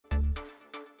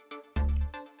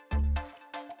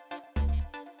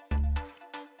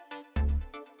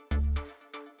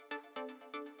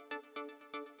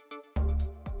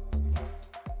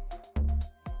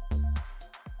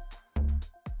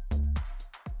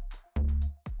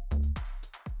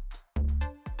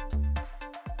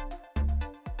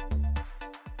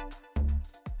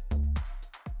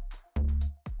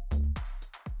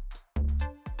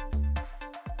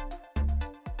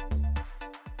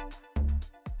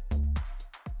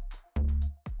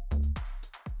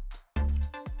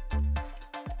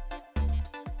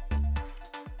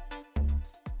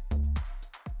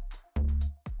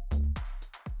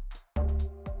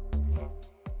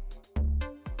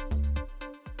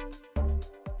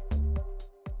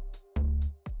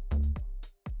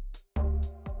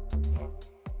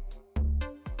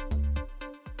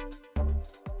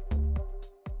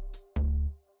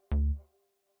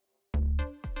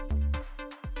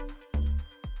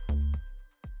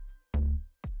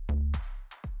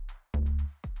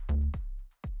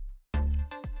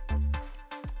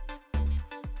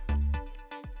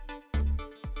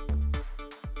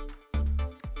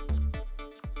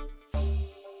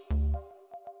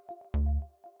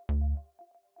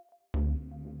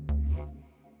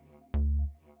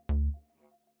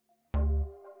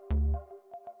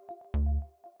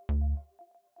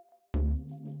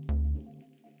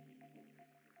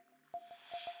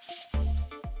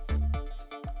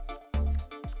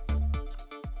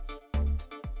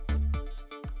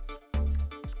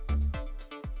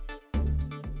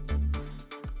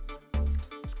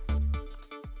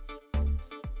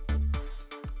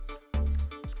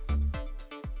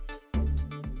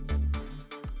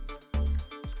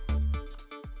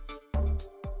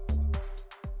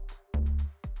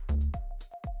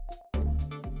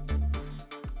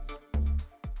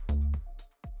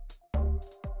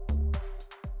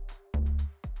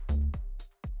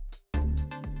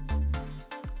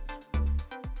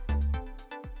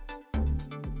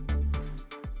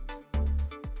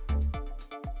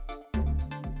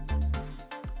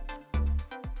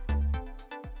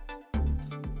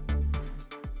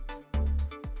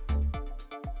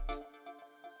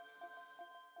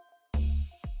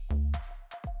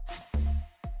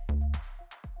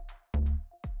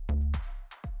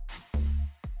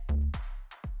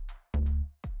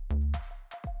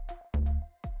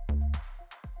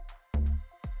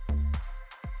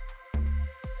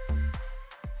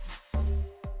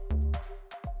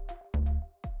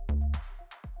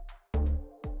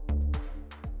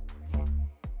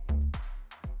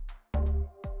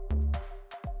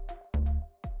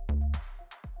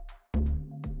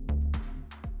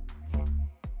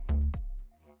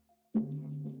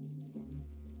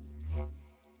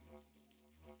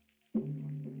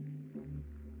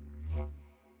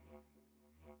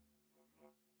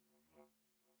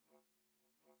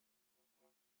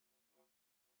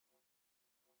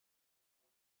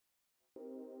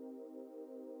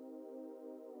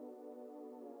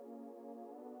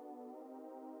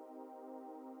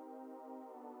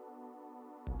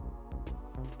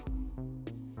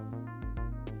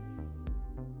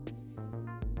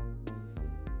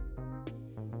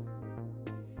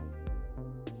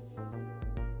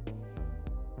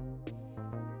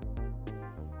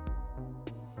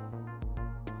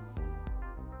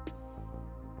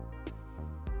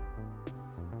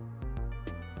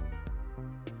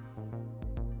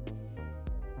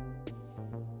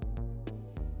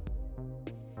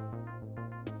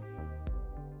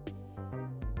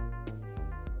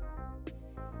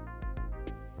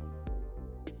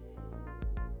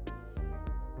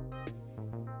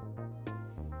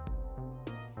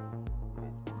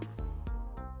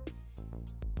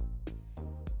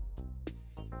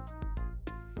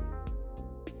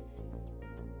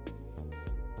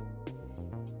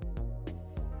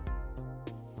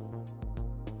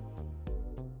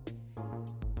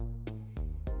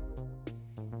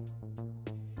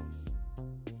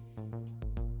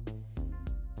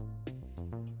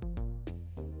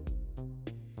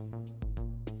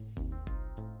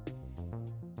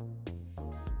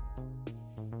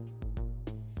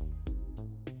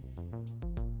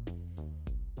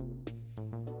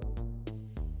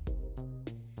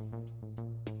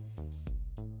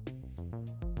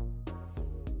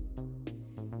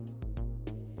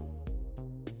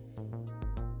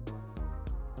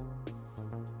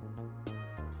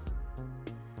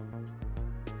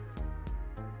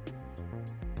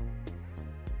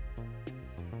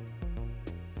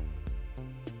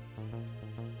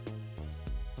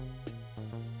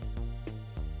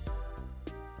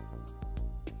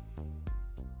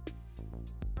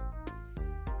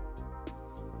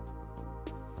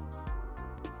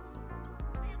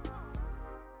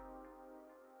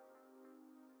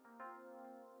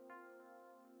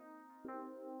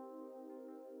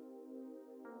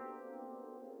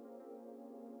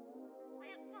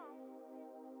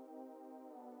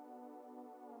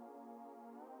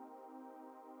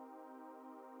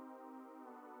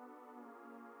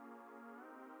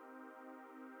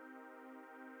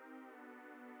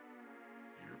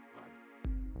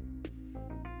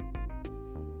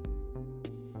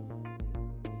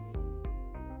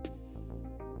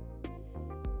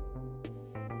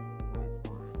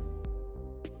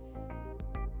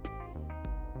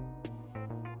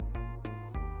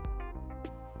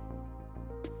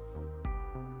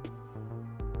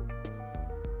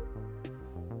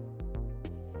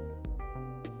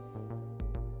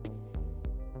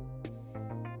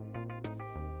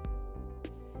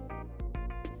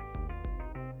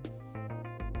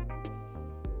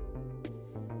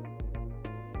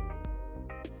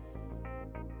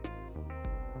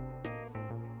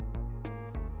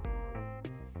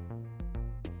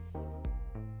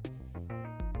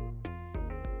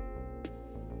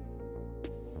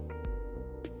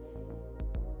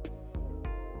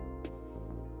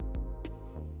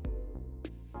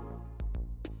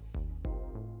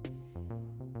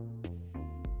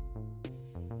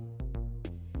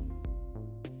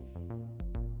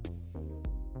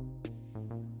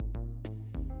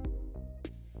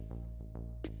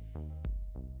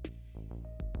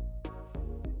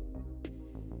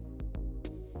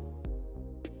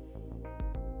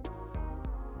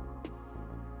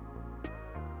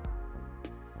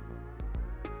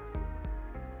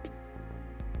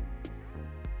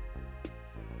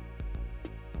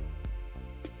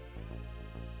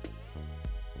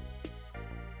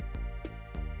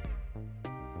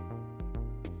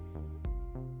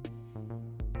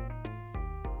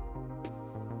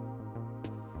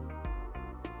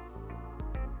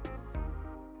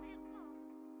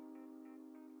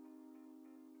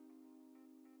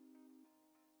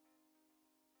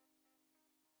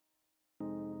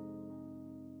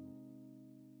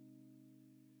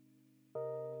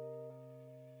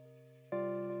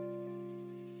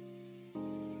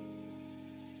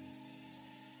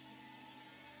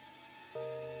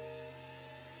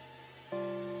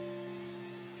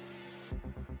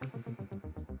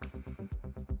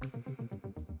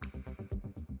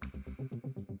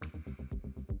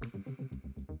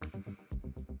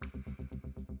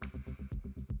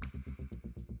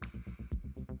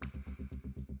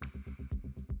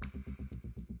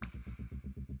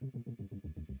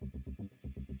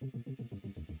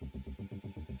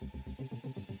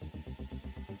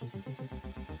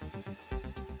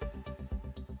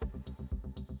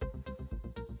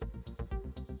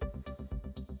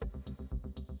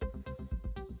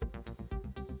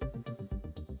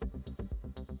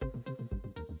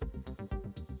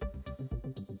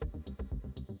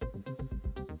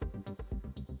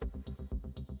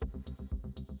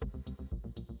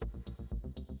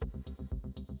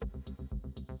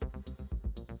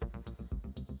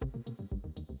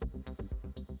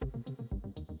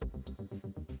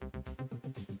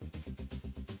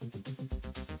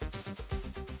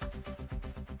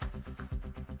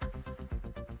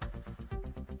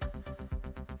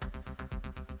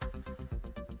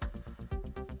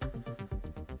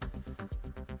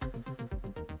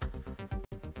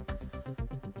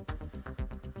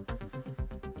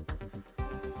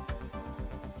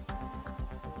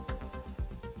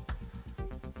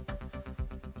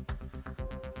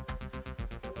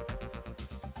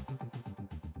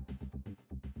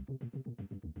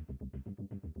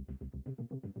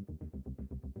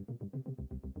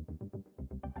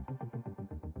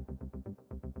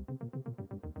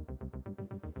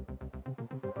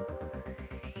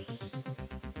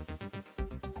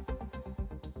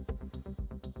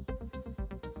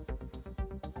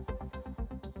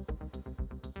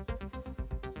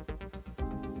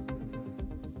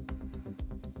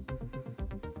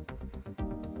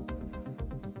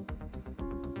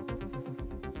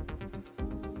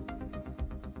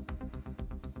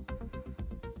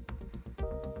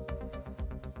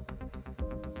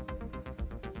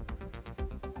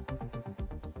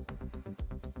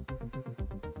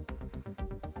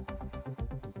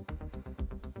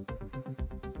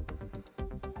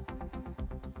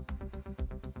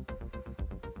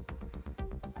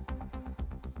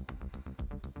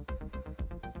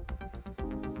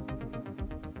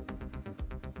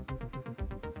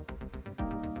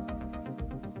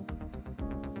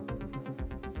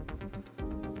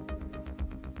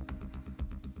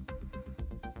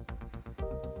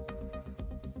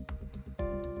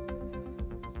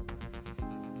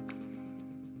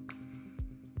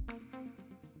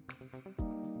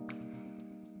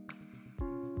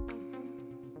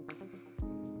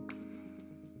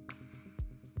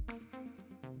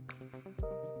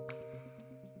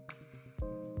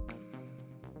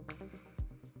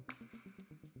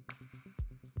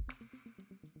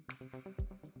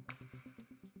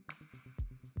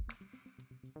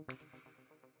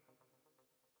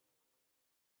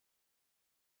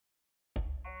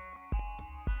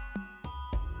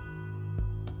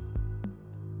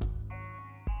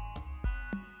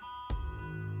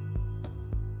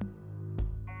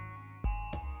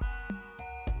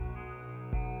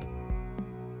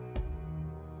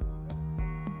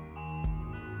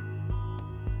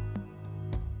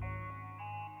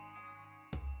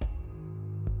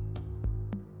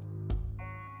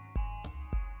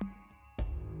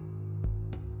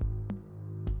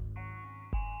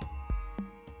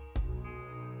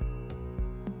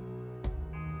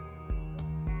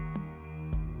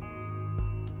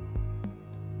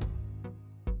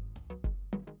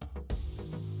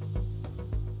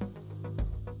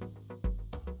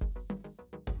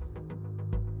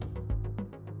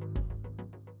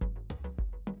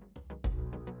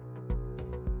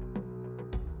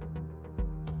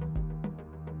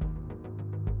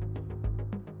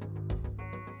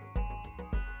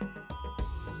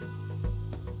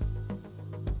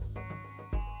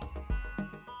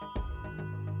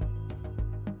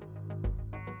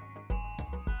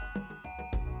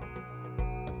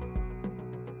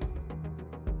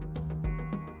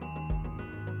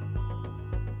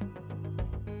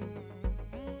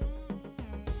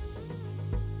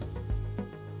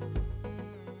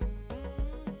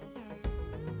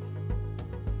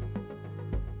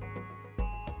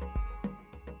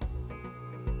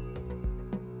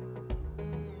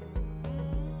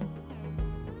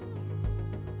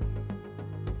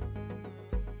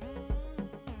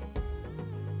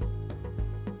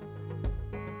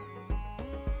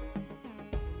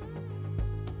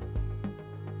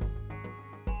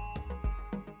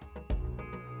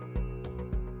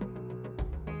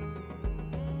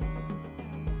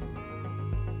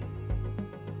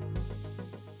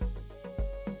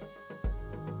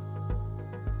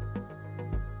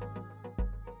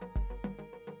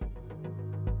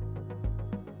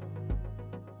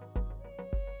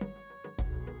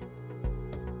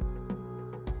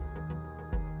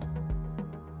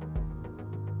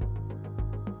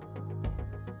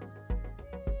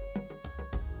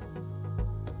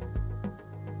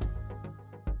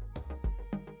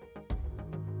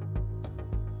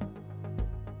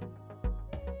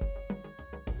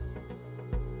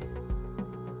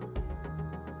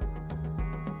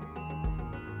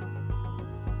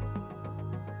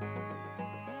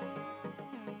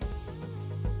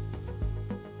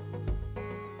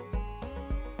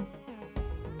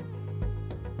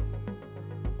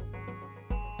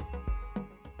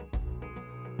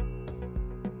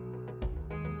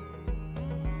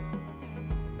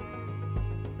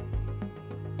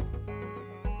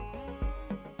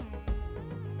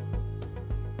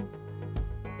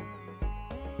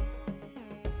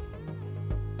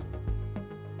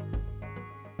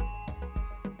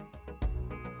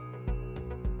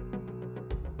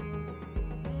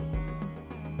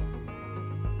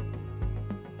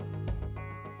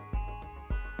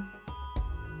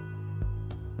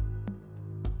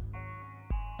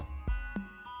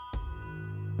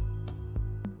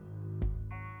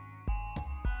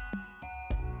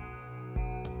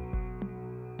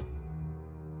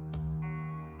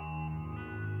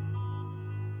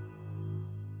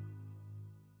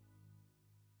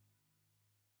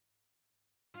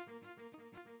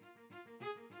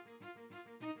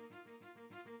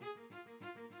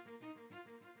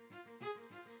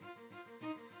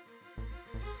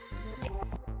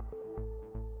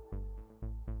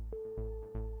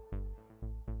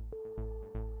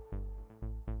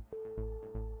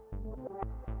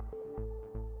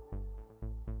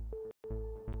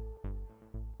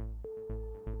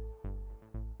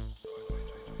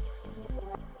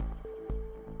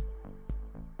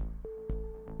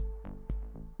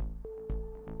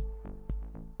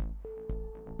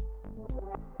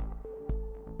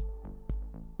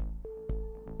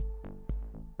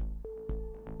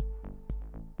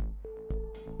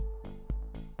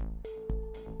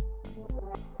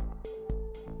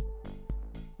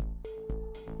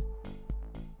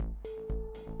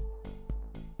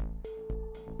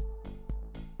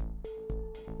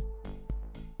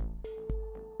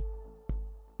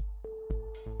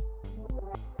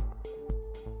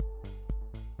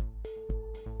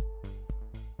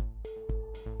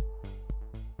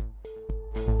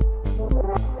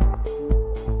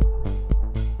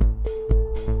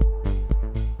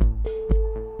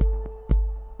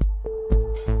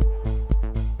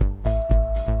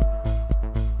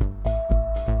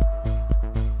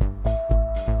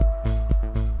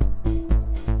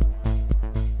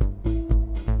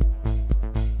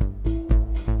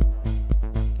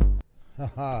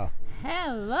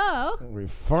Hello. We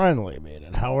finally made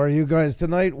it. How are you guys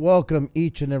tonight? Welcome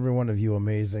each and every one of you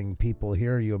amazing people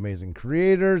here, you amazing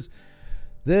creators.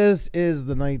 This is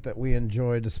the night that we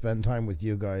enjoy to spend time with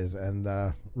you guys,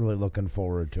 and really looking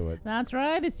forward to it. That's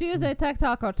right. It's Tuesday Tech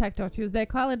Talk, or Tech Talk Tuesday.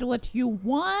 Call it what you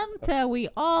want. We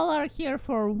all are here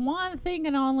for one thing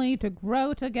and only: to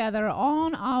grow together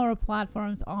on our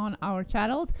platforms, on our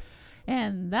channels.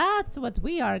 And that's what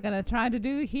we are going to try to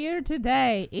do here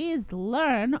today, is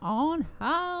learn on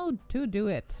how to do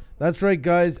it. That's right,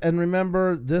 guys. And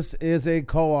remember, this is a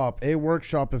co-op, a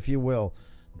workshop, if you will.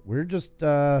 We're just,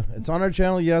 it's on our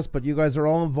channel, yes, but you guys are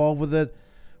all involved with it.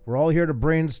 We're all here to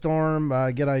brainstorm,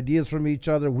 get ideas from each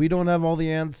other. We don't have all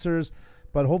the answers,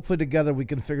 but hopefully together we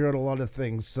can figure out a lot of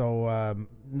things. So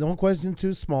no question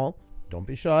too small. Don't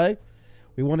be shy.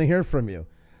 We want to hear from you,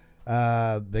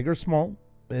 big or small.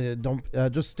 Don't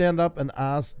just stand up and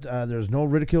ask. There's no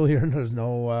ridicule here. There's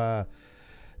no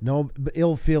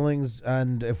ill feelings.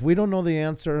 And if we don't know the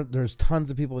answer, there's tons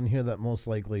of people in here that most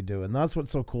likely do. And that's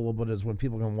what's so cool about it, is when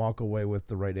people can walk away with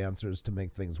the right answers to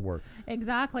make things work.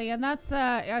 Exactly. And that's,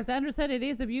 as Andrew said, it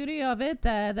is the beauty of it,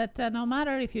 that no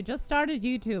matter if you just started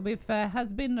YouTube, if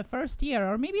has been the first year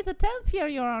or maybe the 10th year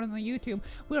you're on the YouTube,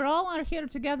 we're all are here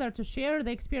together to share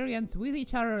the experience with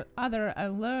each other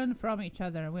and learn from each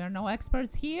other. We are no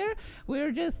experts here.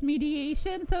 We're just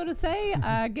mediation, so to say,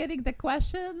 getting the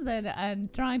questions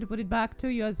and trying to put it back to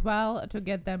you as well to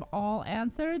get them all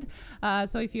answered.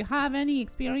 So if you have any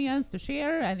experience to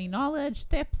share, any knowledge,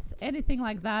 tips, anything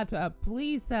like that,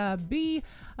 please be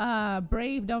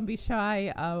brave. Don't be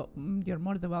shy. You're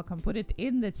more than welcome. Put it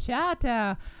in the chat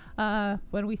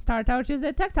when we start our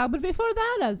Tuesday Tech Talk. But before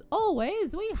that, as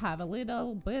always, we have a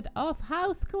little bit of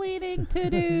house cleaning to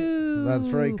do. That's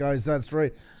right, guys. That's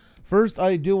right. First,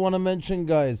 I do want to mention,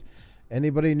 guys,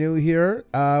 anybody new here,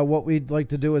 what we'd like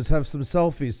to do is have some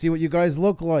selfies. See what you guys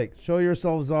look like. Show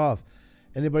yourselves off.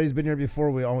 Anybody's been here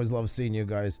before, we always love seeing you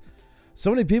guys. So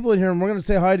many people in here, and we're going to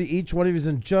say hi to each one of you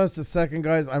in just a second,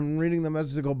 guys. I'm reading the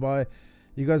messages that go by.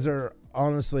 You guys are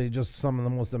honestly just some of the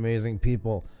most amazing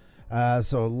people.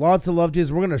 So lots of love to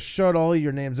you. We're going to shout all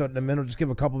your names out in a minute. Just give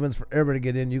a couple minutes for everybody to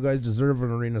get in. You guys deserve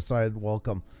an arena side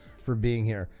welcome for being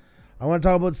here. I want to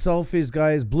talk about selfies,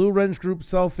 guys. Blue Wrench Group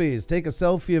selfies. Take a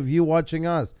selfie of you watching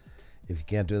us. If you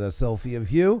can't do that selfie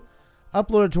of you,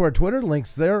 upload it to our Twitter.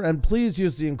 Links there. And please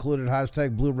use the included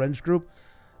hashtag Blue Wrench Group.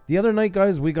 The other night,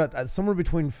 guys, we got somewhere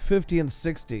between 50 and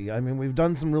 60. I mean, we've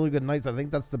done some really good nights. I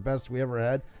think that's the best we ever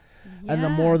had. Yes. And the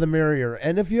more, the merrier.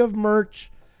 And if you have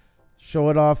merch, show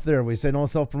it off there. We say no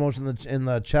self-promotion in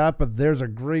the chat, but there's a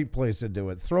great place to do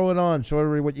it. Throw it on. Show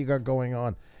everybody what you got going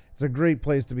on. It's a great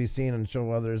place to be seen and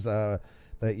show others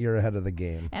that you're ahead of the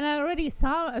game. And I already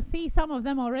see some of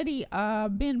them already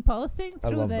been posting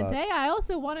through the day. I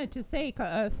also wanted to say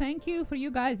thank you for you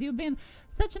guys. You've been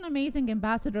such an amazing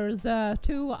ambassadors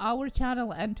to our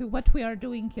channel and to what we are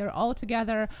doing here all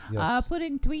together. Yes.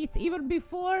 Putting tweets even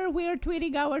before we're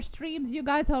tweeting our streams. You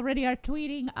guys already are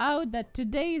tweeting out that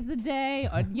today is the day,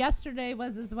 or yesterday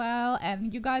was as well,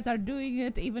 and you guys are doing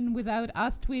it even without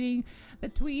us tweeting the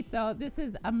tweets. So this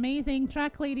is amazing.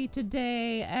 Track Lady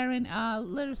today, Erin,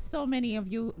 there's so many of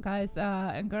you guys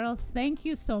and girls. Thank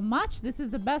you so much. This is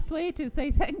the best way to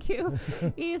say thank you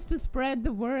is to spread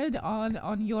the word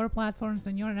on your platforms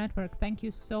and your network. Thank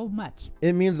you so much.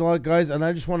 It means a lot, guys. And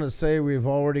I just want to say we've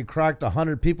already cracked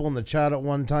 100 people in the chat at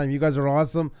one time. You guys are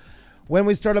awesome. When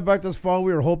we started back this fall,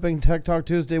 we were hoping Tech Talk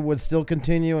Tuesday would still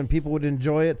continue and people would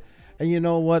enjoy it. And you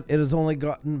know what? It has only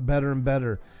gotten better and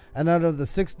better. And out of the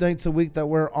 6 nights a week that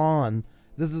we're on,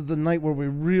 this is the night where we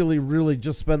really, really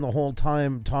just spend the whole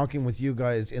time talking with you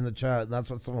guys in the chat. And that's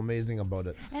what's so amazing about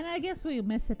it. And I guess we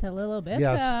miss it a little bit.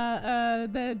 Yes.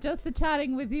 Just the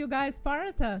chatting with you guys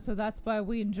part. So that's why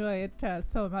we enjoy it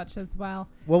so much as well.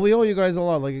 Well, we owe you guys a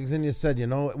lot. Like Xenia said, you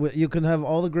know, you can have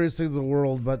all the greatest things in the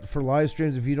world, but for live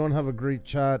streams, if you don't have a great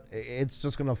chat, it's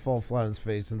just going to fall flat on its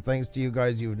face. And thanks to you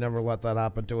guys, you've never let that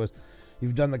happen to us.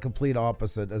 You've done the complete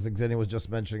opposite, as Xenia was just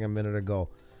mentioning a minute ago.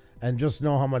 And just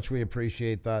know how much we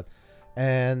appreciate that.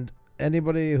 And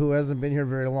anybody who hasn't been here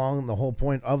very long, the whole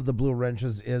point of the Blue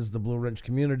Wrenches is the Blue Wrench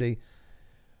community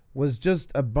was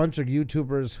just a bunch of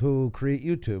YouTubers who create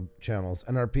YouTube channels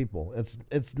and are people.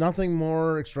 It's nothing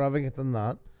more extravagant than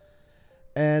that.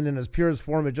 And in its purest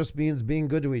form, it just means being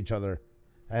good to each other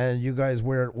and you guys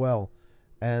wear it well.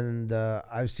 And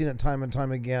I've seen it time and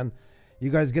time again. You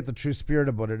guys get the true spirit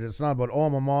about it. It's not about, oh,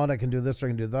 I'm a mod, I can do this or I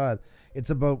can do that. It's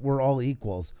about we're all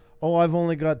equals. Oh, I've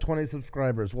only got 20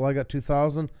 subscribers. Well, I got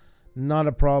 2,000. Not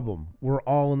a problem. We're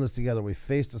all in this together. We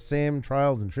face the same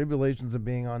trials and tribulations of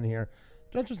being on here,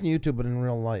 not just on YouTube, but in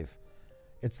real life.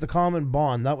 It's the common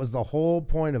bond. That was the whole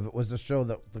point of it, was to show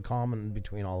that the common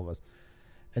between all of us.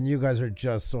 And you guys are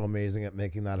just so amazing at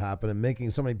making that happen and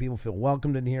making so many people feel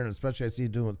welcomed in here. And especially I see you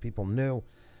doing with people new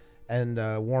and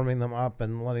warming them up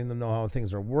and letting them know how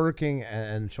things are working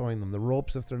and showing them the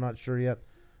ropes if they're not sure yet.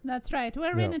 That's right.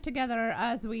 We're in it together,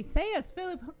 as we say, as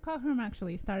Philip Cochran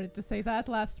actually started to say that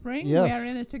last spring. Yes. We are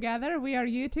in it together. We are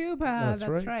YouTube.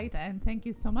 That's right. And thank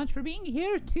you so much for being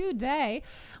here today.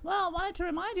 Well, I wanted to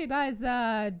remind you guys,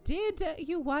 did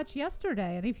you watch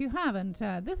yesterday? And if you haven't,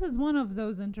 this is one of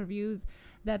those interviews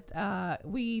that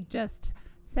we just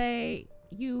say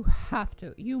you have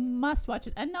to. You must watch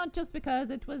it. And not just because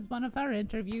it was one of our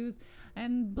interviews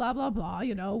and blah, blah, blah.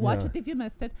 You know, watch it if you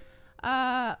missed it.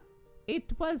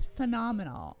 It was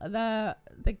phenomenal. The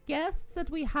guests that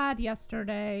we had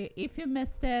yesterday, if you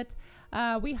missed it,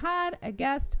 we had a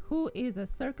guest who is a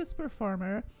circus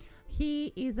performer.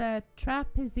 He is a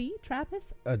trapeze. I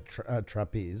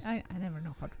never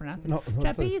know how to pronounce it. No,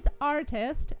 trapeze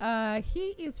artist.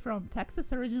 He is from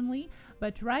Texas originally,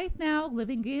 but right now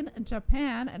living in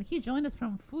Japan, and he joined us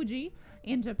from Fuji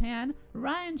in Japan.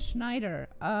 Ryan Schneider.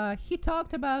 He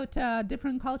talked about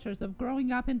different cultures of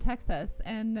growing up in Texas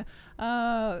and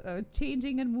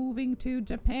changing and moving to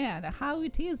Japan, how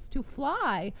it is to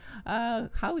fly,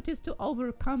 how it is to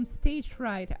overcome stage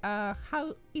fright,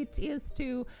 how it is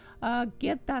to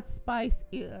get that spice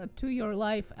to your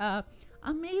life.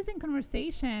 Amazing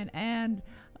conversation. And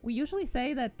we usually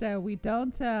say that we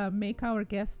don't make our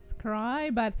guests cry,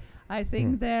 but I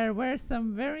think there were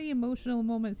some very emotional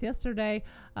moments yesterday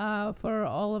for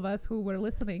all of us who were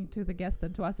listening to the guest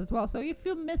and to us as well. So if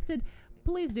you missed it,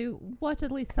 please do watch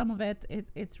at least some of it.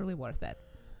 It's really worth it.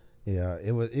 Yeah,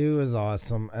 it was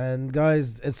awesome. And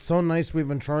guys, it's so nice. We've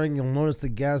been trying. You'll notice the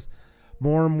guests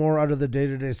more and more out of the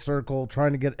day-to-day circle,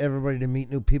 trying to get everybody to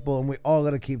meet new people, and we all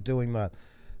got to keep doing that.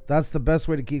 That's the best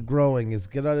way to keep growing, is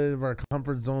get out of our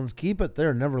comfort zones, keep it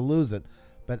there, never lose it,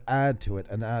 but add to it.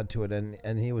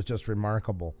 And he was just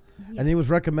remarkable. Yes. And he was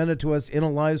recommended to us in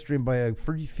a live stream by a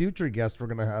future guest we're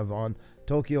going to have on,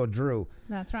 Tokyo Drew.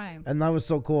 That's right. And that was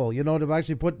so cool. You know, to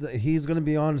actually he's going to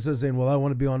be on, saying, well, I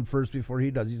want to be on first before he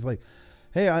does. He's like,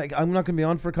 hey, I'm not going to be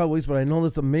on for a couple weeks, but I know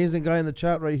this amazing guy in the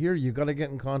chat right here. You got to get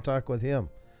in contact with him.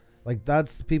 Like,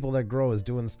 that's the people that grow, is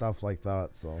doing stuff like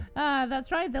that. So that's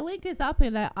right. The link is up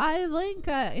in the iLink,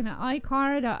 in an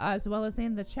iCard, as well as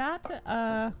in the chat.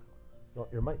 No,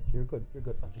 your mic. You're good.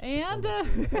 And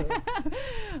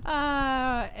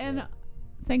and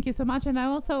thank you so much. And I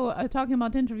also, talking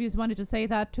about interviews, wanted to say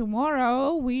that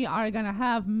tomorrow we are going to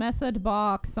have Method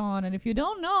Box on. And if you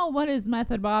don't know what is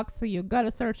Method Box, you got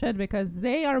to search it, because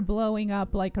they are blowing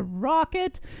up like a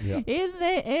rocket in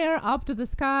the air up to the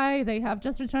sky. They have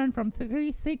just returned from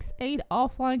 368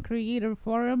 Offline Creator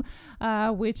Forum,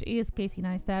 which is Casey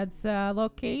Neistat's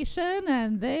location.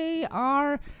 And they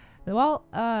are... Well,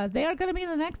 they are going to be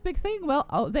the next big thing.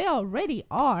 Well, they already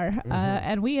are.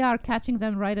 And we are catching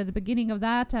them right at the beginning of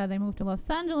that. They moved to Los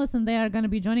Angeles, and they are going to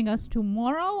be joining us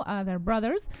tomorrow. They're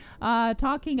brothers,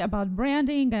 talking about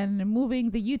branding and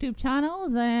moving the YouTube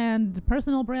channels and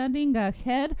personal branding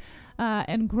ahead.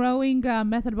 And growing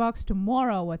Method Box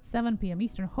tomorrow at 7 p.m.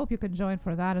 Eastern. Hope you can join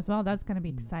for that as well. That's going to be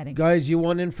exciting. Guys, you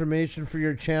want information for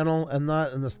your channel and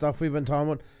that and the stuff we've been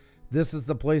talking about? This is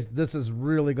the place. This is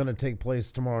really going to take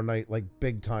place tomorrow night, like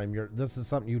big time. This is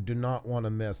something you do not want to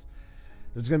miss.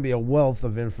 There's going to be a wealth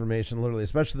of information, literally,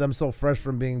 especially them so fresh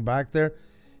from being back there.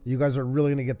 You guys are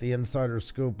really going to get the insider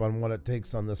scoop on what it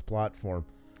takes on this platform.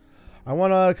 I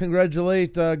want to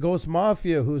congratulate Ghost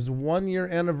Mafia, whose 1-year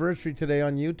anniversary today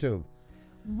on YouTube.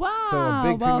 Wow. So a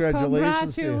big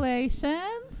congratulations.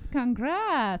 Congratulations.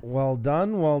 Congrats. Well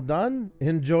done. Well done.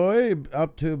 Enjoy.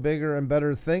 Up to bigger and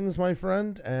better things, my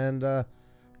friend. And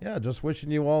yeah, just wishing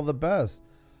you all the best.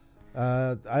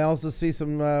 I also see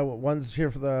some ones here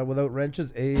for the Without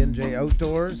Wrenches, A&J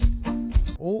Outdoors.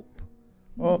 Oh,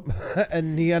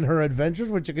 and Nia and Her Adventures,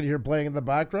 which you can hear playing in the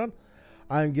background.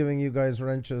 I'm giving you guys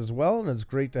wrenches as well, and it's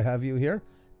great to have you here.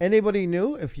 Anybody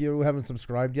new, if you haven't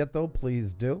subscribed yet, though,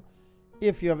 please do.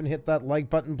 If you haven't hit that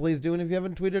like button, please do. And if you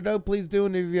haven't tweeted out, please do.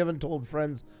 And if you haven't told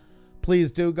friends,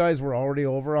 please do. Guys, we're already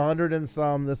over 100 and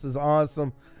some. This is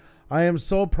awesome. I am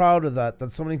so proud of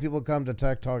that so many people come to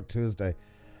Tech Talk Tuesday.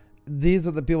 these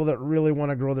are the people that really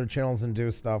want to grow their channels and do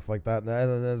stuff like that.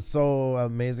 And it's so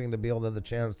amazing to be able to have the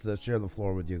chance to share the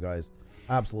floor with you guys.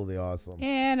 Absolutely awesome.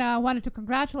 And I wanted to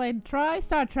congratulate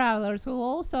TriStar Travelers, who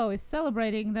also is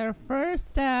celebrating their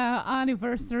first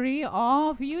anniversary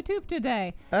of YouTube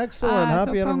today. Excellent.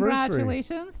 Happy so anniversary.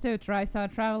 Congratulations to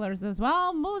TriStar Travelers as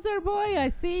well. Moser Boy, I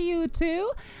see you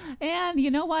too. And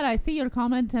you know what? I see your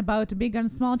comment about big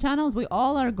and small channels. We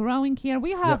all are growing here.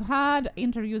 We have had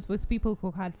interviews with people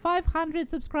who had 500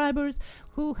 subscribers,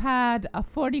 who had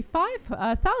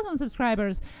 45,000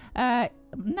 subscribers.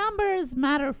 Numbers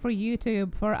matter for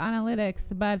YouTube, for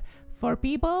analytics, but for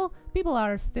people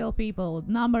are still people.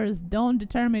 Numbers don't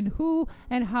determine who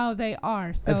and how they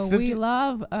are. So we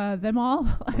love them all,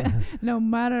 no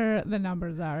matter the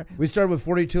numbers are. We started with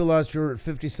 42 last year at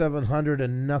 5,700,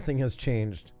 and nothing has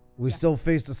changed. We still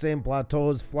face the same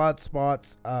plateaus, flat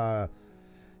spots.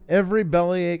 Every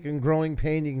bellyache and growing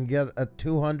pain you can get at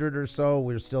 200 or so,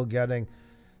 we're still getting,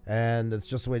 and it's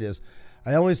just the way it is.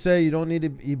 I always say you don't need to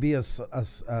be a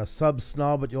sub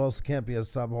snob, but you also can't be a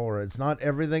sub horror. It's not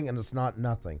everything and it's not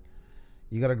nothing.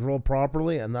 You got to grow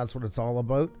properly, and that's what it's all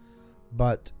about.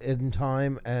 But in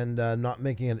time, and not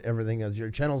making it everything, as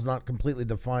your channel's not completely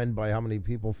defined by how many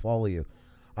people follow you.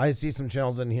 I see some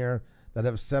channels in here that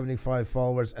have 75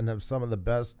 followers and have some of the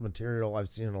best material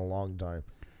I've seen in a long time.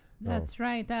 That's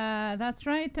right. That's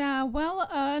right.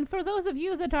 And for those of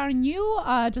you that are new,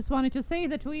 just wanted to say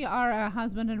that we are a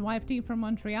husband and wife team from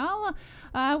Montreal.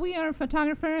 We are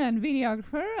photographer and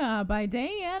videographer by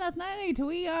day, and at night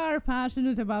we are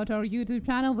passionate about our YouTube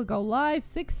channel. We go live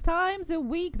 6 times a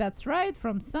week. That's right,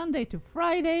 from Sunday to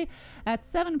Friday at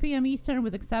 7 p.m. Eastern,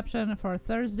 with exception for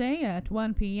Thursday at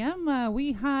 1 p.m.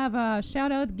 We have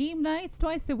shout out game nights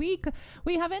twice a week.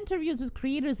 We have interviews with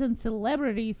creators and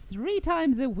celebrities 3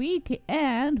 times a week.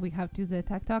 And we have Tuesday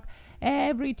Tech Talk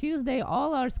every Tuesday.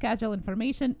 All our schedule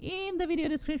information in the video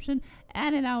description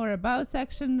and in our About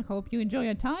section. Hope you enjoy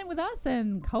your time with us,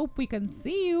 and hope we can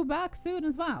see you back soon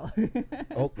as well.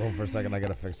 Oh, for a second, I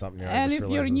gotta fix something here. And if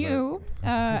you're new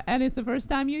and it's the first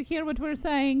time you hear what we're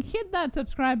saying, hit that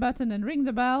subscribe button and ring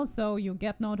the bell so you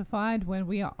get notified when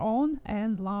we are on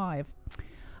and live.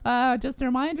 Just a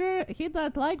reminder, hit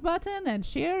that like button and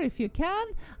share if you can.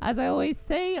 As I always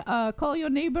say, call your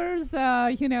neighbors,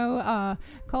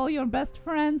 call your best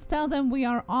friends, tell them we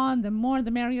are on. The more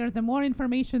the merrier, the more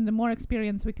information, the more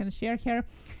experience we can share here.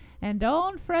 And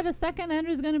don't fret a second,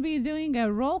 Andrew's going to be doing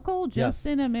a roll call just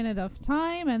in a minute of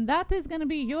time. And that is going to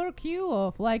be your cue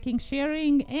of liking,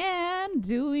 sharing, and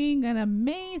doing an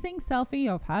amazing selfie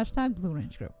of hashtag Blue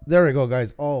Range Group. There we go,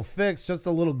 guys. All fixed. Just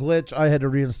a little glitch. I had to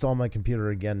reinstall my computer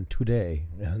again today,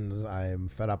 and I'm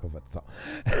fed up with it. So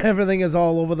everything is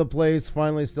all over the place.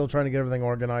 Finally, still trying to get everything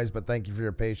organized, but thank you for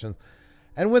your patience.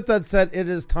 And with that said, it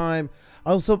is time.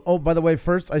 Also, oh, by the way,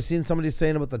 first, I seen somebody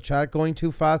saying about the chat going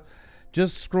too fast.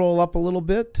 Just scroll up a little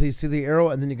bit till you see the arrow,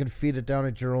 and then you can feed it down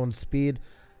at your own speed.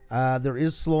 There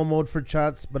is slow mode for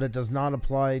chats, but it does not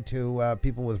apply to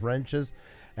people with wrenches.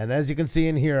 And as you can see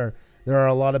in here, there are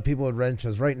a lot of people with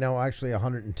wrenches. Right now, actually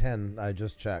 110, I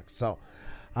just checked. So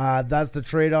that's the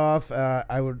trade-off.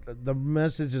 The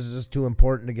message is just too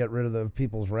important to get rid of the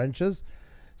people's wrenches.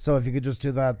 So if you could just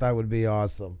do that, that would be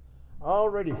awesome.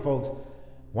 Alrighty, folks.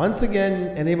 Once again,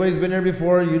 anybody's been here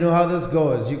before, you know how this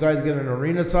goes. You guys get an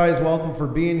arena-sized welcome for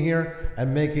being here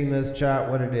and making this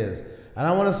chat what it is. And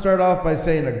I want to start off by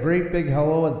saying a great big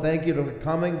hello and thank you for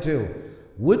coming to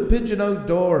Wood Pigeon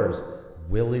Outdoors,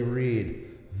 Willie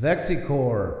Reed,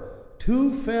 Vexicore,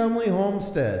 Two Family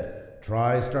Homestead,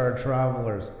 TriStar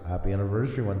Travelers, happy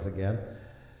anniversary once again,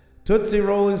 Tootsie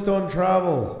Rolling Stone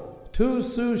Travels, Two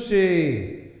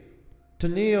Sushi,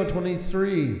 Teneo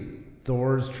 23,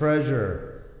 Thor's Treasure,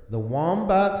 The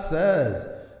Wombat Says,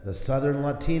 The Southern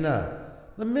Latina,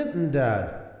 The Mitten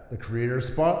Dad, The Creator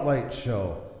Spotlight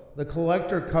Show, The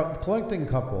Collecting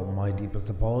Couple, My Deepest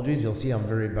Apologies. You'll see I'm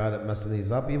very bad at messing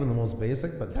these up, even the most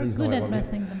basic, but please know I love you.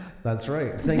 Messing them up. That's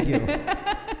right. Thank you.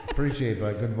 Appreciate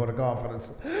that. Good vote of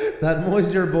confidence. That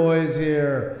Moisture Boy's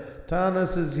here.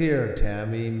 Tanis is here.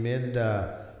 Tammy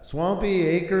Minda. Swampy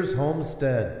Acres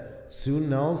Homestead. Sue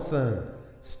Nelson.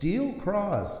 Steel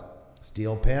Cross.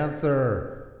 Steel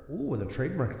Panther. Ooh, with a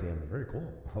trademark at the end. Very cool.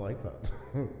 I like that.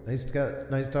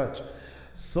 Nice touch.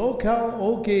 SoCal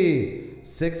Okie.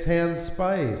 Six Hand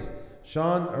Spice.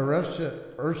 Sean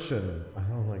Urshan.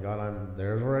 Oh my God,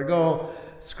 there's where I go.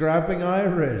 Scrapping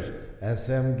Irish.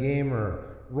 SM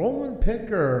Gamer. Roland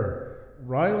Picker.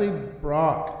 Riley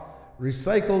Brock.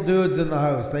 Recycle Dudes in the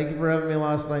house. Thank you for having me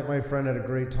last night, my friend. Had a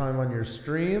great time on your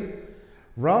stream.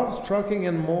 Ralph's Trucking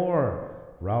and More.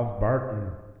 Ralph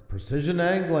Barton. Precision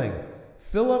Angling,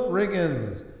 Philip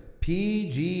Riggins,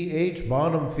 PGH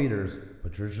Bottom Feeders,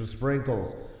 Patricia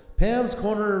Sprinkles, Pam's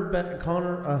Corner,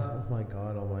 Connor, oh my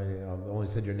God, I've only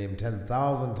said your name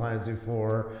 10,000 times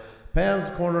before. Pam's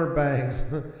Corner Bangs,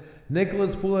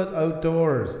 Nicholas Poulet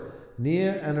Outdoors,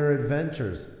 Nia and Her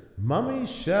Adventures, Mummy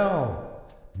Shell,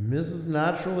 Mrs.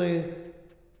 Naturally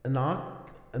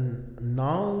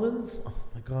Nolans, oh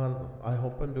my God, I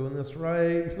hope I'm doing this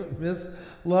right. Miss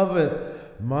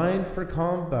Loveth, Mind for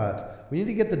Combat. We need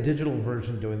to get the digital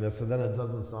version doing this so then it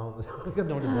doesn't sound.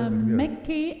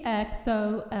 Mickey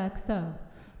XOXO,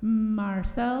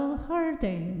 Marcel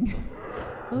Harding,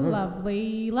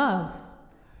 Lovely Love,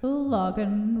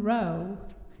 Logan Rowe,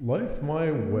 Life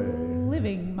My Way,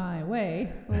 Living My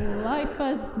Way, Life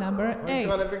as Number 8,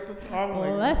 God, it makes it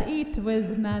Let Eat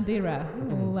with Nadira,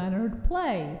 Leonard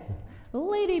Plays,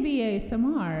 Lady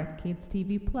BASMR, Kids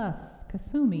TV Plus,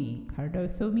 Kasumi,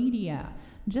 Cardoso Media,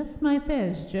 Just My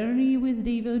Fish, Journey with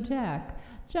Devo Jack,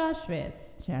 Josh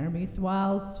Witz, Jeremy's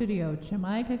Wild Studio,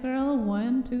 Jamaica Girl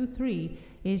 123,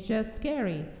 It's Just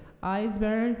Scary,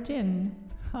 Iceberg Gin,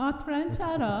 Hot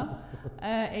Ranchada,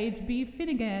 HB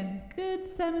Finnegan, Good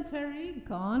Cemetery,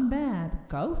 Gone Bad,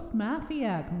 Ghost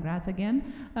Mafia, congrats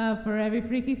again, For Every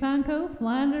Freaky Fanco,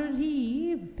 Flanders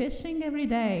Heave, Fishing Every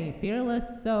Day,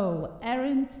 Fearless Soul,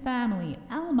 Erin's Family,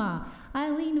 Alma,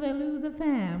 Eileen Velu the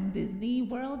Fam, Disney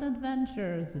World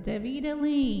Adventures, David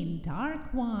Aline,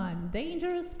 Dark One,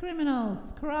 Dangerous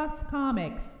Criminals, Cross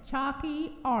Comics,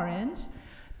 Chalky Orange,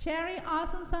 Cherry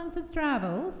Awesome Sunsets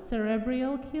Travels,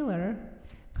 Cerebral Killer,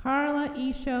 Carla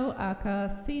Isho aka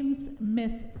Sims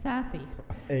Miss Sassy.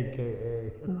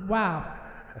 AKA. Wow.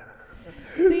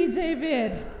 CJ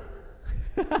Vid.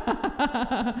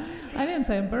 I didn't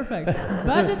say I'm perfect.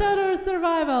 Budget Outdoor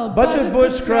Survival. Budget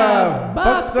Bushcraft.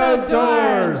 Bucks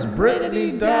Outdoors.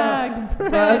 Brittany Dag.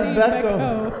 Brad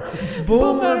Becco.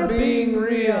 Boomer Being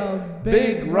Real.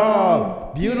 Big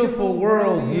Rob. Beautiful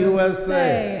World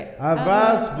USA.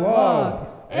 Avast Vlogs.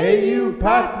 AU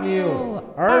Pack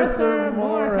Mule. Arthur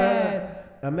Moorhead.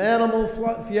 Animal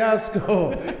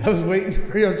Fiasco. I was waiting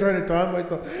for you. I was trying to time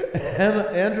myself.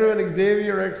 Andrew and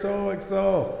Xavier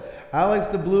XOXO. Alex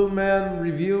the Blue Man,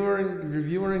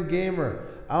 reviewer and gamer.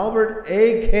 Albert,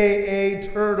 a.k.a.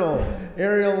 Turtle.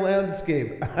 Aerial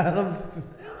Landscape. Adam's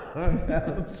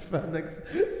Phoenix.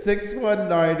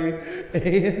 6190.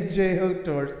 A&J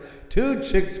Outdoors. Two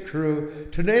Chicks Crew.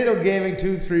 Tornado Gaming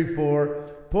 234.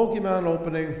 Pokemon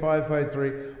Opening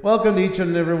 553. Welcome to each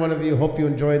and every one of you. Hope you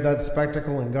enjoyed that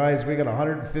spectacle. And guys, we got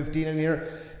 115 in here.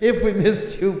 If we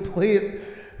missed you, please...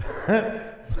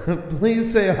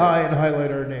 please say hi and highlight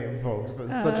our name, folks.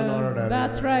 It's such an honor to have you.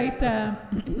 That's right.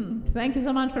 Thank you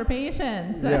so much for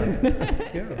patience. Yes.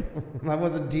 Yes. That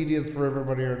wasn't tedious for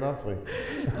everybody or nothing.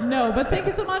 No, but thank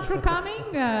you so much for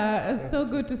coming. It's so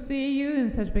good to see you in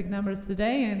such big numbers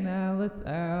today, and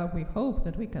we hope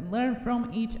that we can learn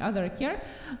from each other here.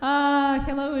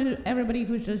 Hello, everybody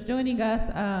who's just joining us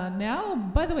now.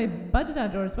 By the way, Budget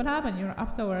Outdoors, what happened? You're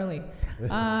up so early.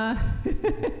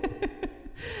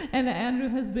 And Andrew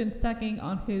has been stacking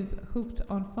on his Hooked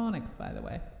on Phonics, by the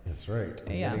way. That's right.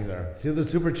 I'm getting there. See, the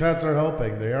super chats are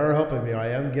helping. They are helping me. I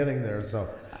am getting there. So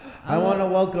I want to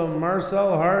welcome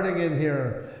Marcel Harding in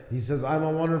here. He says, I'm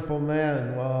a wonderful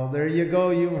man. Well, there you go.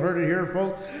 You've heard it here,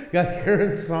 folks. Got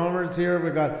Karen Sommers here.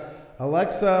 We got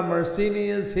Alexa Marcini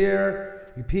is here.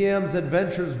 PM's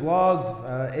Adventures Vlogs.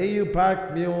 AU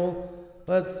Pack Mule.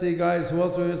 Let's see, guys. Who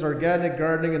else is Organic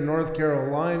Gardening in North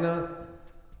Carolina?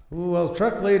 Ooh, well,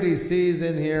 Truck Lady C's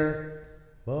in here.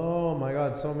 Oh my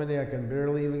God, so many I can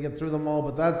barely even get through them all,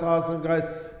 but that's awesome, guys.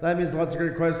 That means lots of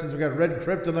great questions. We got Red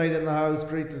Kryptonite in the house.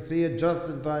 Great to see you. Just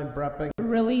in time prepping.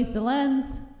 Release the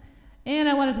lens. And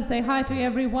I wanted to say hi to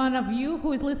every one of you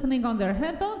who is listening on their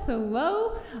headphones.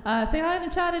 Hello. Say hi in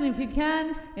the chat, and if you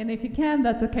can,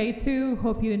 that's okay too.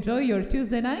 Hope you enjoy your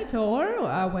Tuesday night or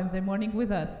Wednesday morning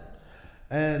with us.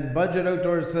 And Budget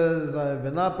Outdoors says, I've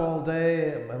been up all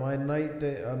day,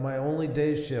 my only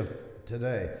day shift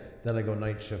today. Then I go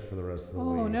night shift for the rest of the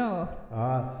week. Oh, no.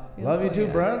 Love you too,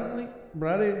 Bradley.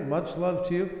 Brady, much love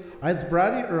to you. It's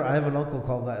Brady, or I have an uncle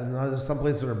called that. And there's some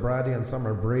places that are Brady and some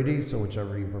are Brady, so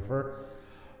whichever you prefer.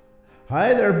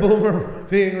 Hi there, Boomer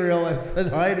Being Real. I said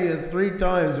hi to you 3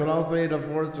 times, but I'll say it a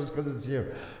 4th just because it's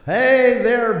you. Hey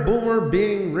there, Boomer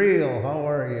Being Real. How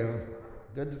are you?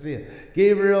 Good to see you.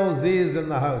 Gabriel Z is in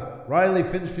the house. Riley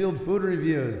Finchfield Food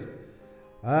Reviews.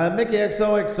 Mickey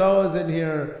XOXO is in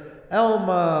here.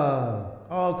 Elma.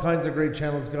 All kinds of great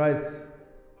channels, guys.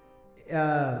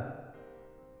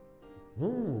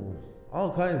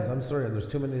 All kinds. I'm sorry, there's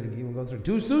too many to even go through.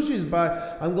 Two Sushi's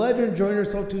back. I'm glad you're enjoying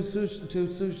yourself. Two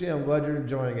sushi. I'm glad you're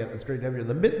enjoying it. It's great to have you.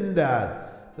 The Mitten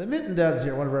Dad. The Mitten Dad's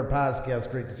here, one of our past guests.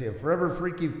 Great to see you. Forever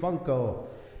Freaky Funko.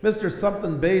 Mr.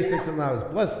 Something Basics in the house.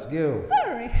 Bless you.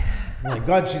 Sorry. Oh my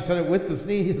God, she said it with the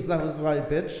sneeze. That was my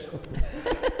bitch.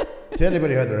 To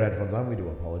anybody who had their headphones on, we do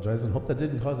apologize and hope that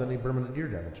didn't cause any permanent ear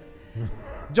damage.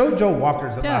 Jojo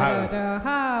Walker's in the house. Jojo,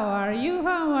 how are you?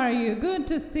 How are you? Good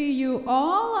to see you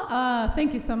all.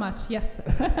 Thank you so much. Yes.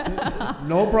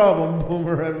 No problem,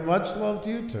 Boomer, and much love to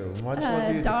you too. Much love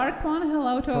to you. Dark one,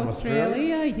 hello to From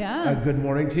Australia. Yes. Good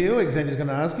morning to you. Xandy's going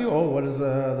to ask you, what is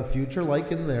the future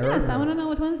like in there? Yes, I want to know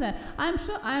what one's that.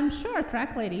 I'm sure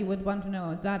Track Lady would want to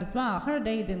know that as well. Her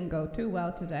day didn't go too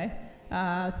well today,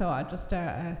 so I just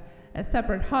a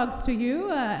separate hugs to you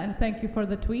and thank you for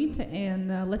the tweet.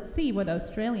 And let's see what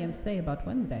Australians say about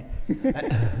Wednesday.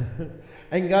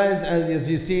 And guys, as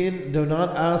you've seen, do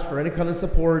not ask for any kind of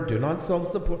support. Do not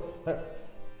self-support.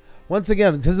 Once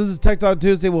again, because this is Tech Talk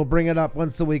Tuesday, we'll bring it up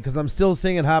once a week because I'm still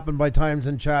seeing it happen by times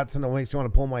in chats and it makes me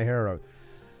want to pull my hair out.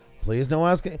 Please no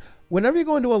asking. Whenever you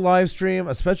go into a live stream,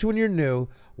 especially when you're new,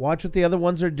 watch what the other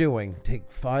ones are doing. Take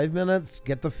 5 minutes,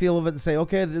 get the feel of it and say,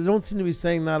 okay, they don't seem to be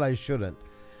saying that, I shouldn't.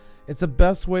 It's the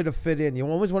best way to fit in. You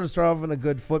always want to start off on a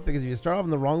good foot because if you start off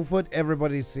on the wrong foot,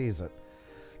 everybody sees it.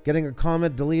 Getting a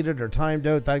comment deleted or timed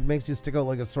out, that makes you stick out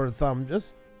like a sore thumb.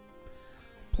 Just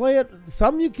play it.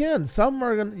 Some you can. Some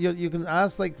are gonna. You can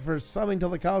ask like for some until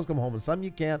the cows come home, and some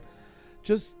you can't.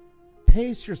 Just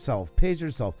pace yourself. Pace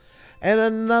yourself. And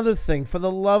another thing, for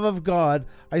the love of God,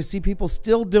 I see people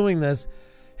still doing this.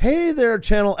 Hey there,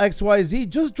 channel XYZ.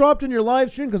 Just dropped in your live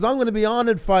stream because I'm going to be on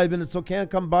in 5 minutes, so can't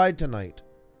come by tonight.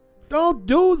 Don't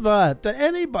do that to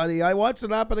anybody. I watched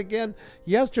it happen again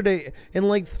yesterday in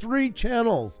like 3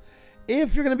 channels.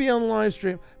 If you're going to be on the live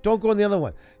stream, don't go in the other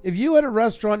one. If you had a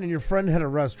restaurant and your friend had a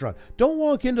restaurant, don't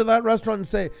walk into that restaurant and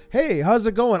say, hey, how's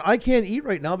it going? I can't eat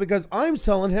right now because I'm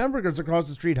selling hamburgers across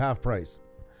the street half price.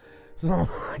 So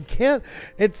I can't.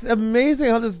 It's amazing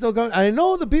how this is still going. I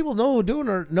know the people know who doing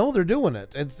it, know they're doing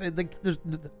it.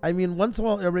 I mean, once in a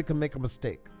while, everybody can make a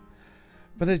mistake.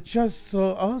 But it's just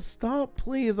so, stop,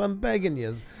 please, I'm begging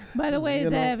you. By the way,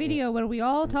 the video where we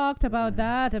all talked about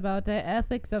that, about the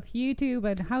ethics of YouTube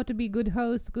and how to be good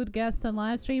hosts, good guests on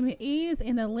live stream is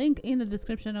in a link in the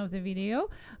description of the video.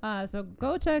 So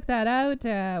go check that out.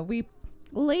 We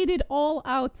laid it all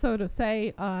out, so to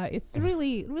say. It's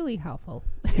really, really helpful.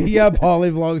 Yeah,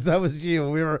 Polyvlogs, that was you.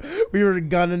 We were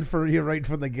gunning for you right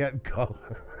from the get-go.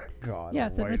 God,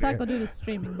 yes, and Recycle do the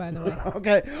streaming, by the way.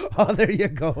 Okay. Oh, there you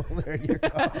go. There you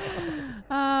go.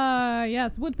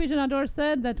 Yes, Wood Pigeon Outdoors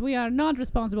said that we are not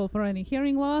responsible for any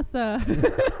hearing loss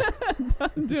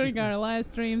during our live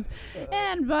streams.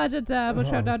 And Budget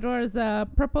Bushcraft Outdoors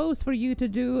proposed for you to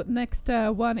do next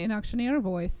one in auctioneer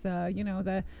voice.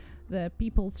 The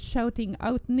people shouting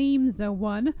out names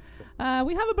one.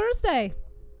 We have a birthday.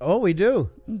 Oh, we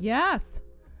do? Yes.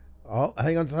 Oh,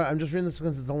 hang on. I'm just reading this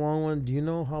because it's a long one. Do you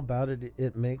know how bad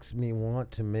it makes me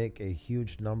want to make a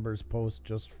huge numbers post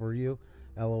just for you?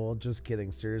 LOL. Just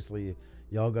kidding. Seriously,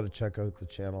 y'all got to check out the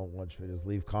channel, watch videos,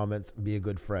 leave comments, be a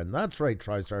good friend. That's right,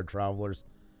 TriStar Travelers.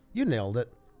 You nailed it.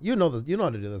 You know this. You know how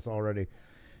to do this already.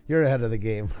 You're ahead of the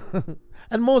game.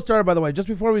 And most are, by the way. Just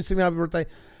before we sing happy birthday,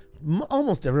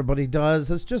 almost everybody does.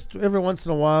 It's just every once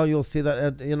in a while you'll see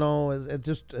that.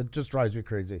 It just drives me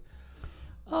crazy.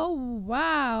 Oh,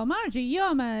 wow. Margie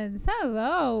Yeomans,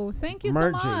 hello. Thank you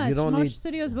Margie, so much. you don't March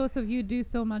Studios, both of you do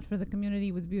so much for the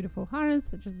community with beautiful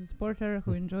hearts, such as a supporter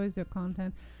who enjoys your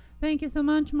content. Thank you so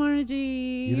much,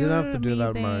 Margie. You didn't have to do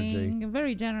that, Margie.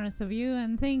 Very generous of you,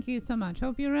 and thank you so much.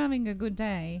 Hope you're having a good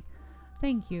day.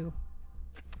 Thank you.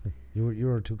 You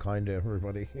were too kind to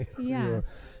everybody. Yes. You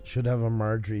should have a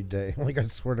Marjorie day. Like, I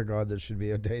swear to God, there should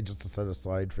be a day just to set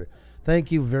aside for you.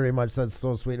 Thank you very much. That's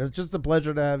so sweet. It's just a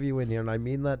pleasure to have you in here, and I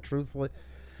mean that truthfully.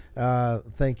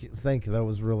 Thank you. That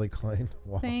was really kind.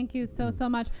 Wow. Thank you so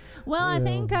much. Well, I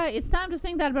think it's time to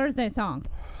sing that birthday song.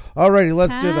 Alrighty,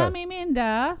 let's do that. Tammy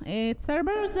Minda, it's her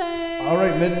birthday. All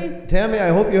right, Tammy, I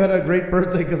hope you had a great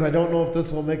birthday because I don't know if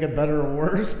this will make it better or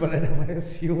worse, but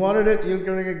anyways, you wanted it, you're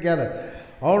going to get it.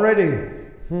 Alrighty.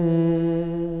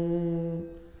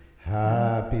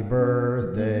 Happy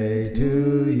birthday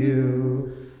to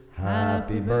you.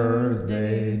 Happy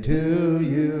birthday to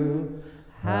you.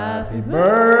 Happy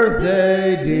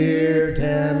birthday, dear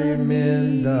Tammy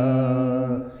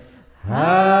Minda.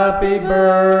 Happy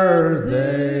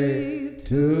birthday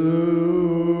to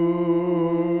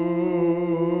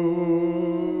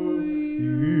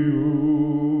you.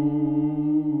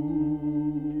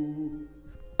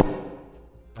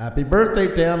 Happy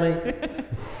birthday, Tammy.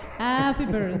 Happy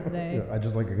birthday. I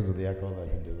just like it because of the echo that I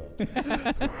can do that.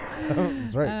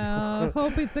 That's right.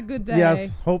 Hope it's a good day.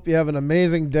 Yes, hope you have an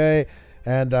amazing day.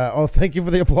 And thank you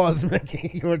for the applause,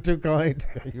 Mickey. You were too kind.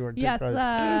 You were too Yes, kind.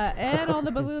 and all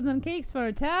the balloons and cakes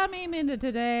for Tammy Minda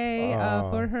today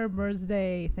for her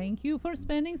birthday. Thank you for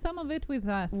spending some of it with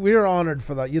us. We're honored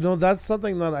for that. You know, that's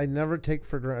something that I never take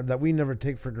for granted. That we never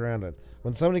take for granted.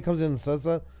 When somebody comes in and says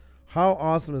that, how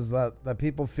awesome is that? That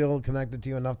people feel connected to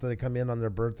you enough that they come in on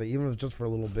their birthday, even if it's just for a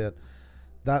little bit.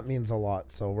 That means a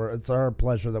lot. So it's our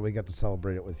pleasure that we get to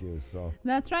celebrate it with you. So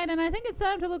that's right, and I think it's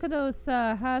time to look at those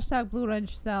hashtag Blue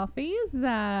Wrench selfies.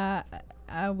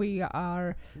 We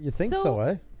are. You think so,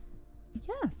 eh?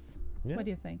 Yes. Yeah. What do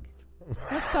you think?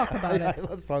 Let's talk about it.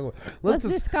 Let's talk about. Let's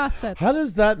discuss it. How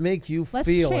does that make you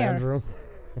feel, share. Andrew?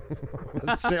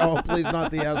 Let's share. Oh, please, not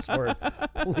the S word.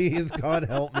 Please, God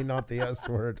help me, not the S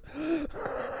word.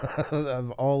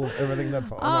 Of everything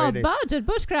that's almighty. Budget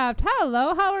Bushcraft.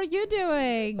 Hello, how are you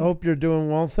doing? Hope you're doing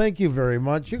well. Thank you very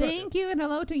much. Thank you, and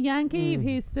hello to Yankee.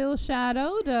 He's still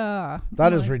shadowed.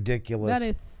 That is ridiculous. That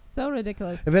is so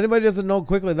ridiculous. If anybody doesn't know,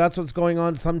 quickly, that's what's going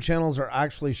on. Some channels are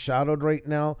actually shadowed right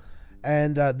now,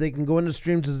 and they can go into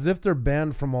streams as if they're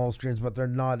banned from all streams, but they're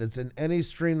not. It's in any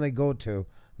stream they go to.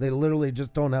 They literally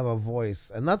just don't have a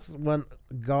voice, and that's one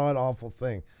god-awful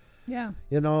thing. Yeah.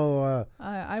 You know,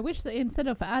 I wish that instead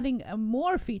of adding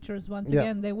more features, once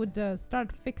again, they would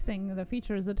start fixing the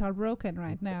features that are broken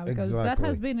right now, because that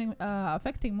has been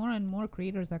affecting more and more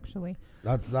creators, actually.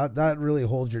 That really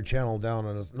holds your channel down,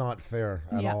 and it's not fair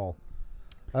at all.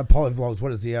 Polyvlogs,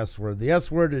 what is the S word? The S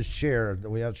word is share.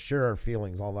 We have to share our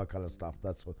feelings, all that kind of stuff.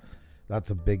 That's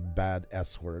a big bad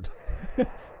S word.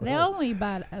 The only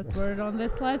bad S word on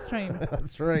this live stream.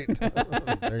 That's right.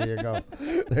 There you go.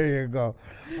 There you go.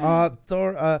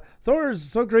 Thor is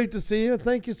so great to see you.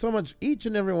 Thank you so much, each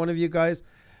and every one of you guys.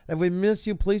 If we miss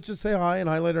you, please just say hi and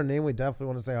highlight our name. We definitely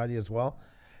want to say hi to you as well.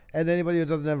 And anybody who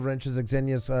doesn't have wrenches,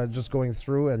 Xenia's just going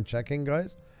through and checking,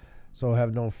 guys. So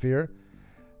have no fear.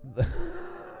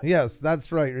 Yes,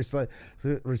 that's right.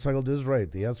 Recycled is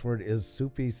right. The S word is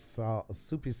soupy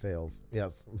sales.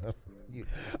 Yes.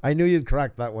 I knew you'd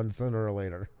crack that one sooner or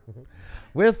later.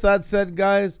 With that said,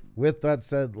 guys,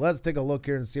 let's take a look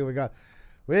here and see what we got.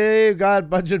 We've got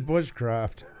Budget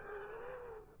Bushcraft.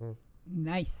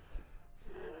 Nice.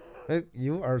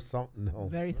 You are something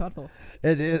else. Very thoughtful.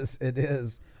 It is. It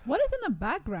is. What is in the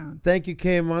background? Thank you,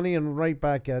 K Money, and right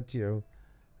back at you.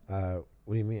 What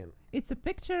do you mean? It's a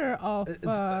picture of...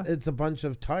 It's a bunch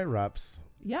of tie wraps.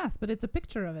 Yes, but it's a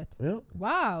picture of it. Yeah.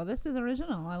 Wow, this is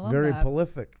original. I love that. Very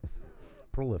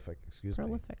prolific. Excuse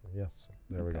me. Yes,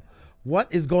 there we go. What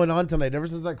is going on tonight? Ever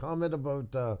since I commented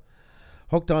about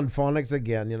Hooked on Phonics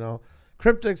again, you know.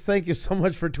 Cryptics, thank you so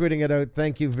much for tweeting it out.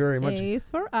 Thank you very much. A's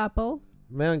for Apple.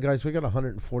 Man, guys, we got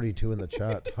 142 in the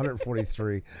chat.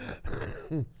 143.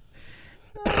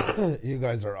 You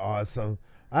guys are awesome.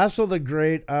 Ashel the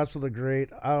Great.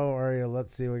 How are you?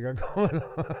 Let's see what we got going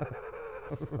on.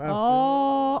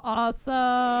 Oh,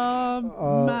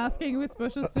 awesome. Masking with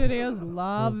Puša Studios.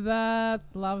 Love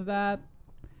that.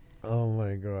 Oh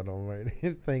my God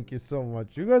almighty. Thank you so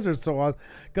much. You guys are so awesome.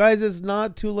 Guys, it's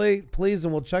not too late. Please,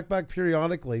 and we'll check back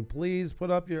periodically. Please put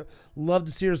up love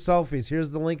to see your selfies.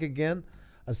 Here's the link again.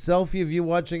 A selfie of you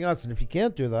watching us. And if you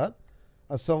can't do that,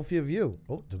 a selfie of you.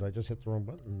 Oh, did I just hit the wrong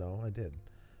button? No, I did.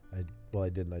 I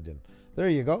didn't. There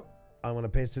you go. I'm going to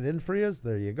paste it in for you.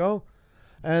 There you go.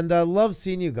 And I love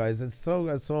seeing you guys. It's so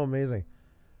amazing.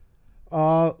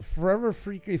 Forever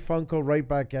Freaky Funko, right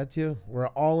back at you. We're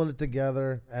all in it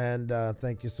together. And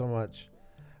thank you so much.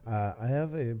 I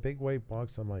have a big white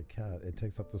box on my cat. It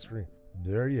takes up the screen.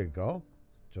 There you go.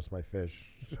 Just my fish.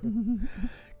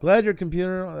 Glad your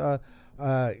computer...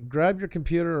 grab your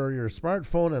computer or your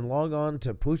smartphone and log on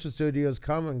to Puša Studios.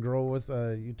 Come and grow with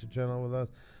a YouTube channel with us.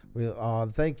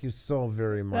 Thank you so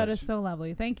very much. That is so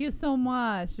lovely. Thank you so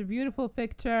much. A beautiful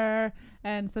picture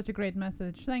and such a great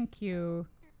message. Thank you.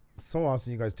 So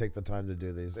awesome you guys take the time to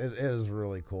do these. It is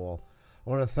really cool. I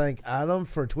want to thank Adam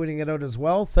for tweeting it out as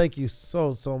well. Thank you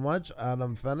so much,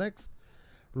 Adam Phoenix.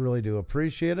 Really do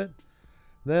appreciate it.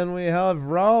 Then we have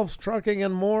Ralph's Trucking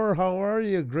and More. How are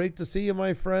you? Great to see you,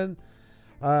 my friend.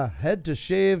 Head to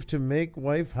shave to make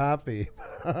wife happy.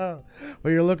 Well,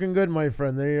 you're looking good, my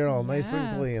friend. There you're all nice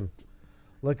and clean.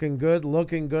 Looking good.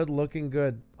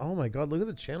 Oh my God, look at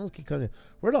the channels keep coming.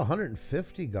 We're at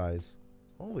 150, guys.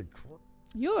 Holy crap.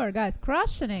 You are guys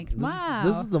crushing it. Wow.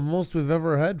 This is the most we've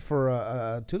ever had for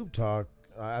a Tube Talk.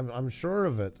 I'm sure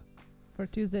of it. For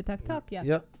Tuesday Tech Talk, yes.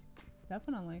 Yep.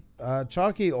 Definitely.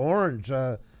 Chalky Orange.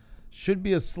 Should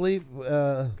be asleep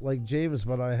like James,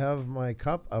 but I have my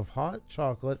cup of hot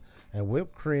chocolate and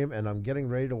whipped cream, and I'm getting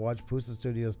ready to watch Puša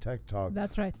Studios Tech Talk.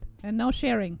 That's right. And no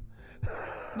sharing.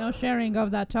 No sharing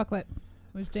of that chocolate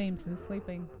with James, who's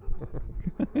sleeping.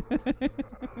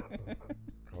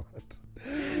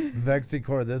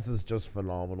 Vexicore, this is just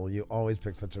phenomenal. You always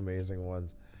pick such amazing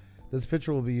ones. This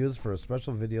picture will be used for a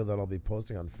special video that I'll be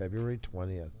posting on February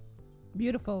 20th.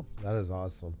 Beautiful. That is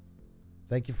awesome.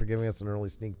 Thank you for giving us an early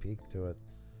sneak peek to it.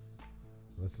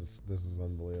 This is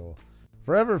unbelievable.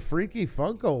 Forever Freaky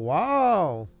Funko.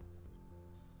 Wow.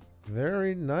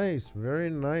 Very nice. Very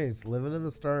nice. Living in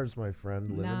the stars, my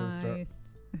friend. Living in the stars.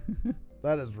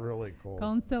 That is really cool.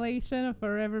 Constellation of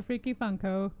Forever Freaky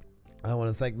Funko. I want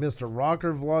to thank Mr.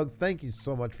 Rocker Vlogs. Thank you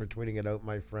so much for tweeting it out,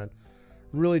 my friend.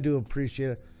 Really do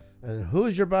appreciate it. And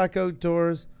Who's Your Back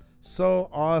Outdoors? So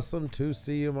awesome to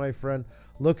see you, my friend.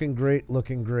 Looking great,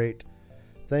 looking great.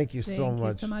 Thank you so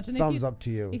much. And thumbs up to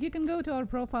you. If you can go to our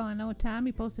profile, I know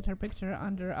Tammy posted her picture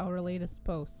under our latest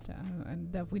post.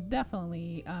 And we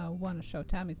definitely want to show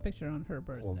Tammy's picture on her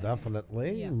birthday. Well,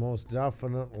 definitely. Yes. Most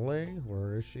definitely.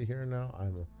 Where is she here now?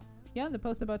 Yeah, the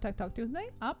post about Tech Talk Tuesday.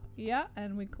 Up. Yeah.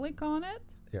 And we click on it.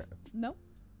 Yeah. Nope.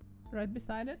 Right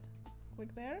beside it.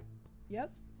 Click there.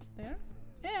 Yes. There.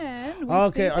 And we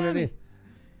okay, underneath.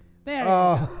 There.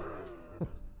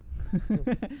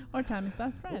 Or Tammy's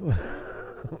best friend.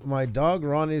 My dog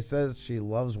Ronnie says she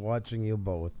loves watching you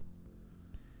both.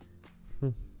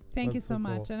 Thank you so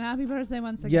much. Cool. And happy birthday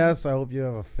once again. Yes, I hope you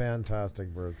have a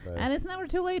fantastic birthday. And it's never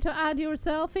too late to add your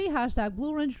selfie. Hashtag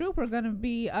Blue Range Group. We're going to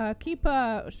be keep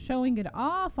showing it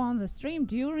off on the stream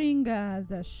during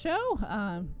the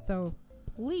show. So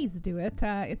please do it.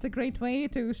 It's a great way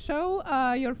to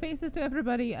show your faces to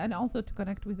everybody and also to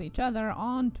connect with each other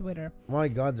on Twitter. My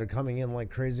God, they're coming in like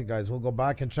crazy, guys. We'll go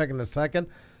back and check in a second.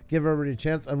 Give everybody a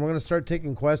chance. And we're going to start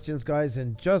taking questions, guys,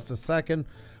 in just a second.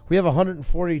 We have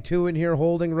 142 in here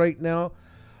holding right now.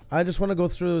 I just want to go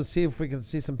through and see if we can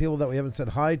see some people that we haven't said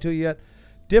hi to yet.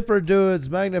 Dipper Dudes,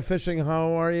 Magna Fishing,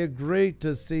 how are you? Great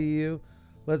to see you.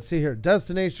 Let's see here.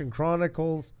 Destination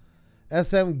Chronicles.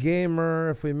 SM Gamer,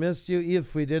 if we missed you.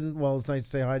 If we didn't, well, it's nice to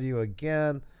say hi to you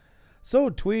again. So,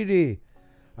 Tweety.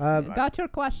 Got your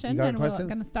question, and we're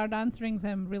going to start answering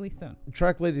them really soon.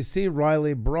 Truck Lady C,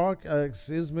 Riley Brock,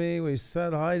 excuse me, we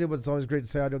said hi to, but it's always great to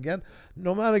say hi to again.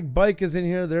 Nomadic Bike is in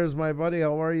here. There's my buddy.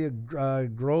 How are you?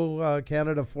 Grow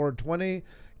Canada 420.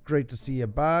 Great to see you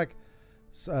back.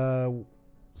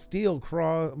 Steel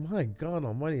Cross. My God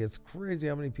almighty, it's crazy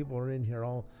how many people are in here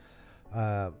all.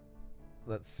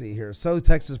 Let's see here. South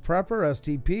Texas Prepper,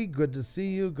 STP. Good to see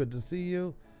you. Good to see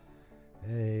you.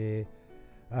 Hey.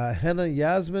 Henna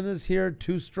Yasmin is here.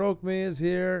 Two Stroke Me is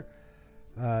here.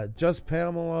 Just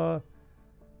Pamela.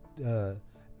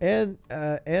 And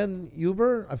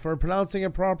Uber, if we're pronouncing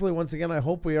it properly. Once again, I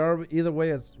hope we are. Either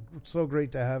way, it's so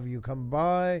great to have you come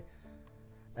by.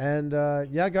 And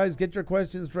yeah, guys, get your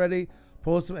questions ready.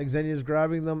 Post them. Xenia's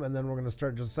grabbing them. And then we're going to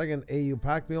start in just a second. AU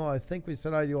Pack Meal. I think we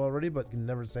said hi to you already, but can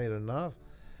never say it enough.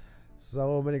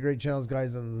 So many great channels,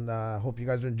 guys, and hope you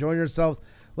guys are enjoying yourselves.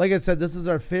 Like I said, this is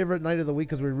our favorite night of the week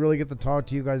because we really get to talk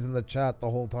to you guys in the chat the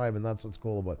whole time, and that's what's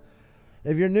cool about it.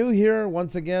 If you're new here,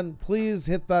 once again, please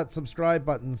hit that subscribe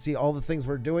button. See all the things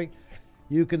we're doing.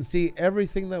 You can see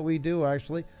everything that we do,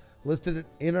 actually, listed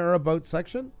in our About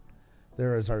section.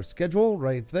 There is our schedule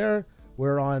right there.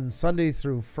 We're on Sunday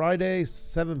through Friday,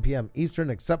 7 p.m. Eastern,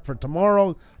 except for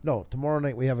tomorrow. No, tomorrow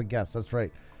night we have a guest. That's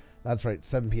right. That's right,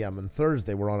 7 p.m. And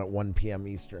Thursday, we're on at 1 p.m.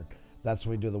 Eastern. That's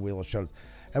when we do the Wheel of Shows.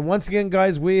 And once again,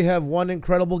 guys, we have one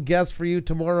incredible guest for you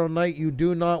tomorrow night you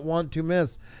do not want to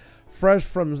miss. Fresh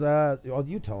from,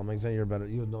 you tell them, you're better.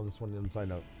 You know this one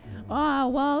inside out.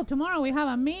 Well, tomorrow we have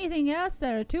amazing guests.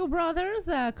 There are two brothers,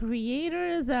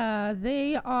 creators.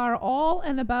 They are all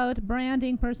and about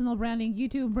branding, personal branding,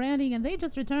 YouTube branding, and they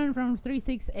just returned from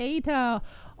 368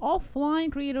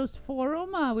 offline creators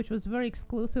forum, which was very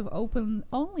exclusive, open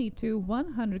only to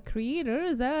 100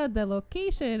 creators at the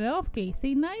location of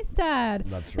Casey Neistat.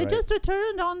 That's right. They just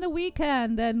returned on the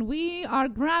weekend, and we are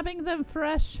grabbing them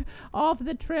fresh off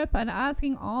the trip and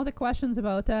asking all the questions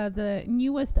about the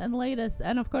newest and latest.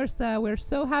 And of course, we're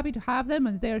so happy to have them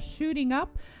as they're shooting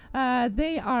up.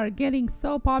 They are getting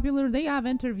so popular. They have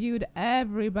interviewed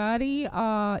everybody,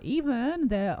 even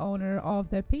the owner of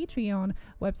the Patreon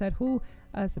website, who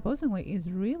supposedly is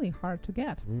really hard to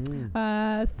get.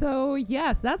 So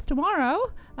yes, that's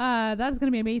tomorrow. That's going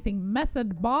to be amazing.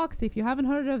 Method Box, if you haven't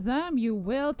heard of them, you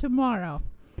will tomorrow.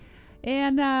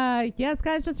 And yes,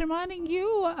 guys, just reminding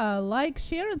you, like,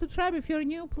 share, and subscribe. If you're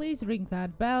new, please ring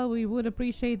that bell. We would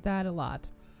appreciate that a lot.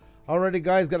 Alrighty,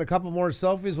 guys, got a couple more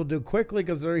selfies. We'll do quickly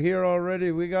because they're here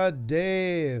already. We got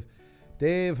Dave.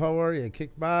 Dave, how are you?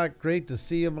 Kick back. Great to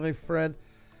see you, my friend.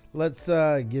 Let's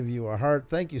give you a heart.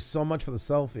 Thank you so much for the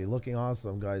selfie. Looking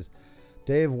awesome, guys.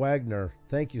 Dave Wagner,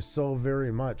 thank you so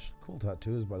very much. Cool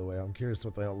tattoos, by the way. I'm curious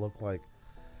what they all look like.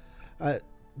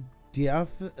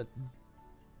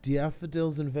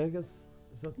 Daffodils in Vegas?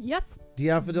 Yes.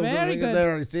 Daffodils in Very Vegas. good.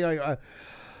 There, you see,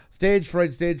 stage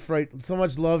fright, stage fright. So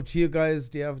much love to you guys.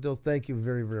 Daffodils, thank you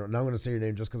very, very much. Now I'm going to say your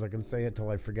name just because I can say it till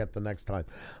I forget the next time.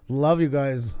 Love you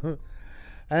guys.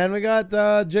 And we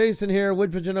got Jason here,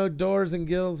 Wood Pigeon Outdoors and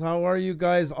Gills. How are you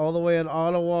guys? All the way in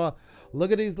Ottawa. Look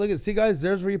at these. See, guys,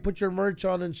 there's where you put your merch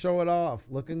on and show it off.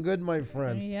 Looking good, my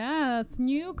friend. Yeah, that's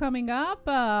new coming up.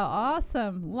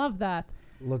 Awesome. Love that.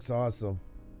 Looks awesome.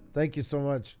 Thank you so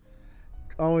much.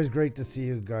 Always great to see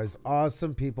you guys.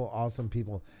 Awesome people, awesome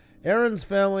people. Aaron's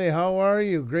family, how are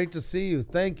you? Great to see you.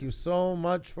 Thank you so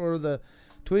much for the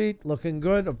tweet. Looking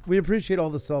good. We appreciate all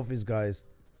the selfies, guys.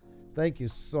 Thank you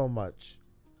so much.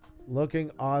 Looking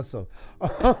awesome.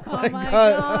 Oh my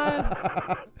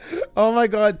God. Oh my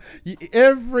God.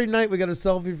 Every night we get a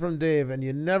selfie from Dave and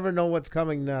you never know what's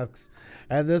coming next.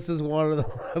 And this is one of the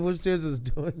I wish Dave is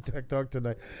doing TikTok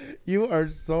tonight. You are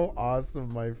so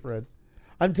awesome, my friend.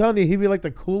 I'm telling you, he'd be like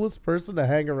the coolest person to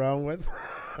hang around with.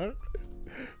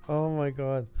 Oh my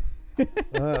God.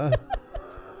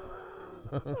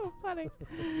 So funny.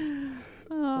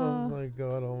 Oh my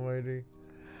God almighty.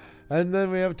 And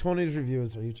then we have Tony's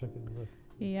reviews. Are you checking the...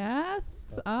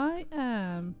 Yes, I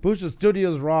am. Puša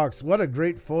Studios rocks. What a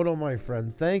great photo, my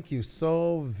friend. Thank you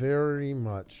so very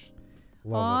much.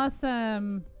 Love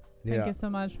Awesome. it. Thank you so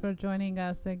much for joining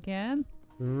us again.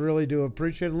 Really do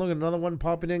appreciate it. Look, another one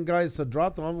popping in, guys. So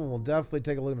drop them and we'll definitely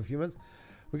take a look in a few minutes.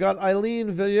 We got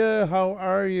Eileen Villa. How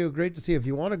are you? Great to see you. If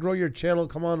you want to grow your channel,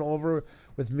 come on over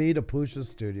with me to Puša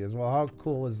Studios. Well, how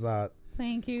cool is that?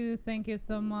 Thank you. Thank you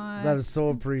so much. That is so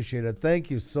appreciated.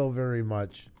 Thank you so very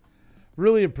much.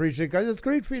 Really appreciate it, guys. It's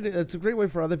great for you. It's a great way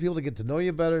for other people to get to know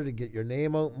you better, to get your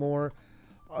name out more.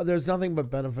 There's nothing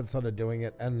but benefits out of doing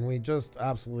it, and we just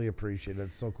absolutely appreciate it.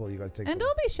 It's so cool you guys take. And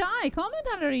don't be shy. Comment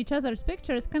under each other's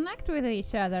pictures. Connect with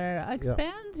each other.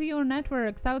 Expand your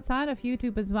networks outside of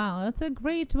YouTube as well. It's a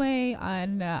great way.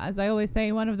 And as I always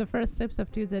say, one of the first steps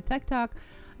of Tuesday Tech Talk.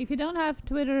 If you don't have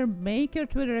Twitter, make your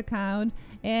Twitter account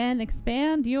and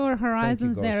expand your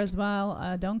horizons there as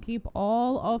well. Don't keep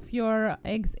all of your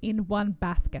eggs in one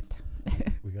basket.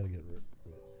 We gotta get rid.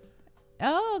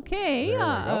 Okay,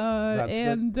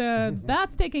 That's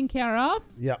that's taken care of.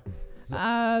 Yeah.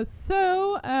 I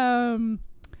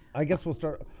guess we'll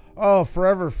start. Oh,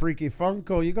 Forever Freaky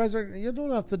Funko. You guys are. You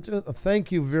don't have to do.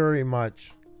 Thank you very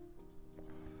much.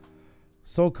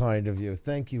 So kind of you.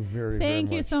 Thank you very much.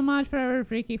 Thank you so much, Forever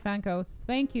Freaky Funkos.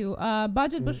 Thank you.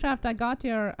 Budget Bushcraft, I got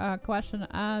your question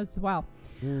as well.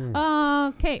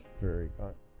 Okay. Very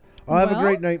good. Have a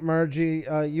great night, Margie.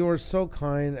 You are so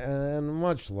kind, and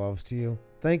much love to you.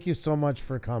 Thank you so much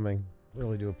for coming.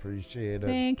 Really do appreciate it.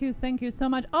 Thank you so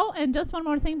much. Oh, and just one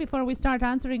more thing before we start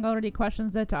answering already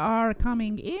questions that are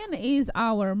coming in is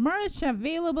our merch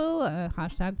available,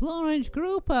 hashtag Blue Orange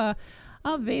Group,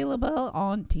 available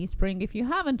on Teespring. If you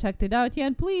haven't checked it out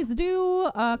yet, please do.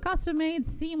 Custom-made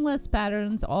seamless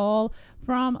patterns, all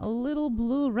from little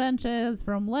blue wrenches,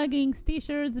 from leggings,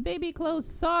 t-shirts, baby clothes,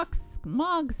 socks,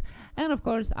 mugs, and of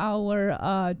course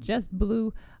our Just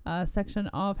Blue section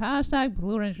of hashtag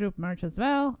Blue Orange Group merch as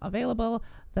well, available.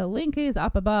 The link is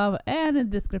up above and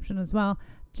in the description as well.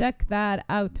 Check that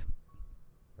out.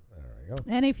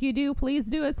 And if you do, please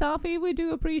do a selfie. We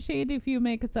do appreciate if you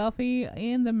make a selfie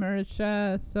in the merch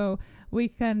so we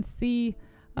can see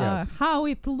how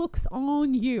it looks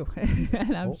on you.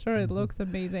 And I'm sure it looks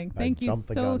amazing. Thank you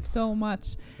so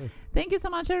much. Thank you so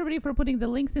much, everybody, for putting the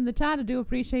links in the chat. I do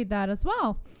appreciate that as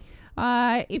well.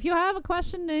 If you have a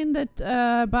question in that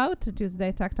about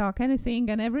Tuesday Tech Talk, anything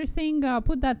and everything,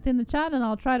 put that in the chat and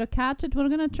I'll try to catch it. We're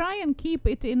going to try and keep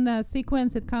it in the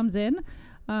sequence it comes in.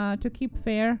 To keep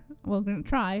fair, we're going to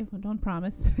try. We don't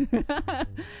promise.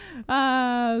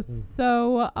 Well,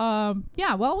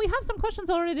 we have some questions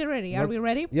already ready. Are we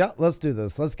ready? Yeah, let's do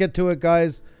this. Let's get to it,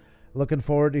 guys. Looking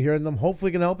forward to hearing them. Hopefully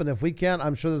we can help. And if we can't,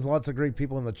 I'm sure there's lots of great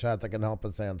people in the chat that can help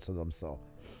us answer them.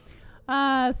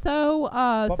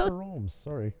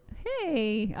 Sorry.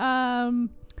 Hey,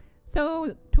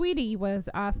 so Tweety was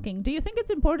asking, do you think it's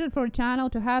important for a channel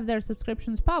to have their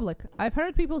subscriptions public? I've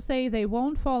heard people say they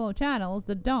won't follow channels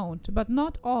that don't, but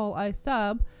not all I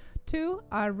sub to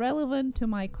are relevant to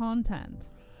my content.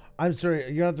 I'm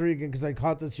sorry, you're not reading again because I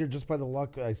caught this here just by the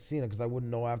luck I seen it because I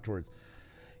wouldn't know afterwards.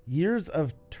 Years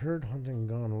of turd hunting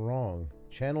gone wrong.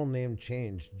 Channel name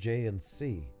changed, J and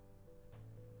C.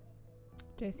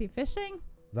 JC Fishing?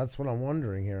 That's what I'm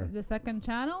wondering here. The second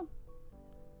channel?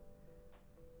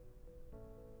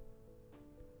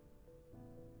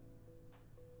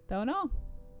 Don't know.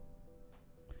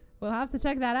 We'll have to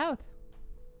check that out.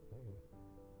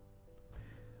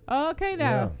 Okay, now.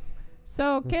 Yeah.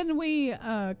 So can we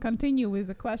continue with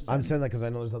the question? I'm saying that because I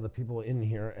know there's other people in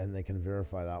here and they can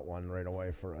verify that one right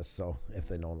away for us. So if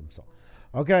they know them, so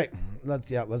okay,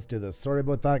 let's do this. Sorry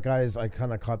about that, guys. I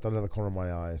kind of caught that out of the corner of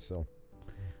my eye. So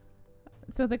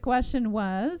the question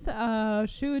was,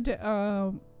 should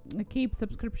keep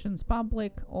subscriptions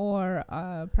public or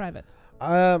private?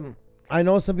 I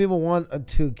know some people want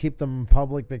to keep them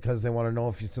public because they want to know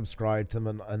if you subscribe to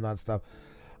them and that stuff.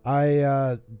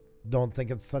 I don't think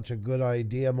it's such a good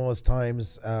idea most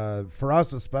times. For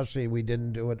us especially, we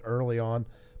didn't do it early on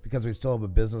because we still have a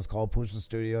business called Puša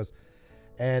Studios.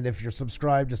 And if you're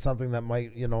subscribed to something that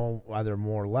might, either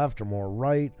more left or more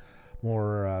right,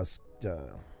 more,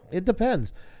 it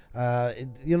depends.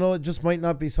 It just might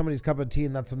not be somebody's cup of tea,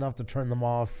 and that's enough to turn them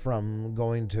off from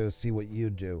going to see what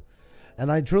you do.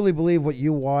 And I truly believe what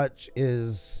you watch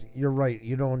is, you're right,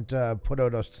 you don't put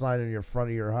out a sign in your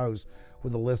front of your house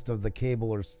with a list of the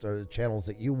cable or channels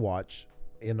that you watch,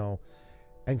 and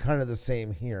kind of the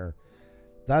same here.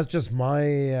 That's just my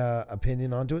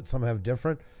opinion onto it. Some have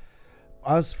different.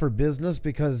 Us for business,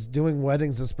 because doing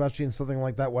weddings, especially in something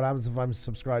like that, what happens if I'm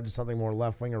subscribed to something more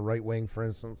left-wing or right-wing, for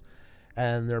instance,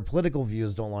 and their political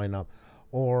views don't line up,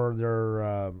 or their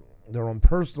own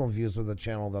personal views with the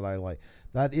channel that I like.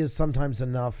 That is sometimes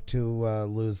enough to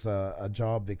lose a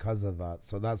job because of that.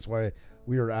 So that's why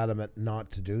we are adamant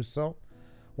not to do so.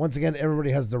 Once again,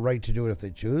 everybody has the right to do it if they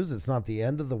choose. It's not the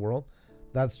end of the world.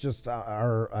 That's just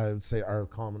I would say, our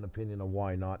common opinion of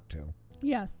why not to.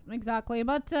 Yes, exactly.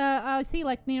 But I see,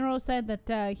 like Nero said,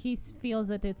 that he feels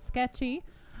that it's sketchy.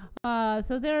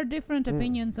 So there are different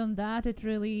opinions on that. It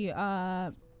really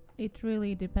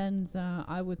depends,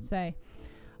 I would say.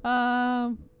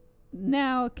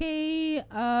 Now, K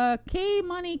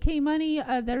Money,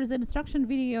 there's an instruction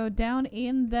video down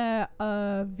in the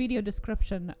video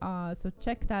description. So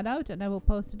check that out, and I will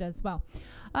post it as well.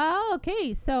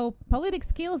 Okay, so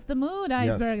politics kills the mood,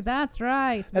 Iceberg. Yes. That's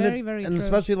right. Very true. And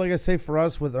especially, like I say, for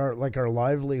us, with our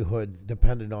livelihood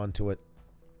dependent onto it,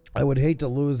 I would hate to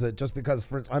lose it just because,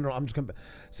 for instance, I don't know, I'm just going to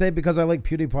say because I like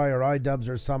PewDiePie or iDubbbz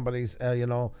or somebody's,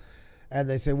 and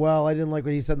they say, well, I didn't like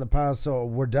what he said in the past, so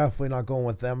we're definitely not going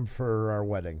with them for our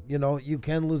wedding. You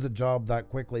can lose a job that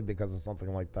quickly because of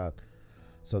something like that.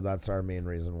 So that's our main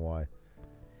reason why.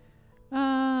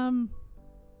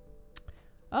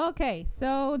 Okay,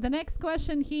 so the next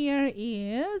question here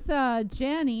is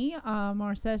Jenny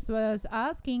Morses was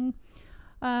asking,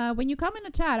 when you come in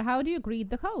a chat, how do you greet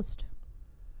the host?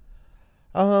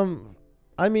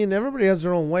 I mean, everybody has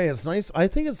their own way. It's nice. I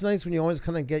think it's nice when you always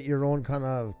kind of get your own kind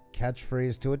of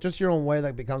catchphrase to it, just your own way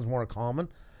that becomes more common.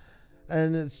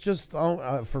 And it's just,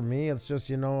 for me, it's just,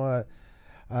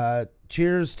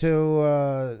 cheers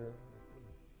to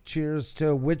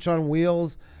Witch on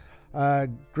Wheels.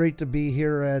 Great to be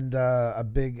here, and a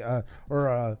big, or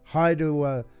a hi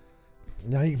to,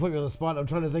 now you put me on the spot. I'm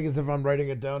trying to think as if I'm writing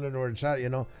it down into our chat,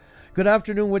 Good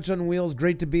afternoon, Witch on Wheels.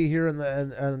 Great to be here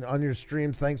and on your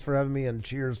stream. Thanks for having me, and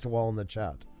cheers to all in the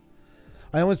chat.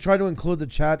 I always try to include the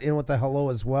chat in with the hello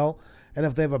as well. And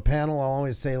if they have a panel, I'll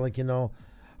always say,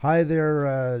 hi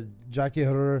there, Jackie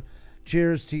Herrera.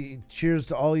 Cheers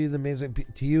to all you, the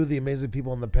amazing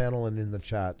people in the panel and in the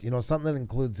chat. Something that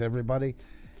includes everybody.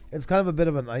 It's kind of a bit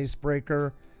of an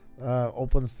icebreaker,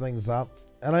 opens things up.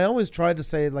 And I always try to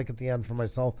say, at the end for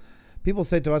myself, people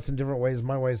say to us in different ways.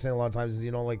 My way of saying a lot of times is,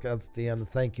 at the end,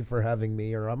 thank you for having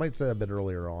me, or I might say a bit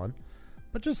earlier on,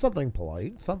 but just something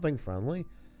polite, something friendly.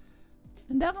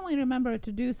 And definitely remember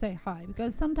to do say hi,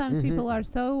 because sometimes people are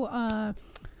so,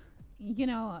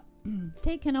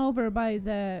 taken over by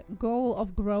the goal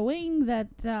of growing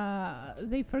that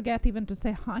they forget even to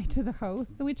say hi to the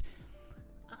host, which,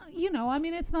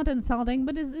 it's not insulting,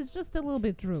 but it's just a little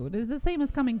bit rude. It's the same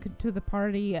as coming to the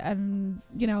party and,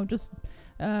 just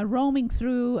roaming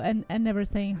through and never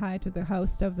saying hi to the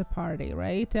host of the party,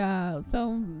 right?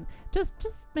 So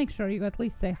just make sure you at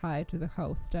least say hi to the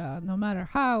host, no matter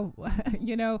how,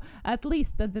 at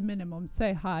least at the minimum,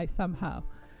 say hi somehow.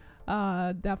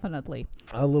 Definitely.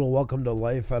 A little welcome to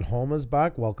life at home is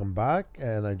back. Welcome back.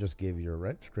 And I just gave you a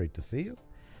wrench. Great to see you.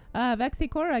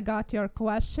 Vexicor, I got your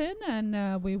question,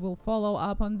 and we will follow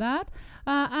up on that.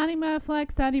 Anima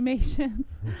Flex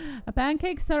Animations.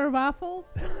 Pancakes or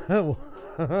waffles?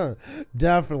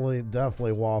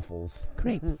 Definitely waffles.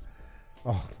 Crepes.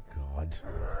 Oh, God.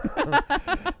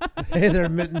 Hey there,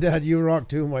 Mitten Dad. You rock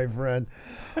too, my friend.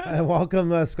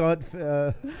 Welcome, Scott.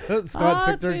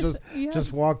 Scott Victor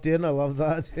just walked in. I love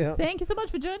that. Yeah. Thank you so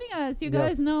much for joining us. You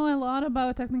guys know a lot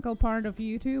about technical part of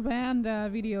YouTube and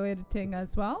video editing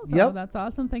as well. So that's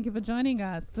awesome. Thank you for joining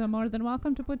us. So more than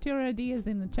welcome to put your ideas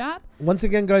in the chat. Once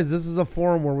again, guys, this is a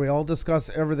forum where we all discuss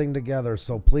everything together.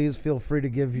 So please feel free to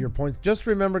give your points. Just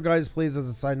remember, guys, please, as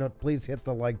a side note, please hit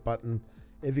the like button.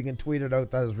 If you can tweet it out,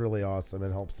 that is really awesome.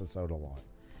 It helps us out a lot.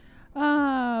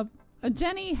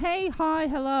 Jenny, hey, hi,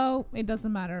 hello. It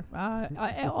doesn't matter.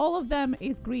 All of them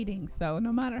is greetings. So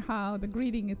no matter how, the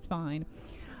greeting is fine.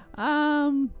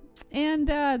 And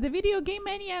the Video Game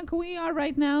Maniac, we are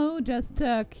right now just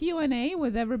Q&A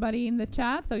with everybody in the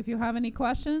chat. So if you have any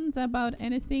questions about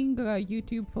anything,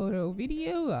 YouTube, photo,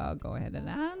 video, go ahead and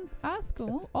ask.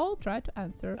 I'll try to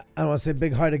answer. I want to say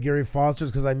big hi to Gary Foster's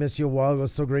because I missed you a while. It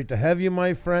was so great to have you,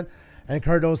 my friend. And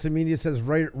Cardosa Media says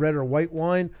red or white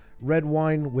wine. Red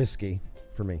wine, whiskey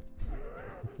for me.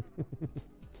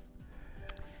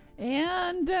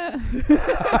 And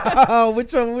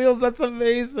which on wheels? That's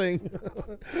amazing.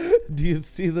 Do you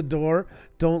see the door?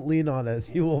 Don't lean on it.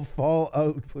 You will fall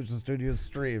out. Push the studio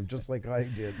stream just like I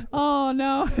did. Oh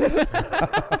no.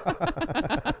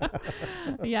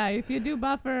 Yeah, if you do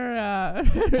buffer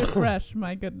refresh,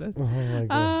 my goodness. Oh my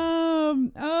God.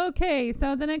 Okay,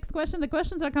 so the next question. The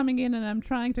questions are coming in and I'm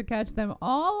trying to catch them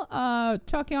all.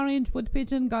 Chalky Orange, Wood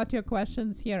Pigeon got your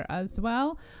questions here as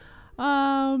well.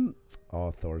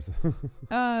 Thor's.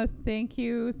 Thank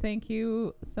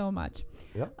you so much.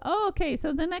 Yep. Okay,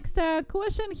 so the next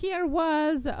question here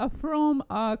was from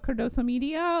Cardoso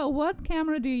Media. What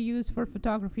camera do you use for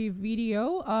photography,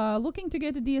 video? Looking to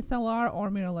get a DSLR or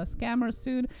mirrorless camera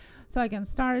soon so I can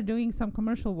start doing some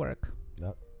commercial work.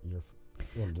 Yep.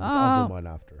 I'll do mine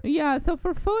after. Yeah, so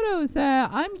for photos,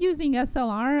 I'm using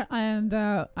SLR, and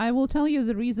I will tell you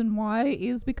the reason why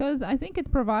is because I think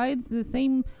it provides the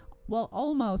same, well,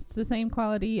 almost the same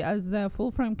quality as the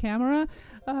full frame camera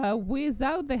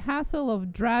without the hassle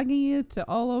of dragging it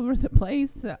all over the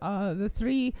place.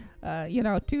 The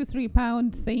 2-3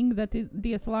 pound thing that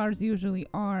DSLRs usually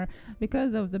are,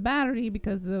 because of the battery,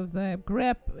 because of the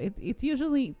grip. It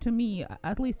usually, to me,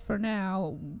 at least for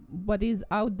now, what is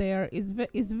out there is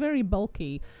very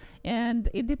bulky. And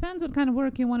it depends what kind of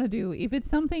work you want to do. If it's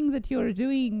something that you're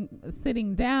doing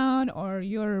sitting down or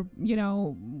you're,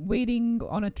 waiting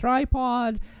on a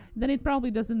tripod, then it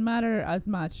probably doesn't matter as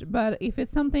much. But if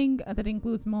it's something that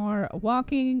includes more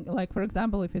walking, like for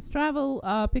example, if it's travel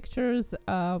pictures,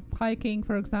 hiking,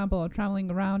 for example, or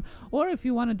traveling around, or if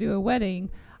you want to do a wedding,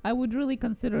 I would really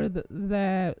consider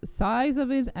the size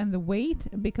of it and the weight,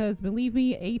 because believe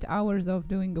me, 8 hours of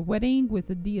doing a wedding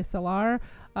with a DSLR,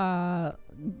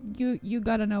 you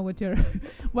gotta know what you're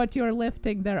what you're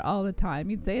lifting there all the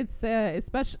time. It's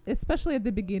especially at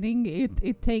the beginning,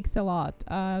 it takes a lot.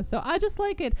 So I just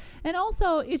like it, and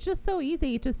also it's just so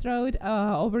easy to throw it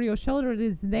over your shoulder. It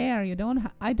is there.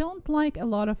 I don't like a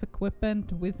lot of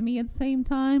equipment with me at the same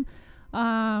time.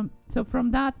 So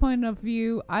from that point of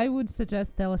view, I would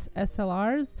suggest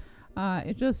SLRs.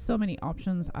 It's just so many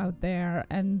options out there,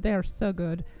 and they're so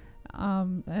good.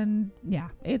 And yeah,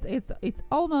 it's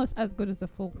almost as good as a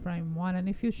full frame one. And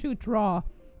if you shoot RAW,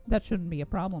 that shouldn't be a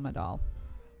problem at all.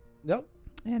 Yep.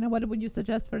 And what would you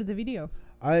suggest for the video?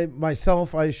 I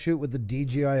shoot with the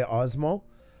DJI Osmo.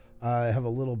 I have a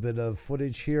little bit of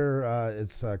footage here.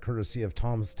 It's courtesy of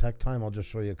Tom's Tech Time. I'll just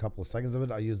show you a couple of seconds of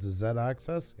it. I use the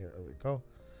Z-axis. Here we go.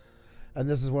 And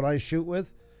this is what I shoot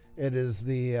with. It is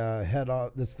the head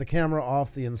off. It's the camera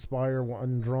off the Inspire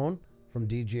 1 drone from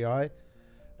DJI.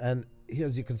 And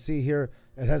as you can see here,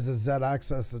 it has a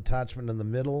Z-axis attachment in the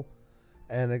middle.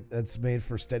 And it's made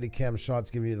for Steadicam shots,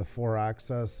 giving you the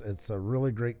 4-axis. It's a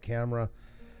really great camera.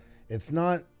 It's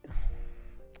not...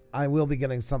 I will be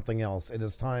getting something else. It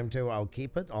is time to. I'll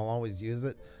keep it. I'll always use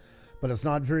it. But it's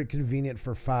not very convenient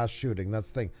for fast shooting. That's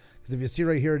the thing. Because if you see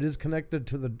right here, it is connected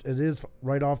to the... It is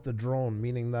right off the drone,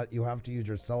 meaning that you have to use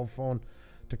your cell phone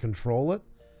to control it.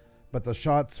 But the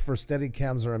shots for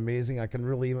Steadicams are amazing. I can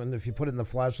really, even if you put it in the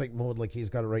flashlight mode like he's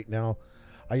got it right now,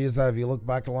 I use that. If you look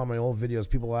back at a lot of my old videos,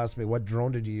 people ask me, what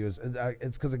drone did you use?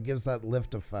 It's because it gives that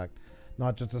lift effect.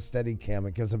 Not just a Steadicam.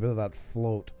 It gives a bit of that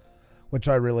float, which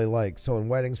I really like. So in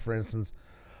weddings, for instance,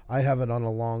 I have it on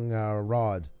a long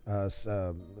rod. It's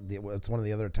one of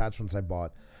the other attachments I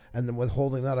bought. And then with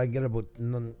holding that, I get about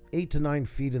 8 to 9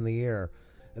 feet in the air.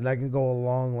 And I can go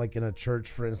along, like in a church,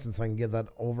 for instance, I can get that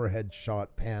overhead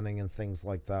shot panning and things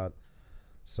like that.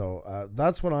 So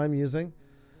that's what I'm using.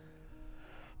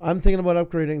 I'm thinking about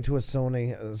upgrading to a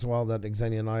Sony as well, that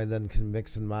Xenia and I then can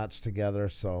mix and match together.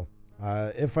 So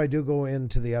If I do go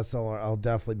into the SLR, I'll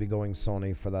definitely be going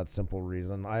Sony for that simple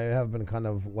reason. I have been kind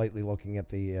of lightly looking at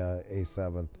the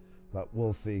A7, but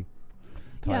we'll see.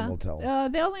 Time will tell.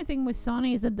 The only thing with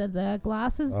Sony is that the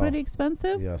glass is pretty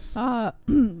expensive. Yes. I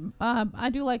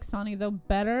do like Sony though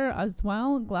better as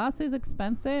well. Glass is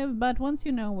expensive, but once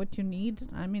you know what you need,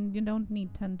 I mean, you don't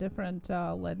need 10 different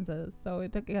lenses. So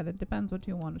it depends what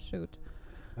you want to shoot.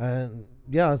 And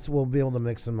we'll be able to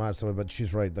mix and match some of it, but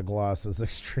she's right. The glass is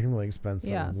extremely expensive.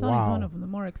 Yeah, Sony's one of the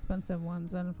more expensive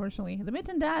ones, unfortunately. The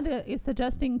Mitten Dad is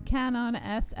suggesting Canon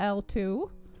SL2.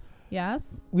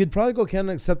 Yes. We'd probably go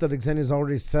Canon, except that Xenia's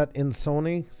already set in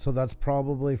Sony, so that's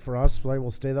probably for us. Right,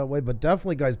 we'll stay that way. But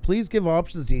definitely, guys, please give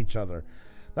options to each other.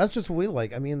 That's just what we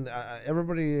like. I mean,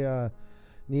 everybody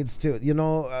needs to,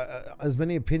 as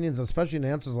many opinions, especially in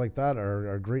answers like that,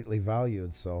 are greatly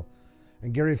valued. So,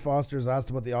 and Gary Foster's asked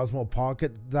about the Osmo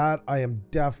Pocket. That I am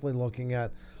definitely looking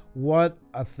at. What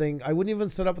a thing! I wouldn't even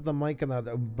set up with the mic and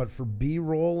that, but for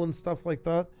B-roll and stuff like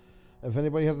that. If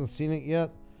anybody hasn't seen it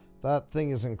yet. That thing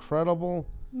is incredible.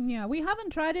 Yeah, we haven't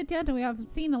tried it yet. We have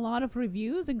seen a lot of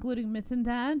reviews, including Mitten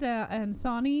Dad and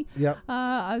Sony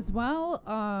as well.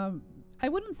 I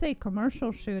wouldn't say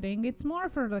commercial shooting. It's more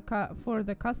for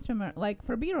the customer, like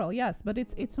for B-roll, yes, but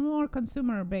it's more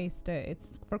consumer based.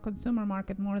 It's for consumer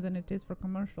market more than it is for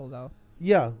commercial, though.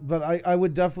 Yeah, but I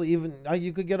would definitely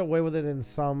you could get away with it in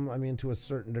some, I mean, to a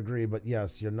certain degree. But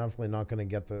yes, you're definitely not going to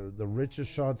get the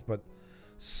richest shots, but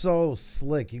so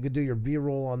slick. You could do your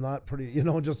B-roll on that pretty,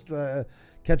 just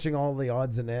catching all the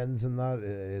odds and ends and that.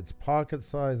 It's pocket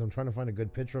size. I'm trying to find a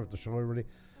good picture of it to show everybody.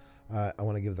 I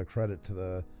want to give the credit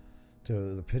to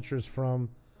the pictures from.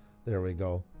 There we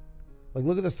go. Like,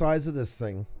 look at the size of this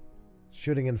thing,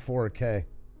 shooting in 4K,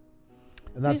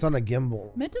 and that's on a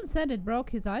gimbal. Mitten said it broke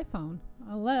his iPhone.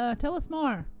 Tell us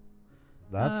more.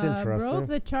 That's interesting. Broke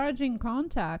the charging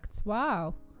contacts.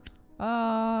 Wow.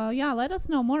 Let us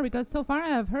know more, because so far I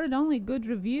have heard only good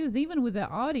reviews, even with the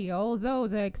audio, although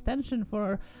the extension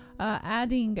for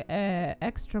adding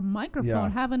extra microphone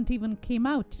haven't come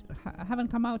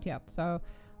out yet. So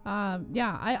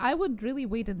I would really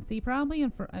wait and see probably.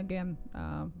 And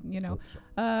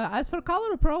as for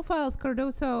color profiles,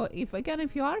 Cardoso, if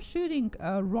you are shooting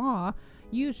raw,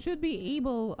 you should be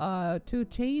able to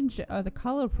change the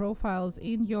color profiles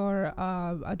in your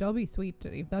Adobe suite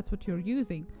if that's what you're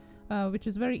using. Which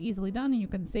is very easily done, and you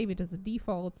can save it as a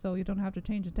default, so you don't have to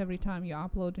change it every time you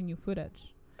upload a new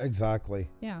footage. Exactly.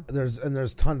 Yeah.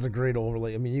 There's tons of great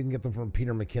overlay. I mean, you can get them from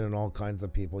Peter McKinnon, all kinds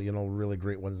of people. Really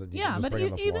great ones that you can just bring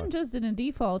on the fly. Even just in a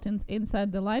default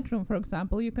inside the Lightroom, for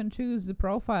example, you can choose the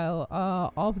profile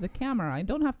of the camera. I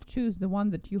don't have to choose the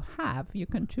one that you have. You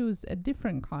can choose a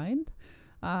different kind.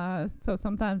 So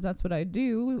sometimes that's what I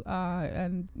do,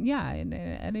 and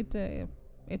it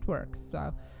works.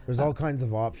 So. There's all kinds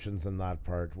of options in that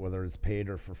part, whether it's paid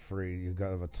or for free. You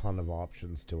got a ton of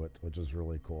options to it, which is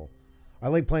really cool. I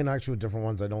like playing actually with different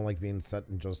ones. I don't like being set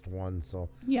in just one. So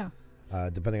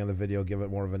depending on the video, give it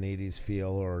more of an 80s feel,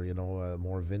 or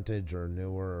more vintage or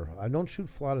newer. I don't shoot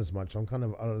flat as much. I'm kind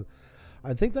of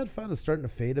I think that fat is starting to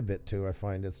fade a bit too. I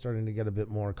find it's starting to get a bit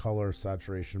more color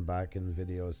saturation back in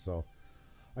videos. So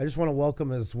I just want to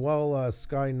welcome as well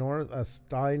Sty North,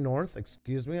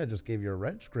 excuse me. I just gave you a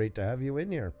wrench. Great to have you in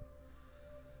here.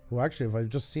 Who actually, if I've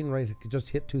just seen right, just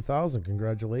hit 2,000.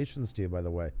 Congratulations to you, by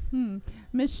the way.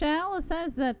 Michelle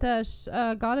says that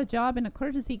got a job in a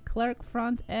courtesy clerk,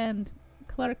 front end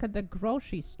clerk at the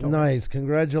grocery store. Nice.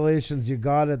 Congratulations. You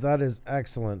got it. That is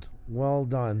excellent. Well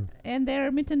done. And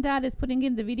their Mitten Dad is putting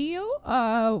in the video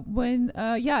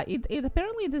it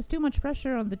apparently there's too much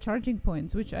pressure on the charging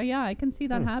points, which I can see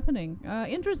that happening.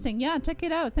 Interesting. Yeah, check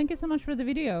it out. Thank you so much for the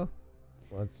video.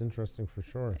 Well, that's interesting for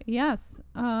sure. Yes,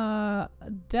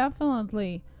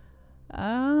 definitely.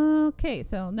 Okay,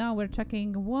 so now we're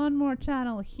checking one more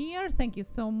channel here. Thank you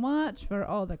so much for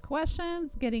all the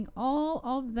questions. Getting all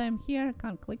of them here.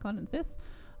 Can't click on this,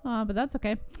 but that's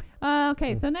okay.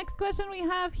 Okay, so next question we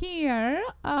have here.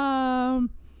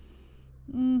 Budget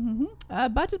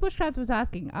Bushcraft was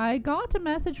asking, I got a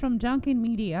message from Junkin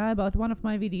Media about one of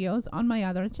my videos on my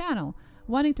other channel,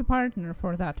 wanting to partner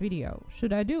for that video.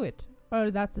 Should I do it? Or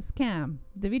that's a scam?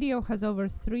 The video has over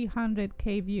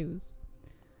 300k views.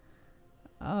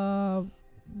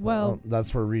 Well,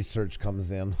 that's where research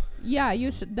comes in. Yeah,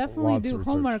 you should definitely do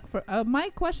homework. For my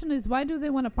question is, why do they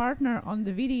want to partner on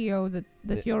the video that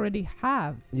you already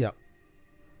have? Yeah.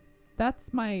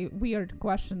 That's my weird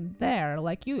question there.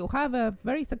 Like, you have a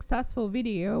very successful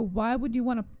video. Why would you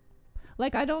want to...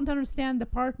 like I don't understand the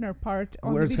partner part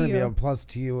on Where it's going to be video. a plus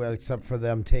to you, except for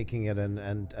them taking it and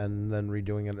then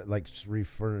redoing it, like just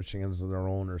refurnishing it as their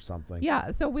own or something.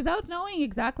 Yeah, so without knowing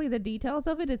exactly the details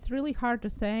of it, it's really hard to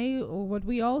say. What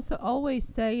we also always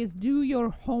say is do your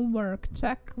homework.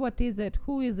 Check what is it,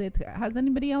 who is it, has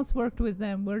anybody else worked with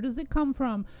them, where does it come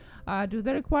from, do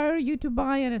they require you to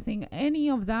buy anything, any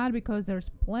of that, because there's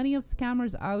plenty of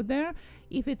scammers out there.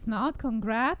 If it's not,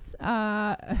 congrats.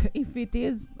 If it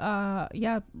is,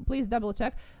 yeah, please double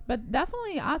check. But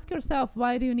definitely ask yourself,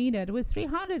 why do you need it? With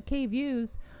 300k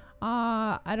views,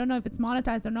 I don't know if it's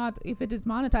monetized or not. If it is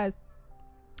monetized,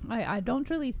 I don't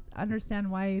really understand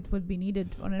why it would be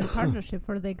needed on a partnership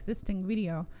for the existing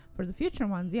video. For the future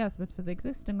ones, yes, but for the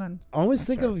existing one, Always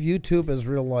think of YouTube as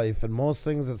real life, and most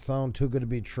things that sound too good to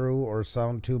be true or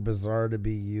sound too bizarre to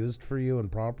be used for you and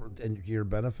proper and your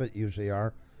benefit usually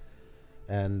are.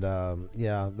 And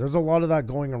yeah, there's a lot of that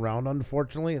going around,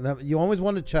 unfortunately. And you always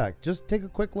want to check. Just take a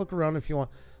quick look around if you want,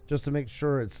 just to make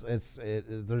sure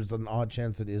there's an odd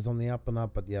chance it is on the up and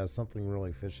up. But yeah, something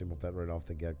really fishy about that right off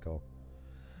the get-go.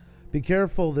 Be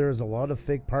careful. There's a lot of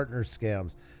fake partner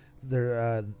scams.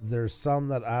 There's some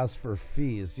that ask for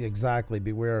fees. Exactly.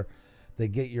 Beware. They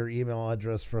get your email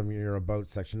address from your about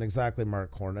section. Exactly,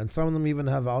 Mark Horn. And some of them even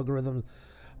have algorithms,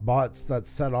 bots that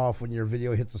set off when your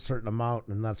video hits a certain amount,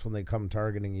 and that's when they come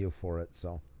targeting you for it.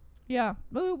 So yeah,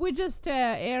 we just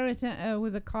air it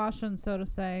with a caution, so to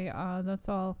say. That's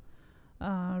all,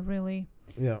 really.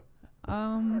 yeah.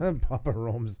 Papa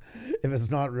Rome's, if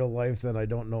it's not real life, then I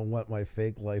don't know what my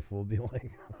fake life will be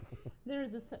like.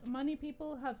 There's money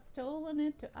people have stolen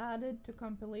it to add it to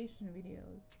compilation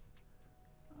videos.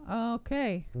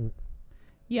 Okay.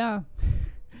 Yeah.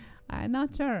 I'm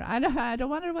not sure. I don't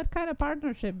wonder what kind of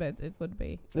partnership it would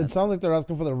be. It sounds like they're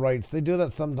asking for the rights. They do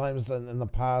that sometimes in the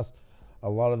past. A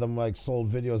lot of them like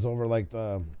sold videos over like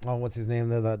the, what's his name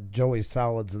there? That Joey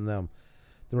Salads and them.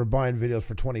 They were buying videos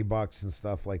for $20 and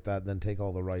stuff like that, and then take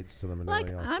all the rights to them and like,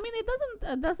 everything else. I mean,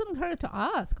 it doesn't hurt to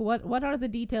ask what are the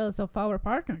details of our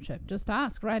partnership. Just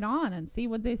ask right on and see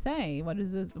what they say. What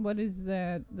is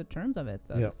the terms of it,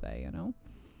 so to say, you know.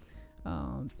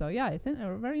 So yeah, it's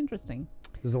very interesting.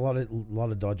 There's a lot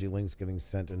of dodgy links getting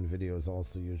sent in videos,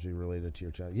 also usually related to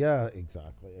your channel. Yeah,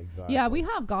 exactly. Yeah, we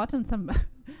have gotten some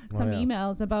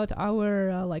emails about our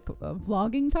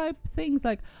vlogging type things,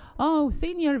 like, oh,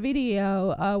 seen your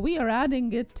video, we are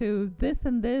adding it to this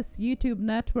and this YouTube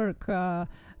network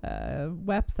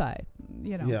website,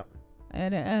 you know. Yeah.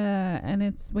 And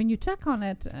it's when you check on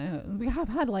it, we have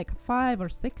had like 5 or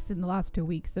 6 in the last 2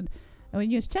 weeks, and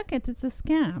when you check it, it's a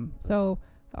scam. So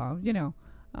you know.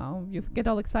 You get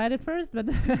all excited first, but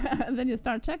then you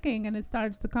start checking and it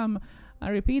starts to come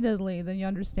repeatedly. Then you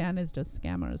understand it's just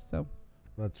scammers. So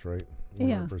that's right.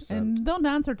 100%. Yeah, and don't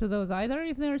answer to those either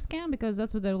if they're a scam, because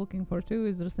that's what they're looking for too.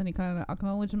 Is just any kind of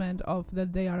acknowledgement of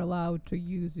that they are allowed to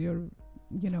use your,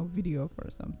 video for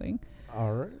something.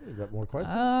 All right, you got more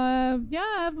questions? Yeah,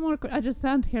 I have more. I just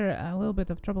had here a little bit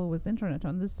of trouble with internet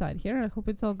on this side here. I hope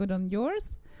it's all good on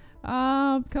yours.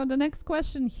 The next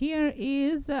question here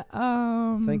is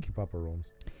thank you, Papa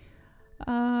Rome's.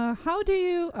 How do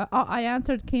you I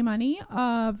answered K-Money.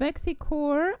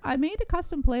 Vexicore, I made a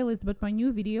custom playlist, but my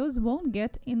new videos won't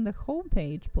get in the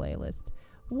homepage playlist.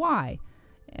 Why?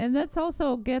 And that's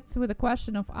also gets with the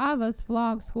question of Ava's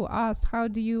Vlogs, who asked, how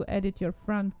do you edit your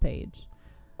front page?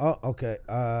 Oh, okay.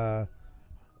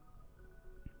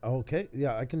 Okay,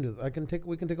 yeah, we can take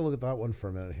a look at that one for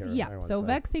a minute here. Yeah, so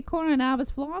Vexicore and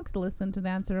Ava's Vlogs, listen to the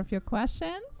answer of your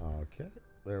questions. Okay,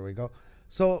 there we go.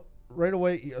 So right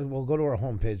away, we'll go to our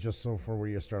homepage just so for where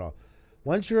you start off.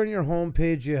 Once you're on your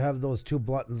homepage, you have those 2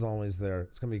 buttons always there.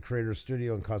 It's going to be Creator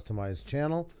Studio and Customize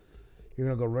Channel. You're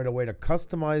going to go right away to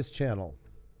Customize Channel.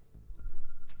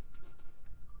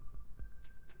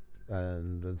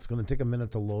 And it's going to take a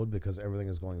minute to load because everything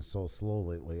is going so slow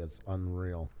lately. It's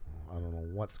unreal. I don't know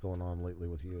what's going on lately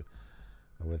with you,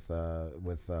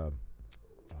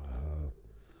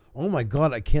 oh my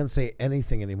God, I can't say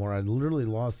anything anymore. I literally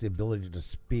lost the ability to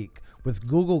speak with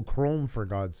Google Chrome, for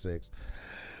God's sakes.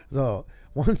 So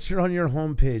once you're on your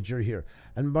home page, you're here.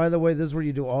 And by the way, this is where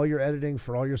you do all your editing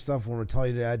for all your stuff. When we tell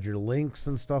you to add your links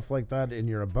and stuff like that in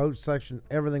your about section,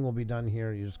 everything will be done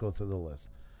here. You just go through the list.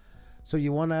 So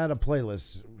you want to add a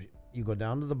playlist. You go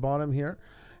down to the bottom here.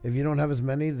 If you don't have as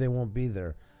many, they won't be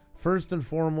there. First and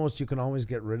foremost, you can always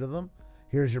get rid of them.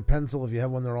 Here's your pencil if you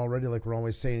have one there already. Like we're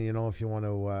always saying, if you want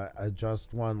to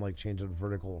adjust one, like change it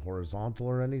vertical or horizontal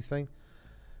or anything.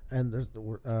 And there's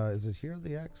is it here,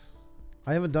 the X?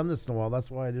 I haven't done this in a while.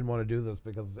 That's why I didn't want to do this,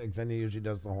 because Xenia usually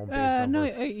does the homepage. No,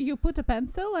 you put a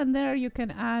pencil, and there you can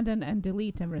add and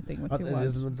delete everything what you want. It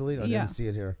isn't a delete? I Yeah. didn't see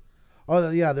it here. Oh,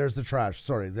 yeah, there's the trash.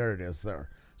 Sorry, there it is there.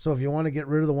 So if you want to get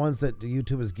rid of the ones that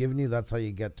YouTube has given you, that's how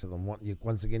you get to them.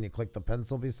 Once again, you click the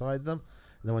pencil beside them,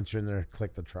 and then once you're in there,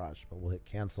 click the trash. But we'll hit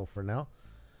cancel for now.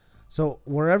 So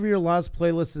wherever your last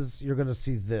playlist is, you're going to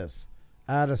see this.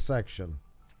 Add a section.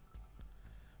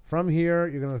 From here,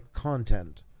 you're going to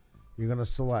content. You're going to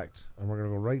select, and we're going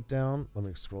to go right down. Let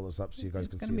me scroll this up so you guys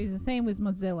can see. It's going to be the same with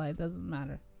Mozilla. It doesn't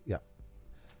matter. Yeah.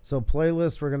 So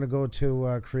playlist, we're going to go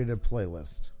to create a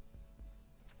playlist.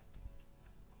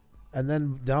 And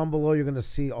then down below, you're going to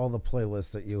see all the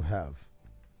playlists that you have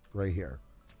right here.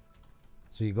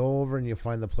 So you go over and you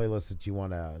find the playlist that you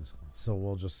want to add. So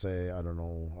we'll just say, I don't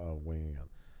know, winging it.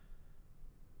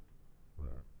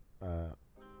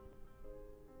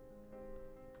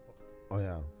 Oh,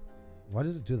 yeah. Why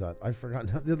does it do that? I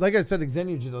forgot. Like I said,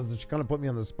 Xenia usually does it. She kind of put me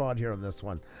on the spot here on this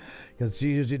one, because she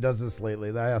usually does this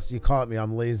lately. You caught me.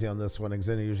 I'm lazy on this one.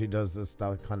 Xenia usually does this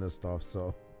kind of stuff.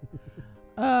 So,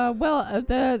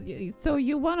 so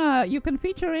you can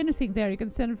feature anything there. You can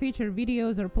feature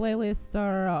videos or playlists,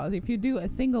 or if you do a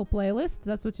single playlist,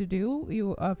 that's what you do.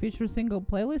 You feature a single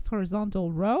playlist,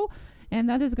 horizontal row, and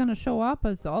that is going to show up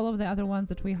as all of the other ones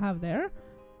that we have there.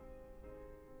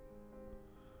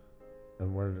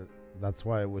 And that's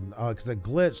why it wouldn't. Oh, because it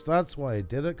glitched. That's why I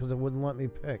did it, because it wouldn't let me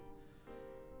pick.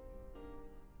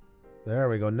 There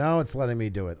we go. Now it's letting me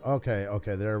do it. Okay,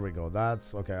 there we go.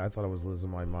 That's okay. I thought I was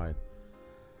losing my mind.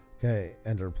 Okay,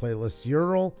 enter playlist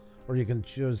URL, or you can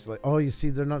choose like. Oh, you see,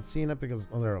 they're not seeing it because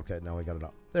they're okay. Now we got it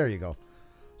up. There you go.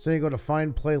 So you go to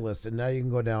find playlist, and now you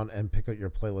can go down and pick out your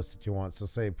playlist that you want. So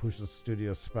say Puša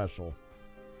Studio Special,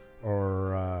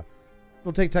 or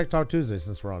we'll take Tech Talk Tuesday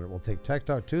since we're on it. We'll take Tech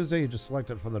Talk Tuesday. You just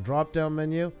select it from the drop-down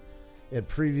menu. It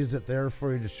previews it there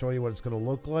for you to show you what it's going to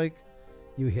look like.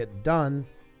 You hit done.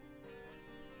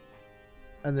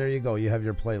 And there you go. You have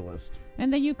your playlist.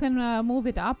 And then you can move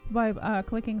it up by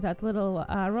clicking that little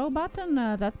arrow button.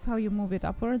 That's how you move it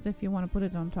upwards if you want to put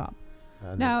it on top.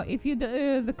 Now, if you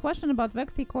the question about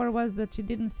Vexicore was that she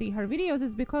didn't see her videos,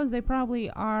 is because they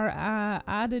probably are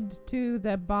added to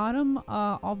the bottom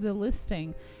of the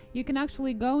listing. You can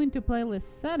actually go into playlist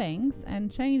settings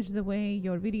and change the way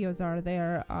your videos are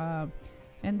there,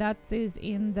 and that is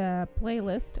in the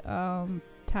playlist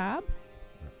tab.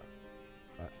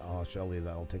 I shall leave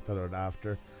that. I'll take that out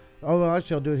after. Oh, well,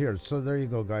 actually, I'll do it here. So there you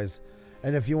go, guys.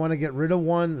 And if you want to get rid of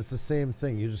one, it's the same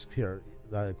thing. You just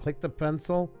click the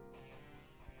pencil,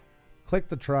 click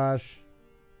the trash,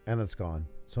 and it's gone.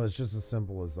 So it's just as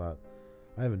simple as that.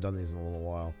 I haven't done these in a little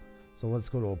while. So let's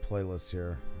go to a playlist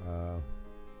here.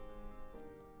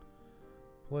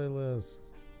 Playlist.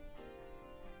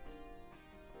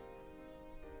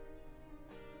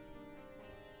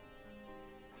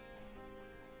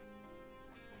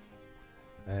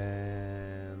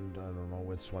 And I don't know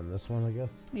which one. This one, I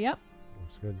guess. Yep.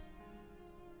 Looks good.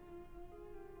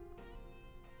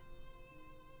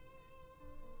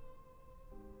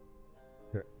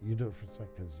 Here, you do it for a second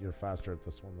because you're faster at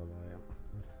this one than I am.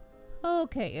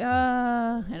 Okay.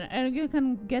 And you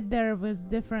can get there with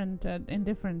different in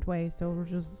different ways. So we'll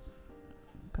just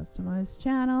customize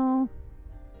channel.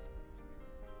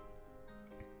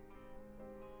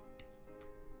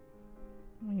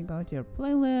 When you go to your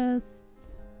playlists.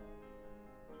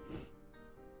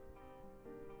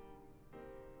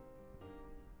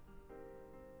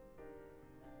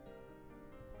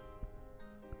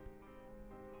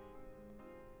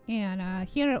 And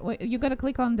here you gotta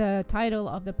click on the title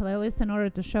of the playlist in order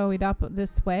to show it up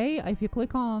this way. If you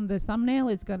click on the thumbnail,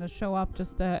 it's gonna show up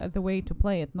just the way to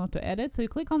play it, not to edit. So you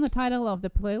click on the title of the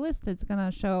playlist, it's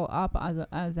gonna show up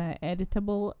as an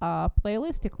editable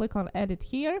playlist. You click on edit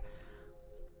here.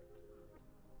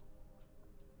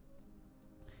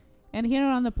 And here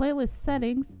on the playlist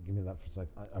settings. Give me that for a sec.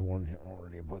 I warned you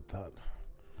already about that.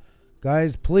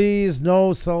 Guys, please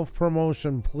no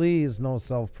self-promotion. Please no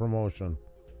self-promotion.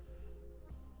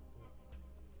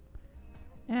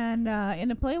 And in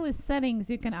the playlist settings,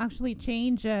 you can actually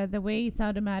change the way it's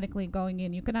automatically going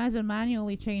in. You can either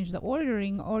manually change the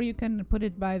ordering, or you can put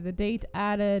it by the date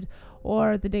added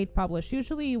or the date published.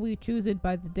 Usually we choose it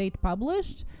by the date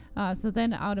published. So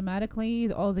then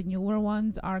automatically all the newer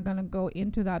ones are going to go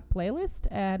into that playlist,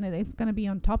 and it's going to be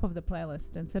on top of the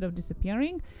playlist instead of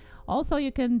disappearing. Also,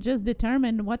 you can just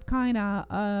determine what kind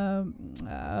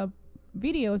of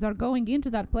videos are going into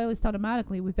that playlist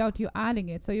automatically without you adding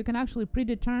it. So you can actually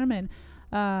predetermine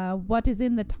what is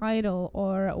in the title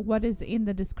or what is in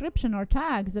the description or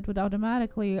tags that would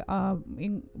automatically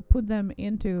put them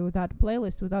into that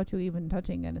playlist without you even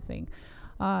touching anything.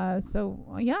 And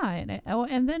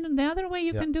then the other way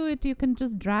you can do it, you can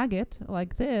just drag it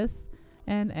like this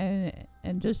and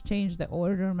just change the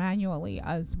order manually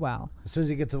as well. As soon as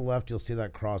you get to the left, you'll see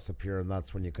that cross appear, and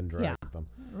that's when you can drag them.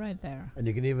 Right there. And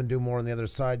you can even do more on the other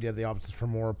side. You have the options for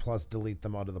more, plus delete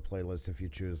them out of the playlist if you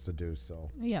choose to do so.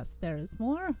 Yes, there is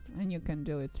more, and you can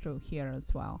do it through here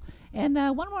as well. And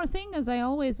one more thing, as I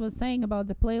always was saying about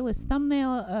the playlist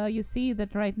thumbnail, you see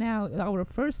that right now our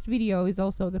first video is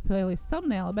also the playlist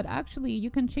thumbnail, but actually you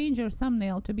can change your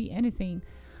thumbnail to be anything.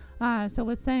 So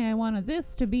let's say I wanted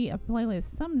this to be a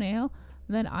playlist thumbnail,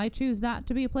 then I choose that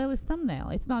to be a playlist thumbnail.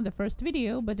 It's not the first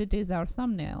video, but it is our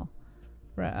thumbnail.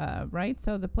 Right,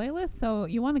 so the playlist, so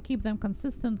you want to keep them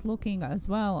consistent looking as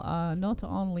well, not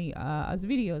only as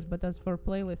videos but as for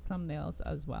playlist thumbnails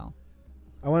as well.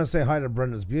 I want to say hi to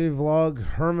Brenda's Beauty Vlog.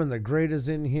 Herman the Great is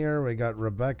in here. We got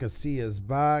Rebecca C is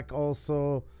back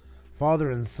also.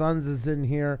 Father and Sons is in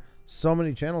here. So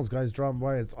many channels, guys, dropping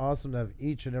by. It's awesome to have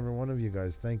each and every one of you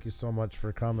guys. Thank you so much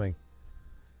for coming.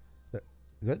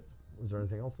 Good? Is there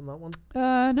anything else on that one?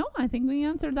 No, I think we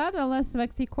answered that, unless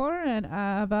Vexicor and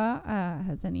Ava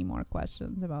has any more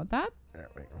questions about that. There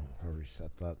we go. I'll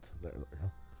reset that. There we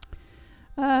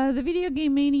go. The Video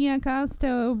Game Maniac asked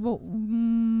about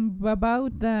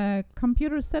the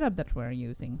computer setup that we're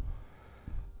using.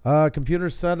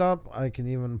 Computer setup, I can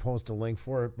even post a link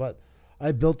for it, but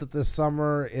I built it this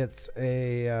summer. It's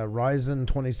a Ryzen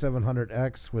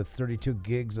 2700X with 32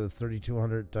 gigs of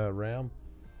 3200 RAM.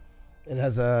 It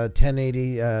has a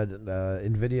 1080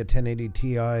 NVIDIA 1080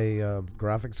 Ti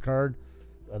graphics card,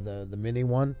 the mini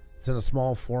one. It's in a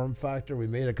small form factor. We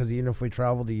made it because even if we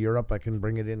travel to Europe, I can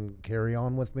bring it in carry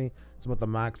on with me. It's about the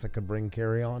max I could bring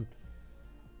carry on.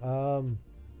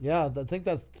 Yeah, I think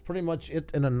that's pretty much it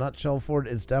in a nutshell for it.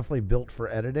 It's definitely built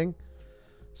for editing.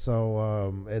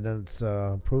 So, and it's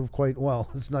proved quite well.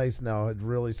 It's nice now. It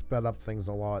really sped up things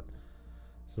a lot.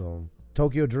 So,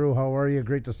 Tokyo Drew, how are you?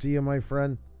 Great to see you, my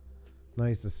friend.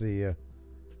 Nice to see you.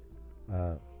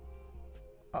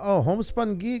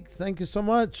 Homespun Geek, thank you so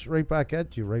much. Right back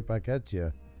at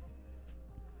you.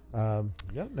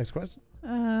 Yeah, next question.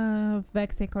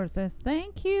 Vexicor says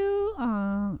thank you.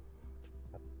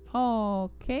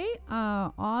 Okay,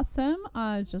 awesome.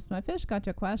 Just my fish got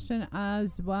your question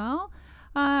as well.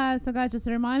 So guys, just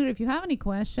a reminder, if you have any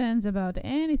questions about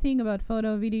anything about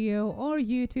photo, video, or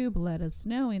YouTube, let us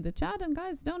know in the chat. And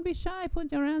guys, don't be shy.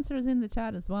 Put your answers in the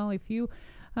chat as well. If you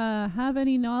have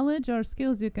any knowledge or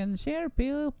skills you can share,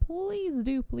 please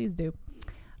do.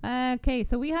 Okay,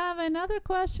 so we have another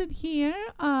question here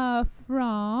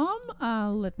from,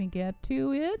 let me get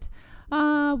to it.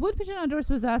 Wood Pigeon Outdoors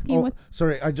was asking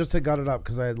sorry, I just got it up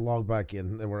because I had logged back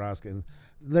in. They were asking.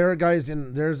 There, guys,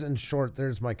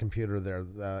 there's my computer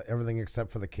there. Everything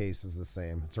except for the case is the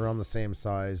same. It's around the same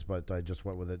size, but I just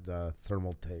went with it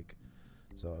thermal take.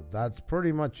 So that's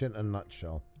pretty much it in a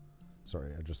nutshell.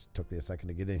 Sorry, it just took me a second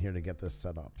to get in here to get this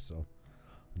set up. So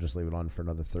I'll just leave it on for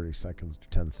another 30 seconds to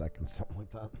 10 seconds, something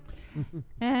like that.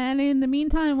 And in the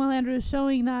meantime, while Andrew is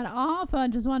showing that off, I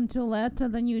just wanted to let the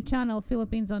new channel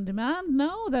Philippines On Demand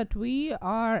know that we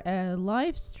are a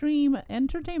live stream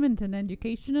entertainment and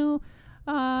educational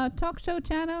talk show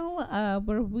channel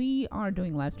where we are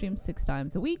doing live streams 6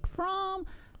 times a week from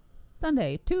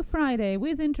Sunday to Friday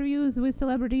with interviews with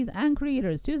celebrities and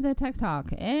creators, Tuesday Tech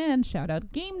Talk, and shout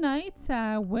out game nights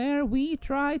where we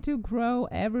try to grow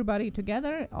everybody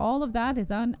together. All of that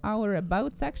is on our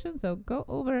about section, so go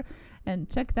over and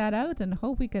check that out, and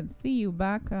hope we can see you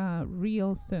back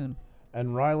real soon.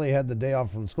 And Riley had the day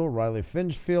off from school. Riley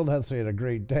Finchfield had a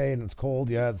great day, and it's cold.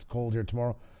 Yeah, it's cold here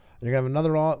tomorrow. You're going to have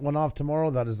another one off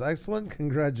tomorrow. That is excellent.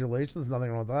 Congratulations.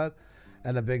 Nothing wrong with that.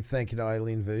 And a big thank you to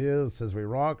Eileen Video. It says we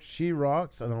rock. She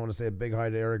rocks. And I want to say a big hi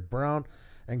to Eric Brown.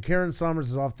 And Karen Summers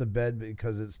is off the bed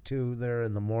because it's 2 there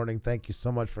in the morning. Thank you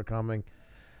so much for coming.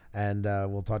 And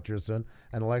we'll talk to you soon.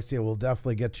 And Alexia, we'll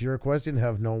definitely get to your question.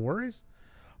 Have no worries.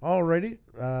 Alrighty.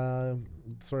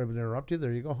 Sorry to interrupt you.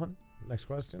 There you go, hon. Next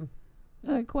question.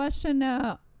 Question.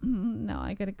 No,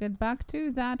 I gotta get back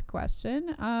to that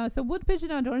question. So Wood Pigeon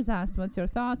Outdoors asked, what's your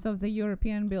thoughts of the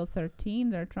European Bill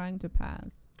 13 they're trying to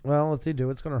pass? Well, if they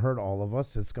do, it's going to hurt all of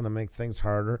us. It's going to make things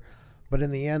harder. But in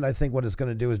the end, I think what it's going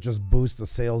to do is just boost the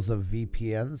sales of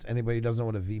VPNs. Anybody who doesn't know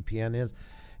what a VPN is,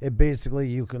 it basically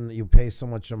you pay so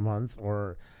much a month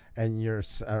or a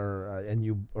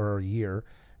year,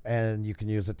 and you can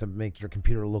use it to make your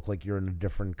computer look like you're in a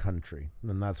different country.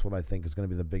 And that's what I think is going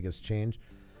to be the biggest change.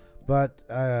 But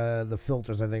the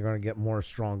filters, I think, are going to get more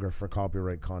stronger for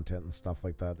copyright content and stuff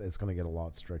like that. It's going to get a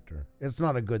lot stricter. It's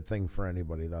not a good thing for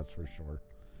anybody, that's for sure.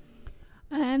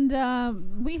 And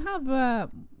we have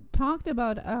talked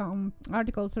about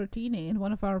Article 13 in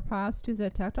one of our past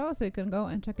 2Z Tech Talks, so you can go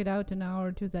and check it out in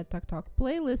our 2Z Tech Talk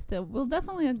playlist. We'll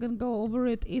definitely going to go over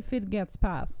it if it gets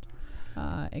passed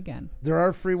again. There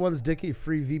are free ones, Dickie,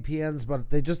 free VPNs, but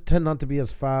they just tend not to be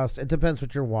as fast. It depends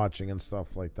what you're watching and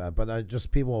stuff like that, but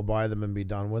just people will buy them and be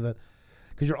done with it.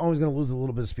 Because you're always going to lose a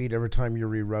little bit of speed every time you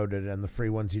reroute it, and the free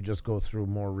ones, you just go through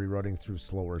more rerouting through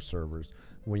slower servers.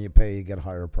 When you pay, you get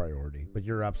higher priority. But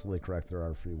you're absolutely correct. There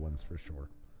are free ones for sure.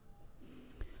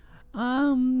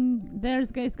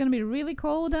 It's going to be really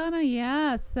cold, Anna.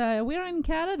 Yes, we're in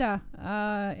Canada,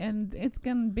 and it's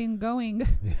been going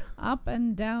up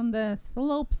and down the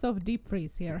slopes of deep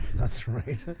freeze here. That's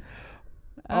right.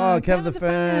 Kevin the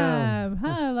Fam.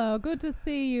 Hello, good to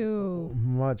see you.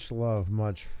 Much love,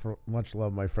 much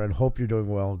love, my friend. Hope you're doing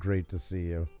well. Great to see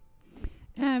you.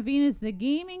 Venus the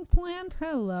Gaming Plant,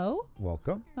 hello.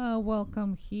 Welcome.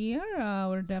 Welcome here.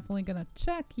 We're definitely going to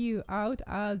check you out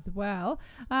as well.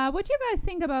 What do you guys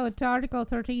think about Article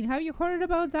 13? Have you heard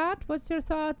about that? What's your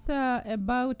thoughts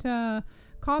about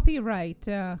copyright?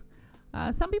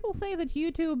 Some people say that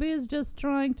YouTube is just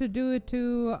trying to do it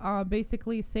to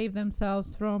basically save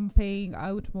themselves from paying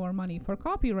out more money for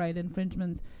copyright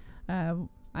infringements.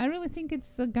 I really think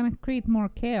it's going to create more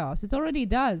chaos. It already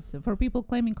does for people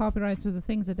claiming copyrights for the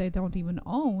things that they don't even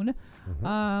own,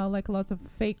 like lots of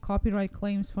fake copyright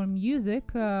claims for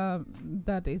music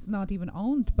that is not even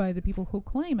owned by the people who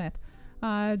claim it,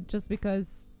 just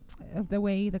because of the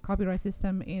way the copyright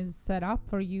system is set up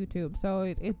for YouTube. So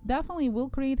it definitely will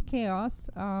create chaos,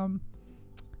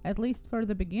 at least for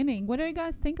the beginning. What do you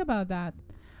guys think about that?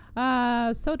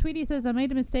 So Tweety says, I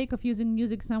made a mistake of using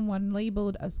music someone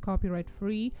labeled as copyright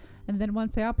free, and then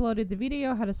once I uploaded the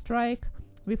video, had a strike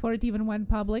before it even went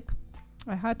public.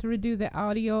 I had to redo the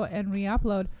audio and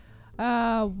re-upload.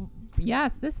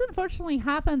 Yes, this unfortunately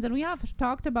happens, and we have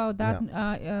talked about that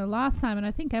last time, and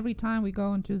I think every time we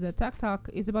go into the Tech Talk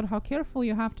is about how careful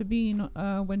you have to be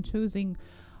when choosing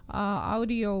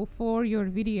audio for your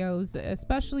videos,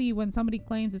 especially when somebody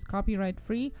claims it's copyright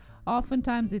free.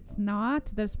 Oftentimes it's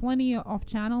not. There's plenty of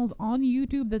channels on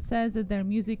YouTube that says that their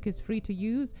music is free to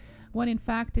use, when in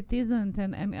fact it isn't,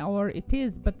 or it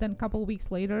is, but then a couple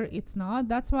weeks later it's not.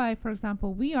 That's why, for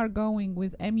example, we are going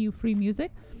with MU Free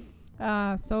Music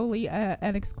solely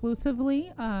and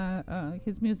exclusively.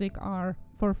 His music are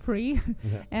for free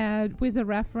and with a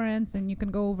reference, and you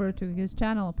can go over to his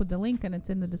channel. I'll put the link and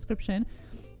it's in the description,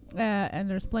 and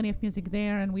there's plenty of music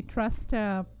there, and we trust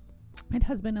it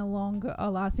has been a long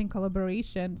lasting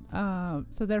collaboration,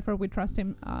 so therefore we trust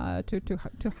him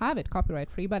to have it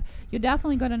copyright free. But you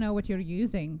definitely got to know what you're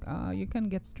using. You can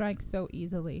get striked so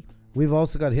easily. We've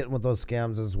also got hit with those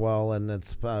scams as well, and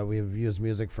it's we've used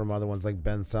music from other ones like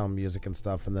Ben Sound Music and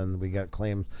stuff, and then we get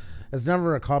claimed. It's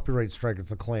never a copyright strike,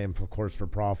 it's a claim, of course, for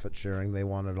profit sharing. They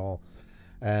want it all,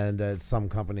 and it's some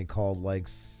company called like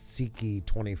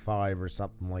Siki25 or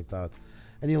something like that.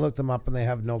 And you look them up and they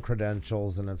have no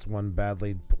credentials, and it's one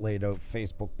badly laid out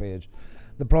Facebook page.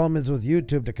 The problem is with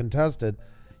YouTube, to contest it,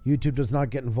 YouTube does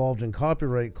not get involved in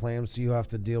copyright claims, so you have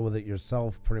to deal with it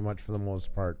yourself pretty much for the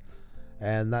most part.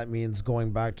 And that means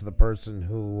going back to the person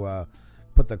who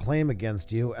put the claim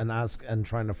against you and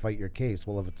trying to fight your case.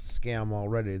 Well, if it's a scam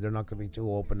already, they're not going to be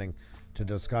too opening to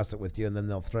discuss it with you, and then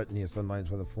they'll threaten you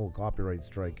sometimes with a full copyright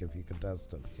strike if you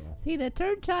contest it. So see, the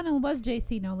third channel was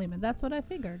JC No Limit. That's what I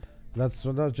figured. That's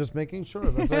what I was just making sure.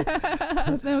 That's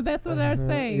no, that's what they're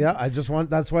saying. Yeah,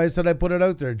 that's why I said I put it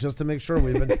out there, just to make sure.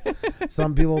 We've been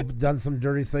some people have done some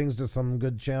dirty things to some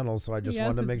good channels, so I just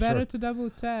wanted to make sure. Yes, it's better to double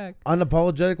check.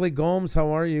 Unapologetically, Gomes,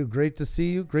 how are you? Great to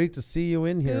see you. Great to see you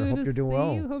in here. Good Hope you're doing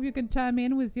well. You. Hope you can chime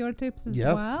in with your tips as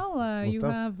well. You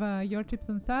have your tips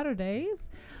on Saturdays.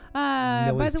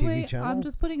 By the way, I'm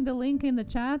just putting the link in the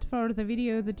chat for the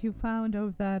video that you found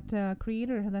of that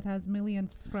creator that has million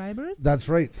subscribers. That's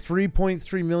right,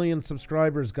 3.3 million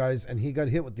subscribers, guys, and he got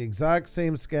hit with the exact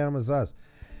same scam as us.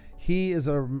 He is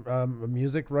a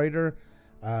music writer.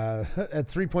 At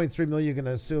 3.3 million, you're going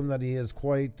to assume that he is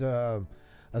quite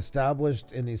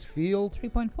established in his field.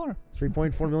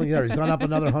 3.4 million. Yeah, he's gone up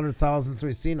another 100,000, so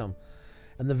we've seen him.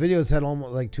 And the videos had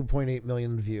almost like 2.8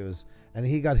 million views. And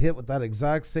he got hit with that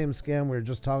exact same scam we were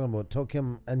just talking about. Took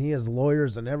him, and he has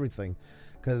lawyers and everything,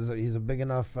 because he's a big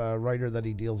enough writer that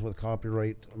he deals with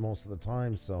copyright most of the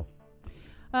time. So,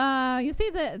 You see,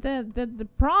 the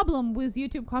problem with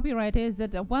YouTube copyright is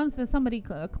that once somebody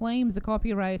claims a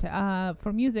copyright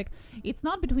for music, it's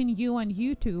not between you and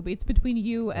YouTube. It's between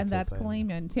you and that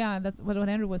claimant. Yeah, that's what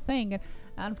Andrew was saying.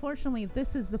 Unfortunately,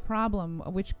 this is the problem,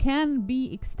 which can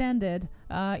be extended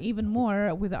even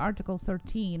more with Article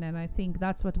 13, and I think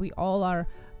that's what we all are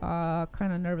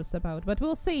kind of nervous about. But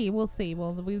we'll see. Well,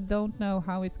 we don't know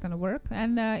how it's going to work.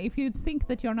 And if you think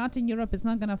that you're not in Europe, it's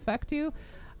not going to affect you.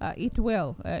 It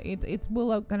will. It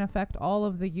will gonna affect all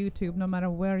of the YouTube, no matter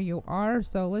where you are.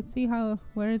 So let's see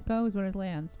where it goes, where it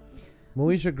lands.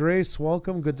 Moesha Grace,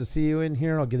 welcome. Good to see you in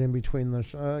here. I'll get in between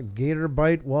the Gator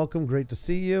Bite. Welcome. Great to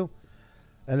see you.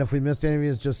 And if we missed any of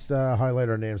you, just highlight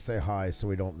our name, say hi, so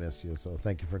we don't miss you. So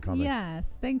thank you for coming.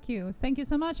 Yes, thank you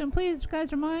so much. And please,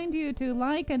 guys, remind you to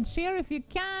like and share if you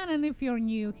can. And if you're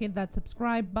new, hit that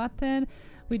subscribe button.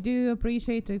 We do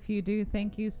appreciate it if you do.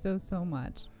 Thank you so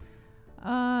much.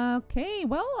 Okay,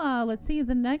 well, let's see.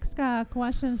 The next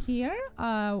question here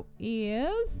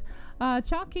is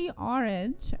Chalky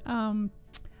Orange.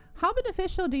 How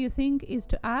beneficial do you think is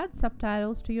to add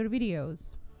subtitles to your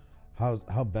videos?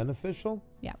 How beneficial?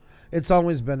 Yeah. It's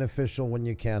always beneficial when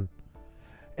you can.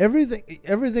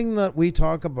 Everything that we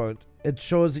talk about, it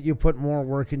shows that you put more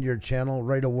work into your channel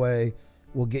right away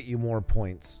will get you more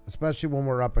points, especially when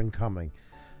we're up and coming.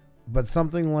 But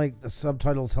something like the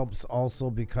subtitles helps also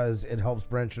because it helps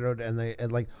branch it out, and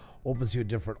it like opens you a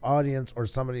different audience, or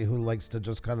somebody who likes to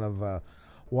just kind of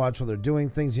watch while they're doing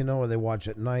things, or they watch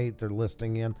at night, they're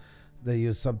listening in, they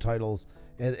use subtitles.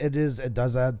 It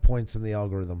does add points in the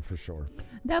algorithm for sure.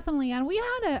 Definitely. And we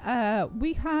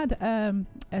had a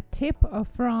tip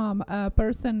from a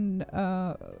person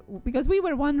because we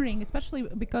were wondering, especially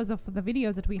because of the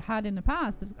videos that we had in the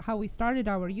past, how we started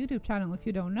our YouTube channel. If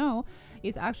you don't know,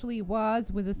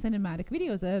 was with the cinematic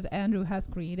videos that Andrew has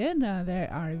created. There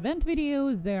are event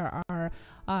videos, there are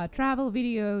travel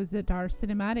videos that are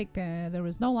cinematic. There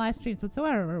was no live streams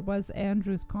whatsoever. It was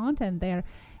Andrew's content there.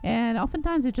 And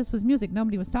oftentimes it just was music.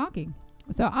 Nobody was talking.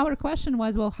 So our question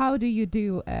was, well, how do you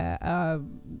do,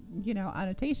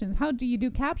 annotations? How do you do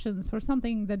captions for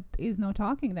something that is no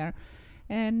talking there?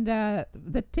 And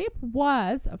the tip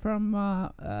was from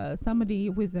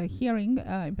somebody with a hearing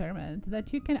impairment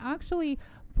that you can actually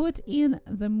put in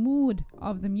the mood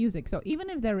of the music. So even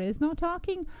if there is no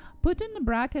talking, put in the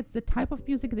brackets the type of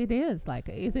music it is. Like,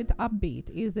 is it upbeat?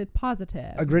 Is it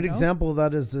positive? A great example of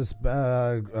that is this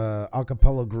a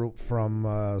cappella group from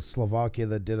Slovakia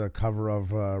that did a cover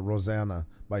of Rosanna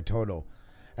by Toto.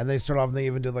 And they start off and they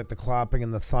even do like the clapping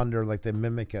and the thunder, like they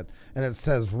mimic it. And it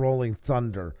says rolling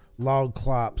thunder, loud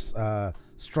claps,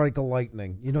 strike a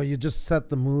lightning. You just set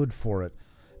the mood for it.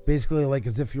 Basically, like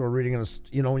as if you were reading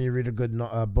when you read a good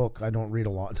book. I don't read a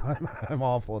lot of time. I'm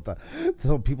awful at that.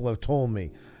 So people have told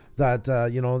me that,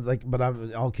 but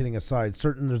I'm all kidding aside.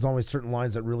 There's always certain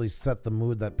lines that really set the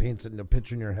mood, that paints it in a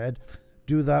picture in your head.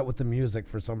 Do that with the music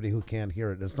for somebody who can't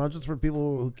hear it. It's not just for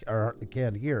people who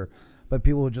can't hear, but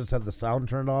people who just have the sound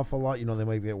turned off a lot. They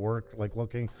might be at work, like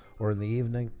looking, or in the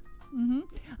evening. Mm-hmm.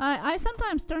 I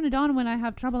sometimes turn it on when I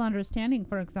have trouble understanding,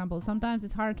 for example. Sometimes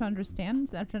it's hard to understand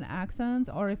certain accents,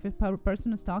 or if a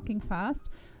person is talking fast.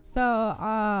 So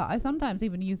I sometimes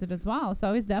even use it as well.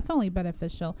 So it's definitely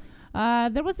beneficial.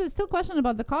 There was still question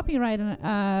about the copyright,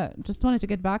 and just wanted to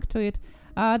get back to it.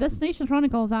 Destination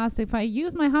Chronicles asked, if I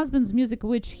use my husband's music,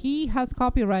 which he has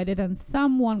copyrighted, and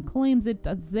someone claims it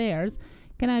as theirs,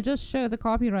 can I just show the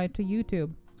copyright to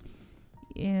YouTube?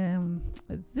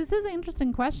 This is an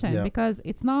interesting question, because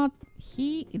it's not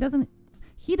he doesn't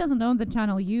own the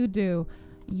channel. You do.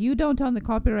 You don't own the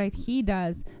copyright. He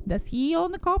does. Does he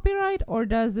own the copyright, or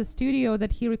does the studio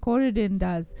that he recorded in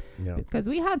does? Because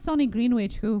we had Sonny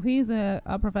Greenwich, he's a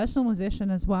professional musician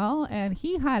as well, and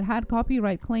he had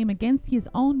copyright claim against his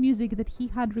own music that he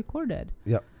had recorded.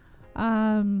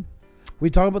 We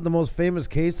talk about the most famous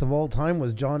case of all time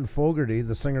was John Fogerty,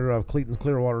 the singer of Cleeton's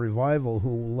Clearwater Revival,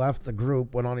 who left the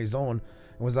group, went on his own,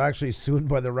 and was actually sued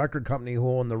by the record company who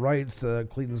owned the rights to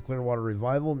Cleeton's Clearwater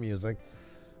Revival music,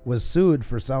 was sued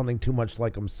for sounding too much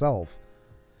like himself.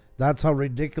 That's how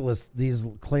ridiculous these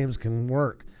claims can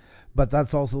work. But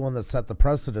that's also the one that set the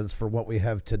precedence for what we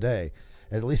have today.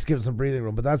 It at least gives some breathing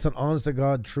room. But that's an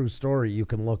honest-to-God true story. You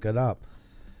can look it up.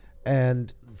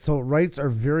 And so rights are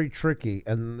very tricky,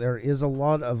 and there is a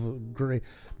lot of great.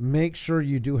 Make sure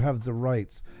you do have the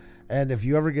rights, and if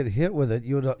you ever get hit with it,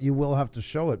 you will have to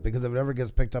show it, because if it ever gets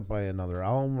picked up by another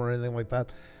album or anything like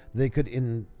that, they could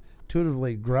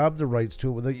intuitively grab the rights to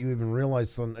it without you even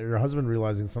your husband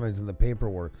realizing sometimes in the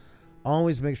paperwork.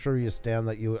 Always make sure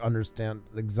that you understand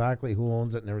exactly who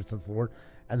owns it in every sense of the word,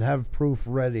 and have proof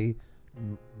ready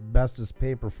bestest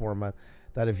paper format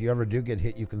that if you ever do get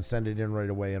hit, you can send it in right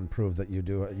away and prove that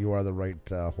you are the right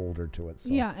holder to it.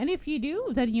 So. Yeah, and if you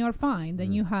do, then you're fine.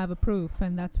 Then you have a proof,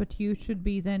 and that's what you should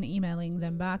be then emailing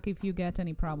them back if you get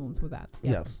any problems with that.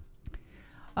 Yes.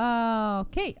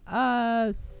 Okay.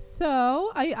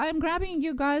 So I'm grabbing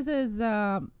you guys's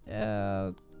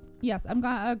yes, I'm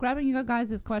grabbing you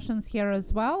guys' questions here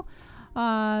as well.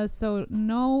 So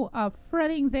no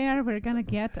fretting there. We're gonna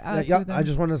get to them. I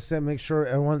just want to make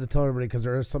sure I wanted to tell everybody because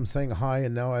there is some saying hi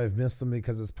and now I've missed them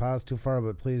because it's passed too far.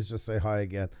 But please just say hi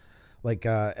again, like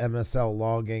MSL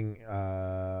logging.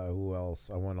 Who else?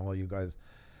 I want all you guys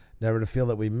never to feel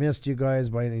that we missed you guys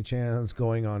by any chance.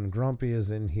 Going on Grumpy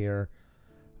is in here.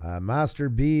 Master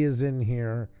B is in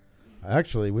here.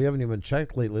 Actually, we haven't even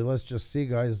checked lately. Let's just see,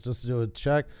 guys. Just do a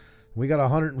check. We got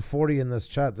 140 in this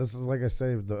chat. This is, like I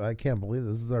say, I can't believe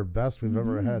this is our best we've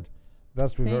ever had.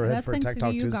 Best we've ever had for Tech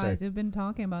Talk Tuesday. That's thanks to you guys. You've been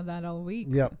talking about that all week.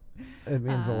 Yep. It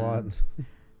means a lot.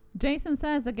 Jason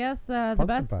says, I guess the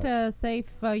best safe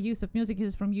use of music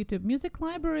is from YouTube Music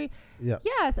Library. Yeah.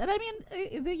 Yes, and I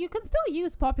mean, you can still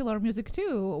use popular music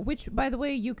too, which, by the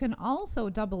way, you can also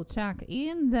double check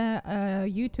in the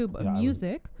YouTube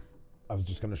Music. I was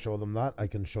just going to show them that. I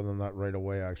can show them that right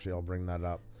away. Actually, I'll bring that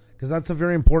up. Because that's a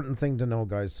very important thing to know,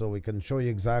 guys, so we can show you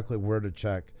exactly where to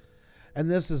check. And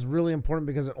this is really important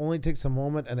because it only takes a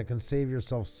moment and it can save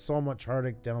yourself so much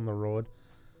heartache down the road.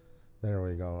 There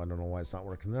we go. I don't know why it's not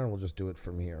working there. We'll just do it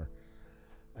from here.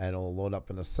 And it'll load up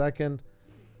in a second.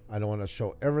 I don't want to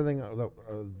show everything.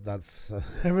 That's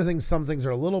everything. Some things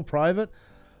are a little private,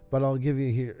 but I'll give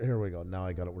you here. Here we go. Now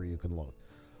I got it where you can load.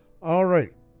 All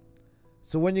right.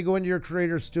 So when you go into your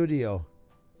Creator Studio,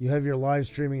 you have your live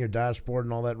streaming, your dashboard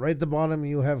and all that. Right at the bottom,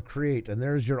 you have Create, and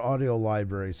there's your audio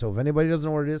library. So if anybody doesn't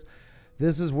know where it is,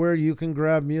 this is where you can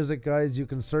grab music, guys. You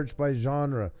can search by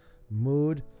genre,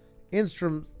 mood,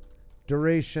 instrument,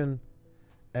 duration,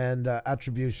 and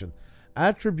attribution.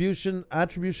 Attribution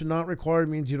not required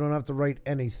means you don't have to write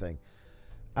anything.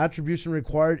 Attribution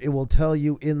required, it will tell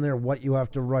you in there what you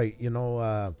have to write. You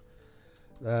know,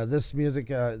 this music,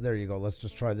 there you go. Let's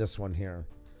just try this one here.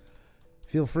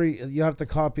 Feel free, you have to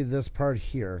copy this part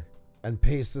here and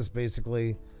paste this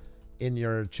basically in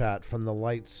your chat from The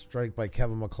Light Strike by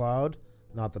Kevin MacLeod.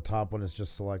 Not the top one, it's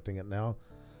just selecting it now.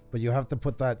 But you have to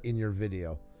put that in your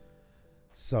video.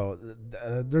 So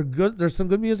they're good. There's some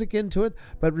good music into it.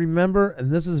 But remember, and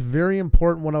this is very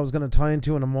important what I was going to tie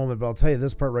into in a moment, but I'll tell you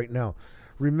this part right now.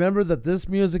 Remember that this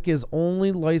music is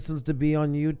only licensed to be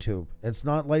on YouTube. It's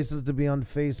not licensed to be on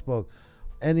Facebook,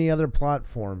 any other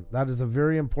platform. That is a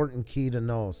very important key to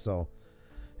know. So,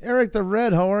 Eric the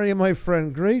Red, how are you, my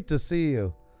friend? Great to see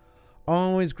you.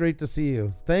 Always great to see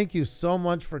you. Thank you so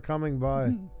much for coming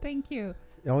by. Thank you.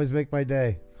 You always make my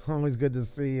day. Always good to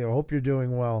see you. Hope you're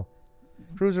doing well.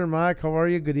 Cruiser Mac, how are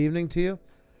you? Good evening to you.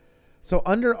 So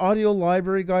under audio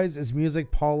library, guys, is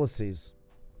music policies.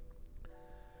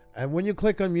 And when you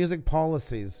click on music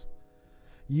policies,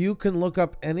 you can look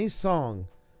up any song.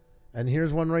 And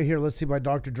here's one right here. Let's see, by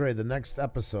Dr. Dre, the next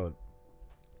episode.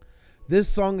 This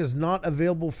song is not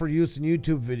available for use in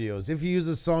YouTube videos. If you use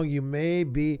this song, you may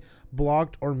be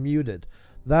blocked or muted.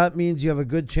 That means you have a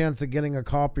good chance of getting a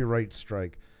copyright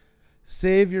strike.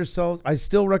 Save yourselves. I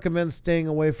still recommend staying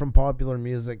away from popular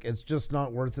music. It's just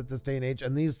not worth it this day and age.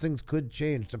 And these things could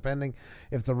change depending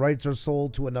if the rights are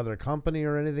sold to another company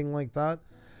or anything like that.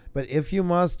 But if you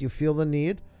must, you feel the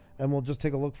need. And we'll just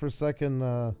take a look for a second.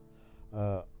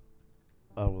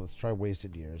 Let's try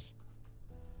Wasted Years.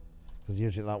 Because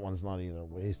usually that one's not either.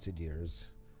 Wasted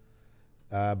Years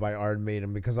by Iron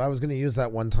Maiden. Because I was going to use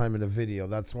that one time in a video.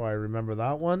 That's why I remember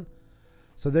that one.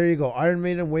 So there you go. Iron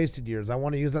Maiden, Wasted Years. I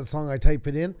want to use that song. I type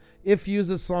it in. If you use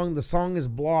this song, the song is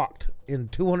blocked in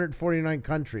 249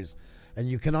 countries. And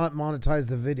you cannot monetize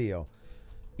the video.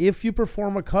 If you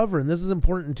perform a cover, and this is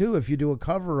important too, if you do a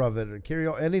cover of it or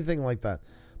karaoke, anything like that,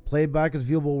 playback is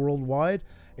viewable worldwide,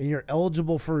 and you're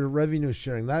eligible for revenue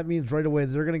sharing. That means right away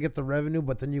they're going to get the revenue,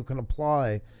 but then you can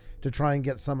apply to try and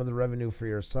get some of the revenue for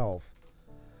yourself.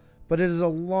 But it is a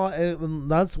lot.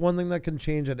 That's one thing that can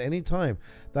change at any time.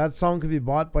 That song could be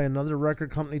bought by another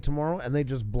record company tomorrow, and they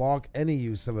just block any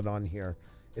use of it on here.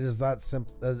 It is that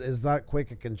simple. It is that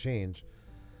quick. It can change.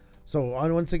 So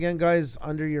once again, guys,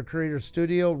 under your Creator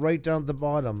Studio, right down at the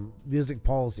bottom, music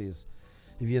policies.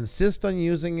 If you insist on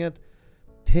using it,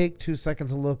 take 2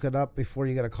 seconds to look it up before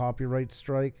you get a copyright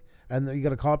strike. And you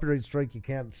get a copyright strike, you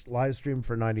can't live stream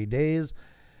for 90 days.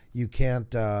 You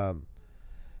can't live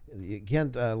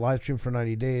stream for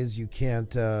 90 days. You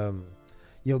can't,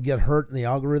 you'll get hurt in the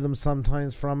algorithm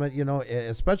sometimes from it, you know,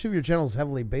 especially if your channel is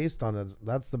heavily based on it.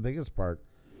 That's the biggest part.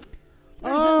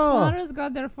 Listeners and Slaughters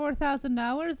got their 4,000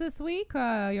 hours this week.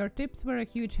 Your tips were a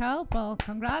huge help. Well,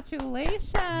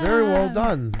 congratulations. Very well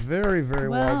done. Very, very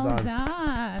well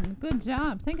done. Good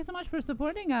job. Thank you so much for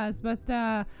supporting us.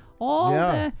 But all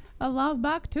the love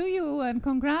back to you and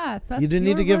congrats. That's you didn't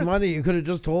need to give work. money. You could have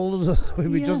just told us.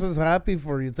 We'd be just as happy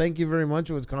for you. Thank you very much.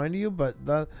 It was kind of you, but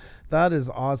that is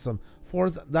awesome.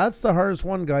 That's the hardest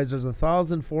one, guys. There's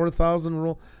 1,000, 4,000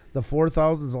 rule. The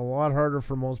 4,000 is a lot harder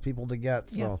for most people to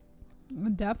get. So.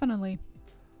 Yes, definitely.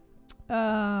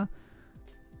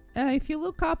 If you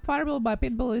look up Fireball by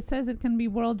Pitbull, it says it can be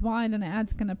worldwide and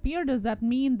ads can appear. Does that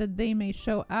mean that they may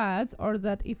show ads, or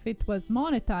that if it was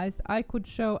monetized, I could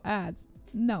show ads?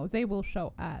 No, they will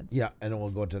show ads. Yeah, and it will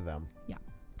go to them. Yeah.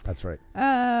 That's right.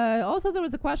 Also, there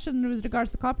was a question with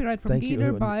regards to copyright from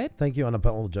Gator Bite. Thank you,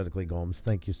 Unapologetically Gomes.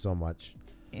 Thank you so much.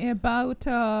 About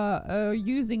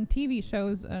using TV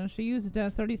shows. She used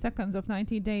 30 seconds of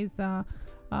 90 Days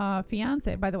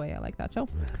Fiance. By the way, I like that show.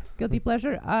 Guilty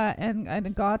pleasure.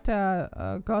 And got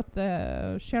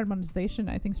the shared monetization,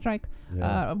 I think, strike.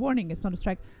 Warning, it's not a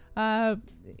strike. Fair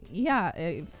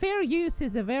use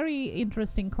is a very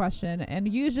interesting question, and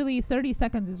usually 30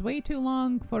 seconds is way too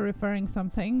long for referring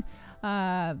something.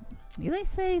 They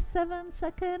say 7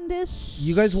 second-ish.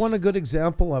 You guys want a good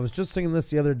example? I was just saying this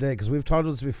the other day because we've talked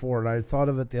about this before, and I thought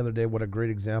of it the other day. What a great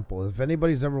example. If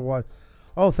anybody's ever watched...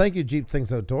 Oh, thank you, Jeep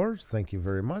Things Outdoors. Thank you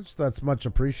very much. That's much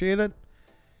appreciated.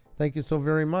 Thank you so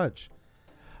very much.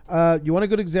 You want a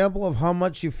good example of how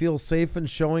much you feel safe in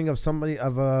showing of somebody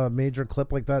of a major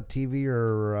clip like that, TV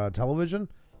or television?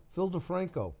 Phil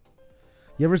DeFranco.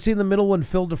 You ever seen the middle when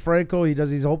Phil DeFranco, he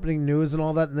does his opening news and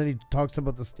all that, and then he talks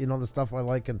about this, the stuff I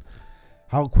like and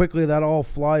how quickly that all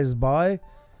flies by?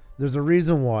 There's a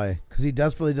reason why, because he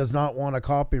desperately does not want a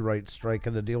copyright strike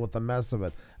and to deal with the mess of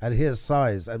it at his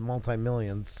size, at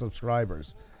multi-million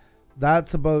subscribers.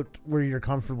 That's about where you're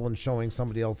comfortable in showing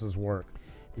somebody else's work.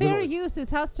 Fair use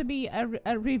has to be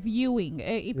a reviewing.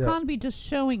 It can't be just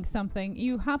showing something.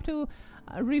 You have to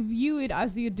review it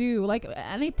as you do.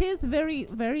 And it is very,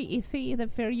 very iffy, the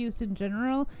fair use in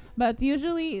general. But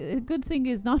usually a good thing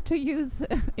is not to use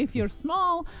if you're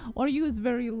small, or use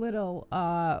very little,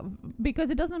 because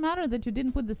it doesn't matter that you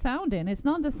didn't put the sound in. It's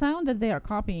not the sound that they are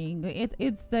copying.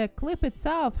 It's the clip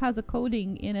itself has a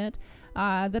coding in it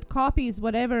that copies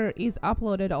whatever is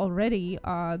uploaded already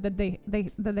that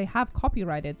they have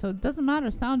copyrighted. So it doesn't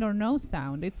matter sound or no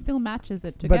sound. It still matches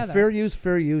it together. But fair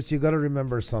use, you got to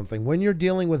remember something. When you're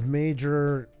dealing with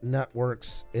major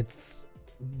networks,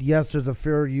 yes, there's a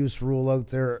fair use rule out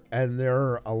there, and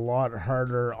they're a lot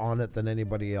harder on it than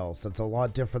anybody else. It's a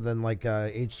lot different than like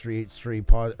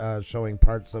H3H3 showing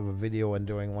parts of a video and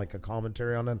doing like a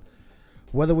commentary on it.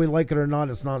 Whether we like it or not,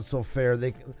 it's not so fair.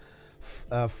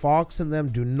 Fox and them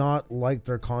do not like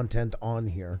their content on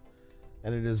here,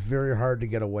 and it is very hard to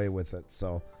get away with it.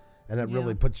 So, and it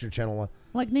really puts your channel on.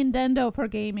 Like Nintendo for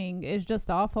gaming is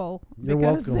just awful. You're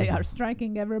because welcome. They are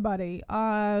striking everybody.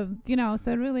 So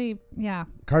really, yeah.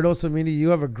 Cardoso Media, you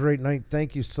have a great night.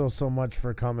 Thank you so much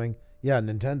for coming. Yeah,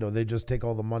 Nintendo, they just take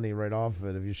all the money right off of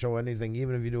it. If you show anything,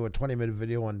 even if you do a 20-minute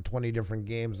video on 20 different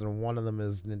games and one of them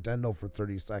is Nintendo for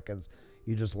 30 seconds,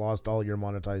 you just lost all your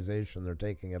monetization. They're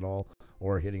taking it all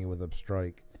or hitting you with a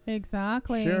strike.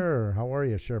 Exactly. Sure. How are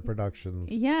you, Sure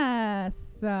Productions?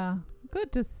 Yes.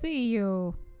 Good to see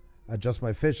you. Just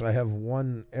My Fish. I have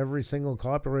won every single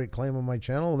copyright claim on my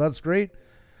channel. That's great.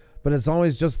 But it's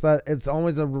always just that. It's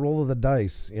always a roll of the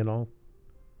dice,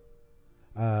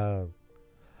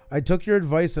 I took your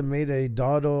advice and made a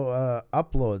Dado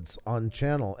uploads on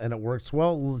channel, and it works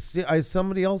well. See,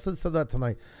 somebody else had said that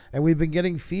tonight, and we've been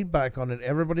getting feedback on it.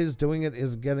 Everybody's doing it,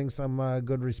 is getting some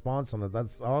good response on it.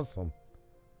 That's awesome.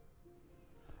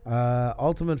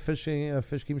 Ultimate Fish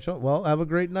Game Show. Well, have a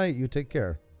great night. You take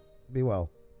care. Be well.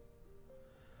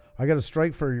 I got a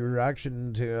strike for your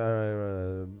reaction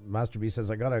to Master B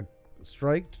says I got a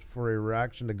strike for a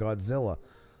reaction to Godzilla.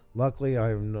 Luckily,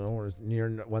 I'm nowhere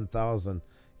near 1,000.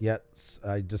 Yet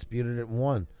I disputed it and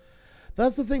won.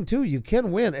 That's the thing too. You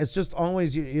can win. It's just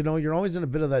always you're always in a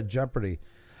bit of that jeopardy.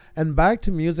 And back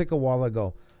to music a while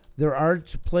ago, there are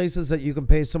places that you can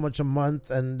pay so much a month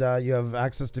and you have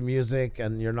access to music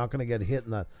and you're not going to get hit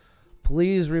in that.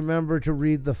 Please remember to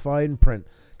read the fine print,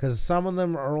 because some of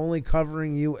them are only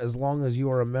covering you as long as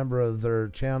you are a member of their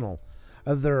channel,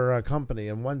 of their company.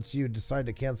 And once you decide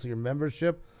to cancel your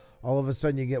membership, all of a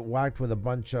sudden you get whacked with a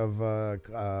bunch of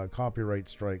copyright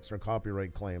strikes or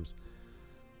copyright claims.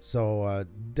 So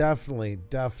definitely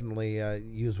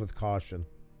use with caution.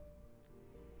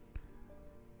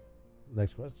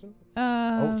 Next question.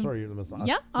 Sorry, you're the massage.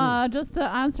 Yeah, just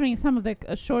answering some of the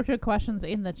shorter questions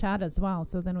in the chat as well,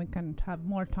 so then we can have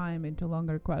more time into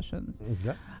longer questions.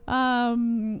 Okay.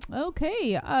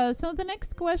 Okay. So the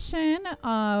next question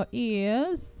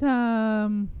is how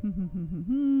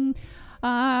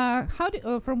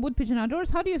do from Wood Pigeon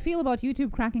Outdoors? How do you feel about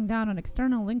YouTube cracking down on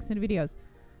external links in videos?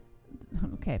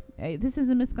 Okay, this is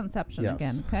a misconception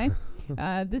again. Okay.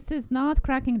 This is not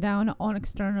cracking down on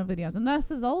external videos, and this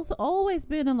has also always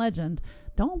been a legend.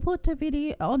 Don't put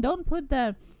don't put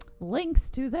the links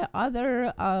to the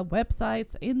other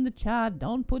websites in the chat.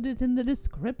 Don't put it in the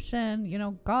description. You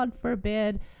know, God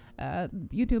forbid.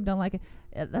 YouTube don't like it.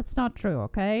 That's not true.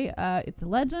 Okay, it's a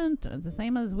legend. It's the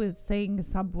same as with saying a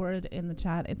subword in the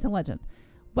chat. It's a legend.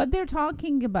 What they're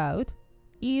talking about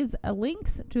is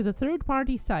links to the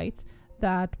third-party sites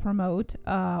that promote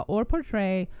or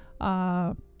portray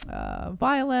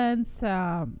violence,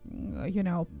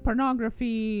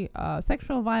 pornography,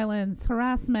 sexual violence,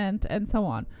 harassment, and so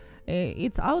on.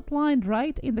 It's outlined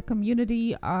right in the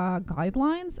community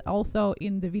guidelines, also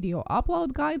in the video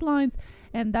upload guidelines,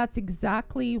 and that's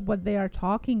exactly what they are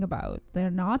talking about. They're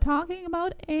not talking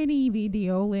about any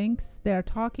video links. They're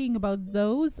talking about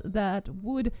those that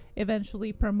would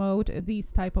eventually promote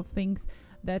these type of things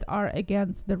that are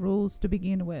against the rules to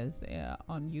begin with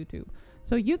on YouTube.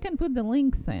 So you can put the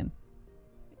links in.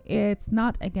 It's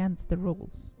not against the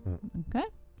rules. Okay?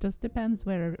 Just depends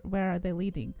where are they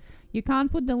leading. You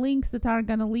can't put the links that are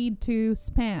going to lead to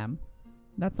spam.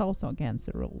 That's also against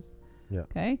the rules. Yeah.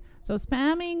 Okay? So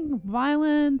spamming,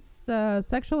 violence,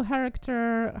 sexual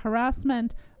character,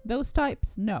 harassment, those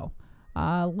types, no.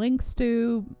 Links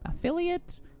to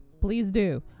affiliate, please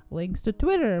do. Links to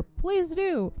Twitter, please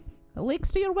do.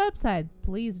 Links to your website,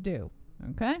 please do.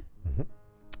 Okay? Mm-hmm.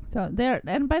 So there,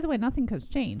 and by the way, nothing has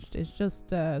changed. It's just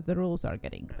the rules are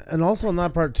getting. And also on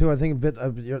that part too, I think a bit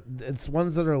of it's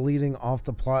ones that are leading off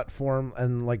the platform,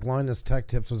 and like Linus Tech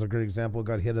Tips was a great example.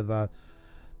 Got hit of that.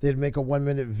 They'd make a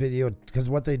 1-minute video, because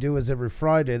what they do is every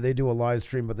Friday they do a live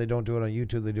stream, but they don't do it on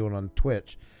YouTube. They do it on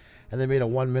Twitch, and they made a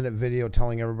 1-minute video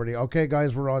telling everybody, "Okay,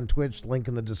 guys, we're on Twitch. Link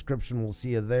in the description. We'll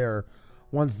see you there."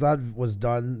 Once that was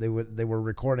done, they were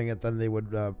recording it. Then they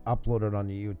would upload it on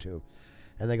YouTube,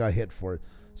 and they got hit for it.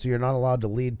 So you're not allowed to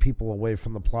lead people away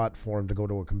from the platform to go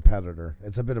to a competitor.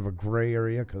 It's a bit of a gray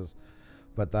area,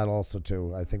 but that also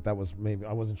too. I think that was maybe,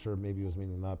 I wasn't sure, maybe he was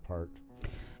meaning that part.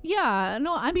 Yeah,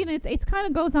 no, I mean it's kind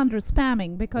of goes under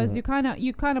spamming, because you kind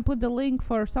of put the link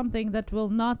for something that will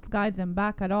not guide them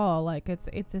back at all. Like it's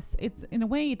in a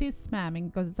way it is spamming,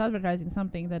 because it's advertising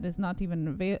something that is not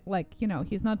even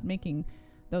he's not making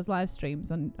those live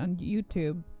streams on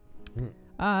YouTube.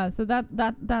 So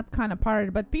that kind of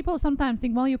part. But people sometimes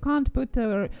think, well, you can't put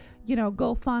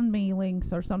GoFundMe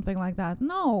links or something like that.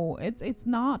 No, it's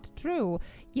not true.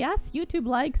 Yes, YouTube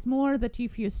likes more that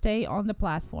if you stay on the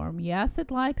platform. Yes, it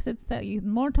likes it's the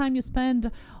more time you spend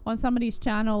on somebody's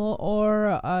channel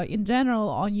or in general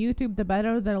on YouTube, the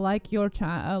better they like your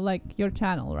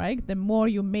channel, right? The more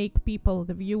you make people,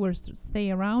 the viewers,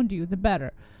 stay around you, the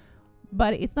better.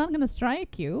 But it's not going to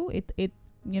strike you.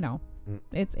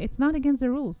 It's not against the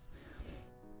rules.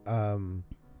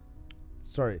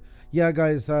 Sorry. Yeah,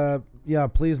 guys.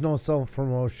 Please no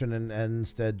self-promotion, and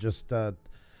instead just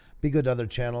be good to other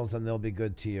channels, and they'll be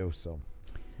good to you. So,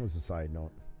 as a side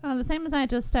note. The same as I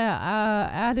just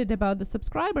added about the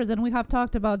subscribers, and we have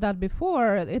talked about that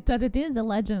before, that it is a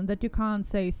legend that you can't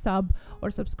say sub or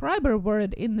subscriber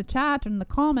word in the chat, in the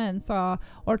comments, or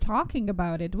talking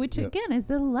about it, which again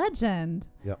is a legend.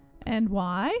 Yep. And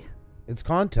why? It's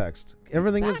context.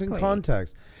 Everything is in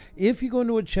context. If you go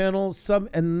into a channel, sub,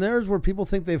 and there's where people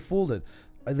think they fooled it.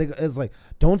 I think it's like,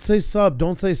 don't say sub,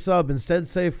 don't say sub. Instead,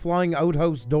 say flying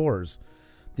outhouse doors.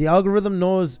 The algorithm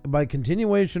knows by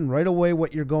continuation right away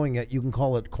what you're going at. You can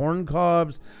call it corn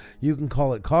cobs. You can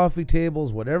call it coffee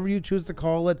tables. Whatever you choose to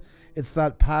call it, it's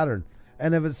that pattern.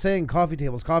 And if it's saying coffee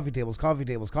tables, coffee tables, coffee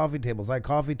tables, coffee tables, I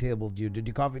coffee tabled you. Did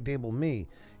you coffee table me?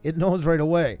 It knows right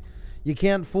away. You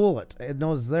can't fool it. It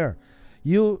knows it's there.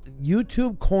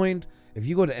 YouTube coined, if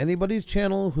you go to anybody's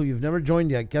channel who you've never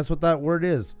joined yet, guess what that word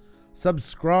is?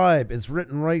 Subscribe. It's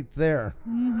written right there.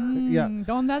 Yeah.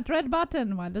 On that red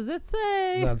button. What does it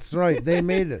say? That's right. They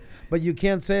made it. But you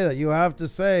can't say that. You have to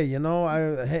say,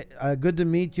 good to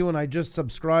meet you, and I just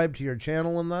subscribed to your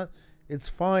channel and that. It's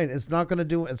fine. It's not going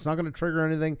to trigger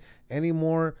anything any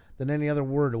more than any other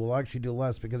word. It will actually do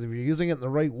less, because if you're using it in the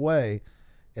right way,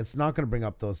 it's not going to bring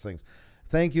up those things.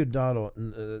 Thank you,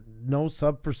 Dotto. No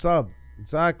sub for sub.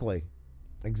 Exactly.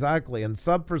 Exactly. And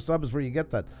sub for sub is where you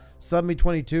get that. Sub me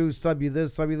 22, sub you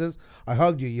this, sub you this. I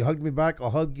hugged you. You hugged me back.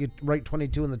 I'll hug you right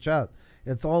 22 in the chat.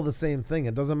 It's all the same thing.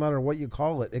 It doesn't matter what you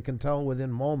call it. It can tell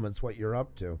within moments what you're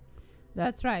up to.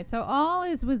 That's right. So all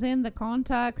is within the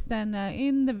context, and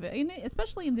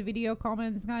especially in the video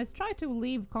comments, guys, try to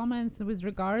leave comments with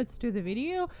regards to the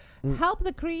video. Help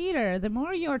the creator. The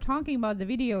more you're talking about the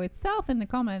video itself in the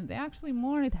comment, the actually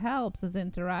more it helps as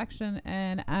interaction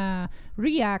and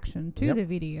reaction to the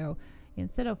video,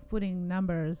 instead of putting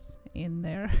numbers in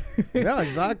there. Yeah,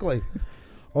 exactly.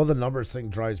 Oh, the numbers thing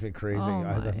drives me crazy.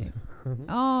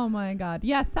 Oh my God.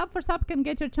 Yes, sub for sub can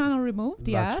get your channel removed.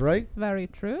 That's right. Very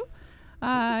true.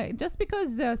 Just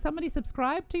because somebody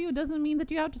subscribed to you doesn't mean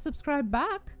that you have to subscribe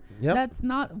back. Yep. That's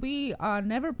not, we are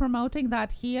never promoting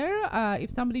that here. If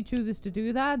somebody chooses to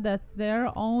do that, that's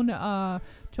their own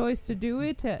choice to do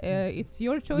it. It's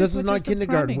your choice. This is not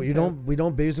kindergarten. We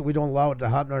don't allow it to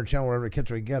happen on our channel wherever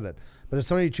kids we get it. But if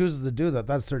somebody chooses to do that,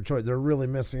 that's their choice. They're really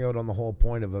missing out on the whole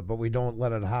point of it. But we don't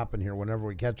let it happen here whenever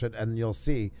we catch it, and you'll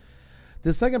see.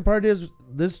 The second part is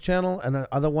this channel and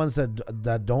other ones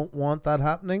that don't want that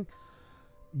happening.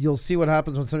 You'll see what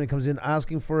happens when somebody comes in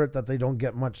asking for it, that they don't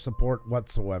get much support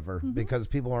whatsoever because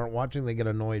people aren't watching. They get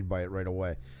annoyed by it right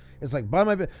away. It's like, buy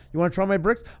my, you want to try my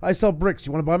bricks? I sell bricks.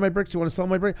 You want to buy my bricks? You want to sell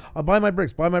my bricks? I'll buy my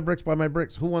bricks, buy my bricks, buy my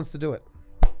bricks. Who wants to do it?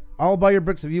 I'll buy your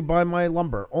bricks if you buy my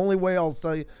lumber. Only way I'll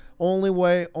sell you, only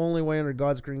way under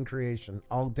God's green creation.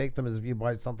 I'll take them as if you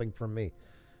buy something from me.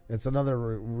 It's another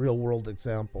real world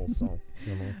example. So,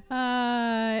 you know.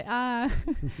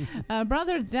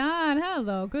 Brother Dan,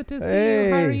 hello. Good to see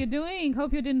you. How are you doing?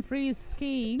 Hope you didn't freeze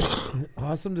skiing.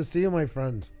 Awesome to see you, my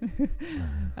friend.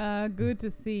 Good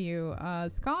to see you.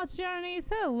 Scott's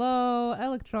Journeys, hello.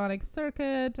 Electronic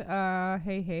Circuit,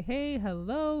 hey,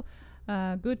 hello.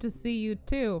 Good to see you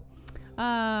too.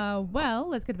 Well,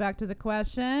 let's get back to the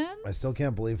questions. I still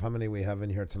can't believe how many we have in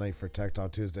here tonight for Tech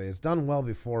Talk Tuesday. It's done well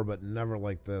before, but never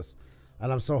like this.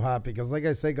 And I'm so happy because, like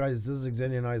I say, guys, this is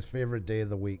Xenia and I's favorite day of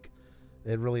the week.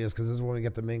 It really is, because this is when we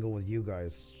get to mingle with you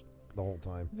guys the whole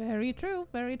time. Very true,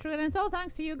 very true. And it's all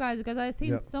thanks to you guys, because I've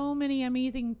seen so many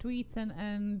amazing tweets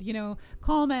and you know,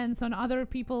 comments on other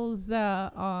people's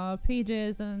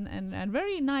pages and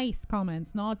very nice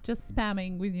comments, not just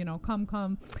spamming with, you know,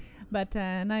 come. But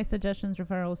nice suggestions,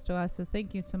 referrals to us. So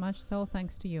thank you so much. So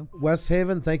thanks to you. West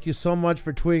Haven, thank you so much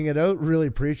for tweeting it out. Really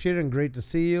appreciate it, and great to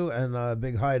see you. And a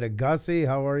big hi to Gussie.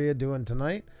 How are you doing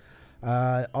tonight?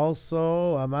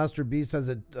 Also, Master B says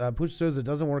that Push says it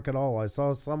doesn't work at all. I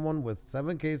saw someone with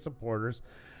 7K supporters,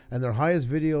 and their highest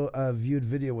viewed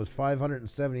video was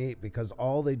 578 because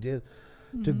all they did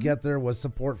to get there was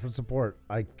support for support.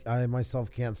 I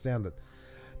myself can't stand it.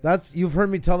 You've heard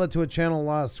me tell that to a channel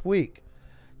last week.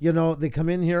 You know, they come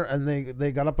in here and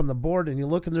they got up on the board, and you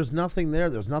look and there's nothing there.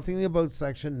 There's nothing in the about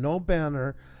section, no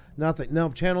banner, nothing. Now,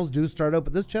 channels do start out,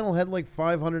 but this channel had like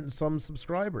 500 and some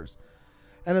subscribers.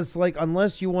 And it's like,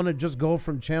 unless you want to just go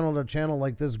from channel to channel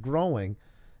like this growing,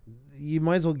 you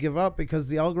might as well give up, because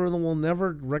the algorithm will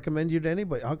never recommend you to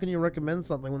anybody. How can you recommend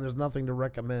something when there's nothing to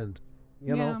recommend?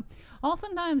 You know?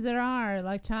 Oftentimes there are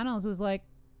like channels with like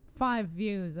 5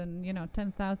 views and, you know,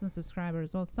 10,000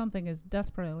 subscribers. Well, something is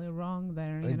desperately wrong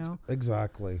there, you know.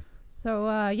 Exactly.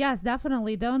 So yes,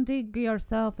 definitely don't dig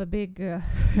yourself a big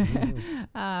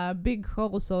big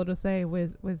hole, so to say,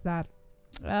 with that.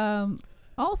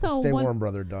 Also, stay warm,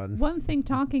 brother Dunn. One thing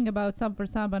talking about sub for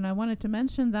sub, and I wanted to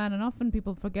mention that, and often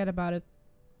people forget about it.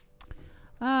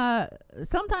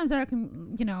 Sometimes there are,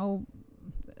 you know,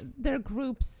 there are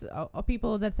groups of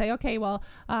people that say, okay, well,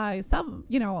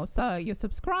 so you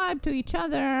subscribe to each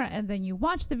other, and then you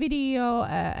watch the video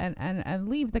and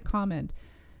leave the comment.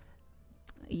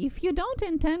 If you don't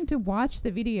intend to watch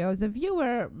the video as a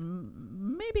viewer,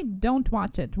 maybe don't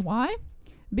watch it. Why?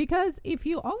 Because if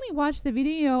you only watch the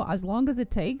video as long as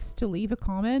it takes to leave a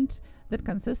comment that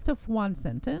consists of 1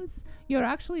 sentence, you're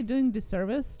actually doing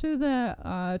disservice to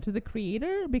the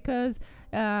creator, because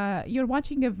you're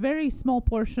watching a very small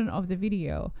portion of the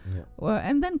video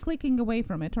and then clicking away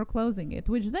from it or closing it,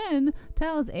 which then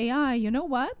tells AI, you know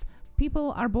what?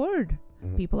 People are bored.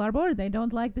 People are bored. They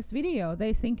don't like this video.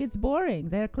 They think it's boring.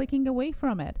 They're clicking away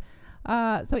from it.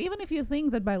 So even if you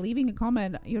think that by leaving a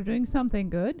comment you're doing something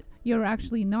good, you're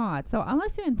actually not. So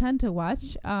unless you intend to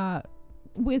watch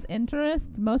with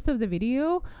interest most of the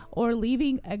video, or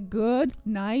leaving a good,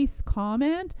 nice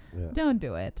comment, don't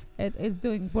do it. It's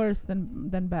doing worse than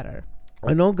better.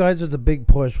 I know, guys, there's a big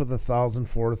push with 1,000,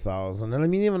 4,000. And I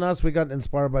mean, even us, we got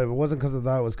inspired by it. It wasn't because of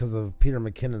that. It was because of Peter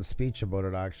McKinnon's speech about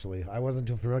it, actually. I wasn't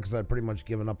too familiar because I'd pretty much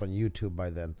given up on YouTube by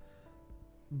then.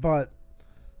 But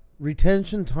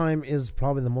retention time is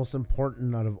probably the most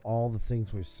important out of all the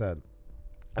things we've said.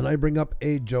 And I bring up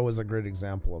Joe as a great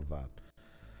example of that.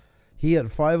 He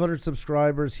had 500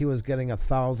 subscribers. He was getting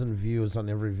 1,000 views on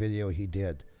every video he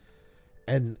did.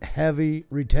 And heavy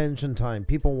retention time.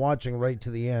 People watching right to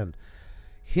the end.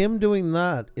 Him doing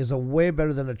that is a way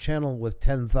better than a channel with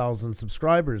 10,000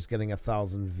 subscribers getting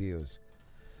 1,000 views.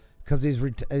 Because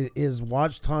his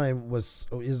watch time was,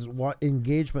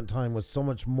 engagement time was so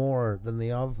much more than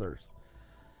the others.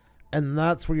 And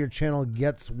that's where your channel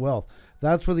gets wealth.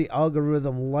 That's where the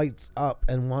algorithm lights up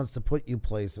and wants to put you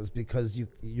places, because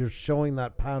you're showing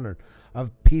that pattern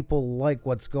of people like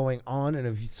what's going on. And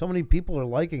if so many people are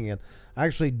liking it,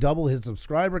 actually double his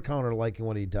subscriber count are liking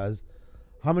what he does,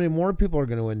 how many more people are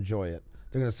going to enjoy it?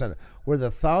 They're going to send it. Where the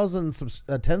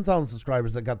 10,000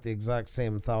 subscribers that got the exact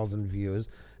same 1,000 views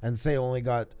and say only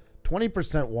got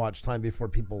 20% watch time before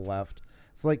people left,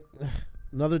 it's like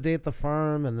another day at the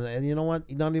farm, and you know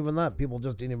what? Not even that. People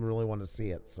just didn't even really want to see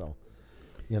it. So,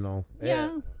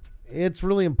 Yeah. It's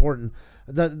really important.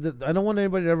 I don't want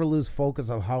anybody to ever lose focus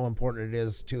of how important it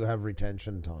is to have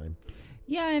retention time.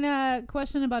 Yeah, and a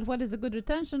question about what is a good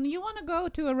retention. You want to go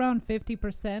to around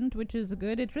 50%, which is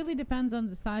good. It really depends on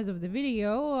the size of the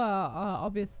video.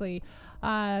 Obviously,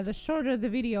 the shorter the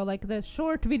video, like the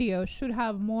short video should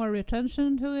have more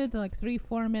retention to it. Like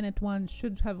 3-4 minute ones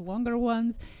should have longer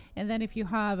ones. And then if you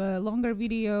have a longer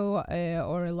video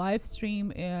or a live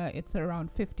stream, it's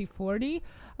around 50-40.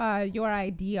 Your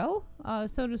ideal,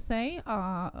 so to say.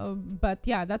 But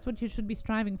yeah, that's what you should be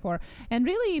striving for. And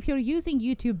really, if you're using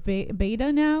YouTube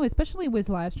beta now, especially with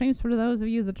live streams, for those of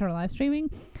you that are live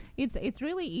streaming, it's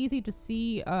really easy to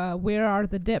see where are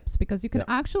the dips, because you can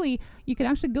actually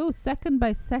go second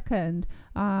by second,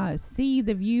 see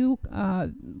the view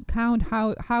count,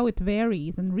 how it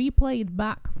varies, and replay it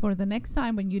back for the next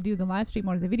time when you do the live stream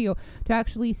or the video, to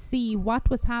actually see what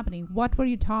was happening, what were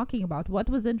you talking about, what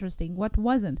was interesting, what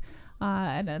wasn't.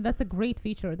 And that's a great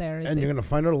feature there. And you're going to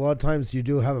find out a lot of times you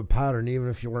do have a pattern, even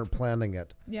if you weren't planning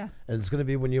it. Yeah. And it's going to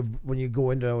be when you go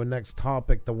into a next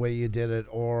topic, the way you did it,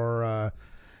 or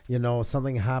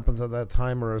something happens at that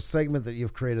time, or a segment that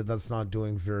you've created that's not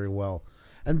doing very well.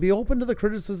 And be open to the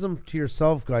criticism to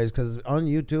yourself, guys, because on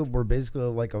YouTube, we're basically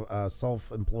like a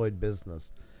self-employed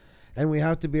business. And we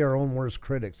have to be our own worst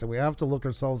critics. And we have to look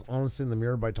ourselves honestly in the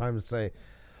mirror by time to say,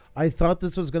 I thought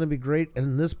this was going to be great,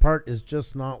 and this part is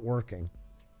just not working.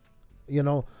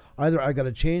 Either I got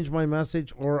to change my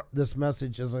message, or this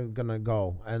message isn't going to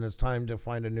go, and it's time to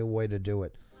find a new way to do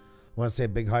it. I want to say a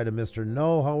big hi to Mr.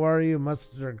 No. How are you?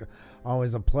 Mr.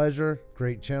 Always a pleasure.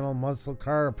 Great channel. Muscle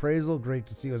Car Appraisal. Great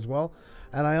to see you as well.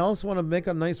 And I also want to make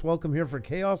a nice welcome here for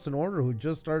Chaos and Order, who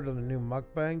just started a new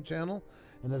mukbang channel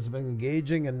and has been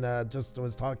engaging, and just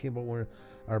was talking about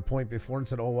our point before and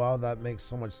said, oh, wow, that makes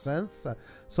so much sense.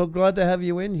 So glad to have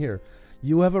you in here.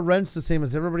 You have a wrench the same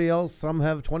as everybody else. Some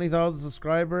have 20,000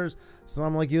 subscribers.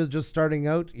 Some like you just starting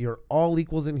out. You're all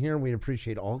equals in here, and we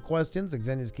appreciate all questions.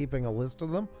 Xenia's keeping a list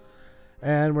of them.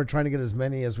 And we're trying to get as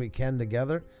many as we can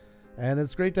together. And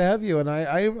it's great to have you. And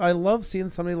I love seeing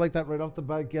somebody like that right off the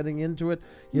bat getting into it,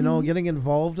 getting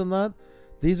involved in that.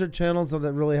 These are channels that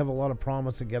really have a lot of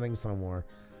promise of getting somewhere.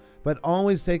 But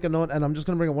always take a note. And I'm just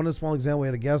going to bring one small example. We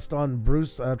had a guest on,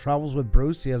 Bruce, Travels with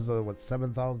Bruce. He has,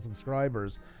 7,000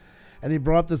 subscribers. And he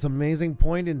brought up this amazing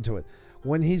point into it.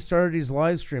 When he started his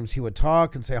live streams, he would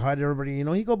talk and say hi to everybody.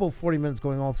 He'd go about 40 minutes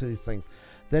going all through these things.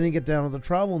 Then he'd get down to the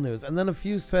travel news. And then a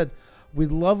few said, we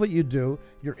love what you do.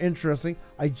 You're interesting.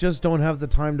 I just don't have the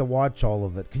time to watch all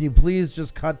of it. Can you please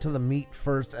just cut to the meat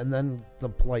first and then the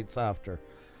plights after?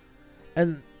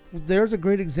 And there's a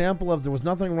great example of, there was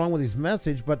nothing wrong with his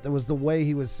message, but there was the way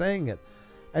he was saying it.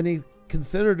 And he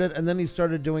considered it, and then he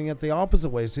started doing it the opposite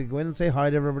way. So you go in and say hi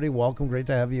to everybody. Welcome. Great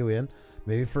to have you in.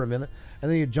 Maybe for a minute.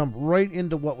 And then you jump right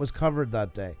into what was covered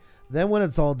that day. Then when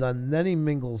it's all done, then he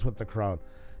mingles with the crowd.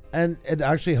 And it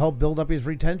actually helped build up his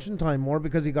retention time more,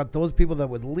 because he got those people that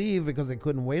would leave because they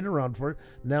couldn't wait around for it.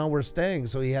 Now we're staying.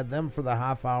 So he had them for the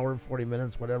half hour, 40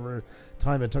 minutes, whatever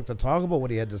time it took to talk about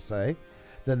what he had to say.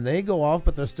 Then they go off,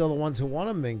 but they're still the ones who want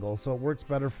to mingle. So it works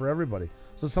better for everybody.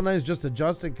 So sometimes just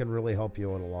adjusting can really help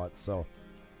you out a lot. So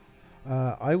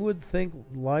I would think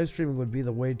live streaming would be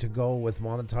the way to go with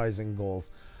monetizing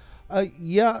goals.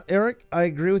 Yeah, Eric, I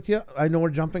agree with you. I know we're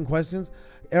jumping questions.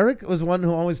 Eric was one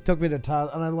who always took me to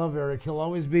task, and I love Eric. He'll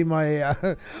always be my,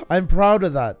 I'm proud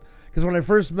of that. Because when I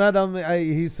first met him,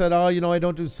 he said, oh, I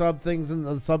don't do sub things and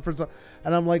the sub for sub.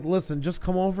 And I'm like, listen, just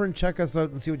come over and check us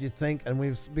out and see what you think. And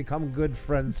we've become good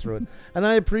friends through it. And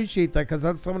I appreciate that, because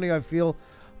that's somebody I feel,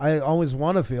 I always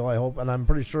want to feel, I hope, and I'm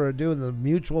pretty sure I do, and the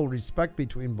mutual respect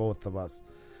between both of us.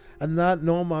 And that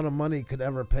no amount of money could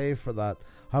ever pay for that.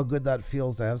 How good that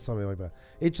feels to have somebody like that.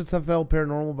 HSFL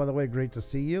Paranormal, by the way, great to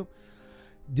see you.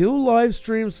 Do live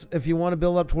streams if you want to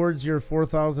build up towards your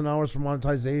 4,000 hours for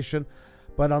monetization.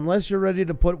 But unless you're ready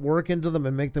to put work into them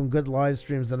and make them good live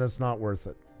streams, then it's not worth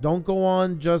it. Don't go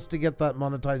on just to get that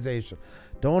monetization.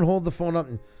 Don't hold the phone up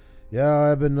and,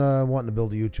 yeah, I've been wanting to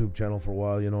build a YouTube channel for a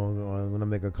while. You know, I'm going to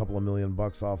make a couple of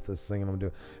 $1,000,000 off this thing. And I'm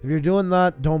going to do. If you're doing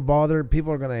that, don't bother.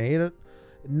 People are going to hate it.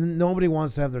 Nobody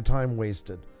wants to have their time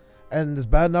wasted. And it's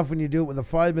bad enough when you do it with a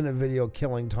 5-minute video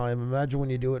killing time. Imagine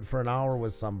when you do it for an hour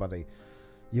with somebody.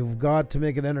 You've got to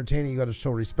make it entertaining. You got to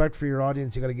show respect for your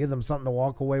audience. You got to give them something to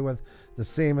walk away with, the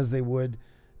same as they would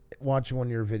watching one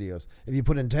of your videos. If you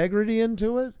put integrity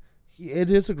into it, it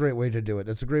is a great way to do it.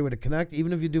 It's a great way to connect.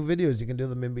 Even if you do videos, you can do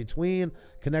them in between,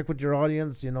 connect with your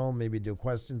audience, you know, maybe do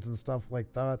questions and stuff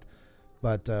like that.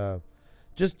 But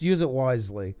just use it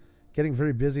wisely. Getting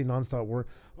very busy, nonstop work.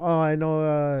 Oh, I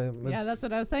know. Yeah, that's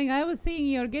what I was saying. I was seeing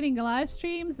you're getting live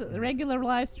streams, regular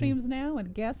live streams now,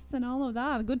 and guests and all of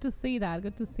that. Good to see that.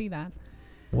 Good to see that.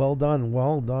 Well done.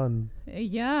 Well done.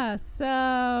 Yes.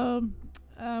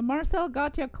 Marcel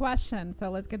got your question.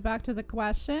 So let's get back to the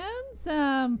questions.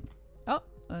 Oh,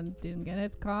 I didn't get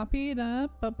it copied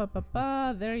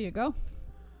up. There you go.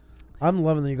 I'm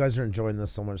loving that you guys are enjoying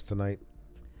this so much tonight.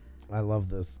 I love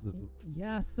this.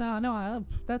 Yes, no,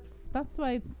 that's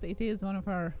why it is one of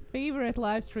our favorite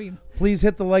live streams. Please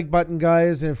hit the like button,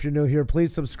 guys. And if you're new here,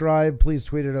 please subscribe. Please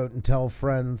tweet it out and tell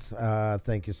friends.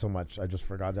 Thank you so much. I just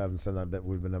forgot to have said that bit.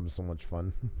 We've been having so much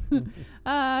fun.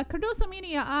 Cardoso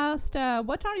Media asked,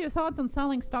 what are your thoughts on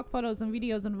selling stock photos and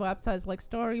videos on websites like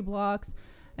Storyblocks?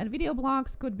 And video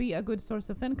blogs could be a good source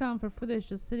of income for footage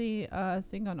just sitting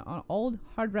on old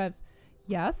hard drives.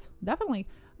 Yes, definitely.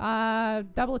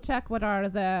 Double check what are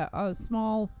the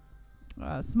small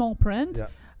print.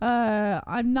 Yeah.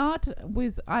 I'm not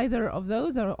with either of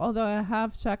those, although I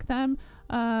have checked them.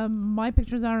 My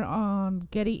pictures are on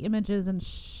Getty Images and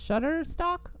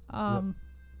Shutterstock.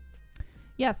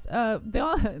 Yes,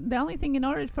 the only thing, in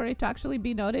order for it to actually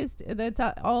be noticed, that's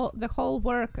all the whole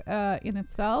work in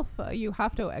itself. You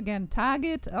have to, again, tag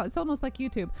it. It's almost like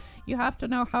YouTube. You have to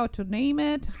know how to name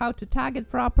it, how to tag it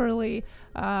properly,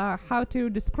 how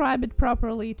to describe it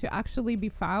properly to actually be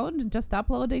found. Just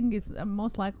uploading is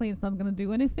most likely it's not going to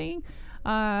do anything.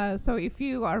 So if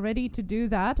you are ready to do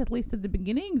that, at least at the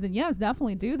beginning, then yes,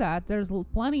 definitely do that. There's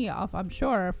plenty of, I'm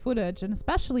sure, footage, and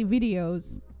especially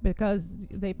videos, because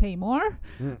they pay more,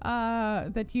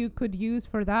 that you could use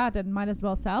for that, and might as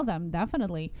well sell them.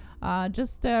 Definitely.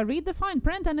 Just read the fine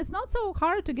print, and it's not so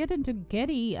hard to get into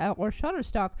Getty or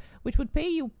Shutterstock, which would pay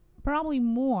you probably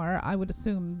more, I would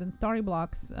assume, than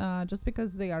Storyblocks, just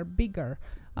because they are bigger.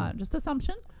 Just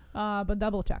assumption, but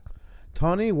double check.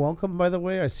 Tawny, welcome, by the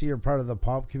way. I see you're part of the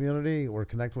pop community. We're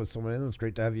connected with so many of them. It's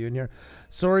great to have you in here.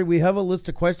 Sorry, we have a list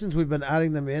of questions. We've been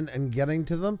adding them in and getting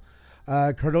to them.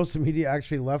 Cardoso Media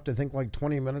actually left, I think, like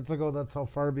 20 minutes ago. That's how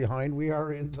far behind we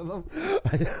are into them.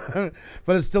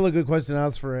 But it's still a good question to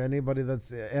ask for anybody.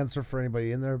 That's answer for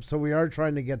anybody in there. So we are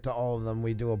trying to get to all of them.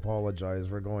 We do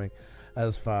apologize. We're going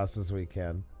as fast as we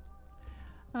can.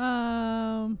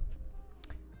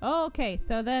 Okay,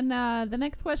 so then the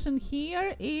next question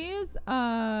here is,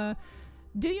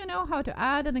 do you know how to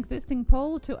add an existing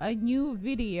poll to a new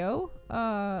video?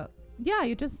 Yeah,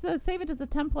 you just save it as a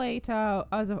template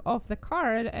of the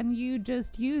card, and you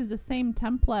just use the same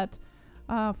template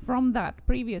from that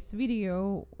previous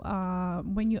video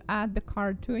when you add the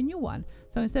card to a new one.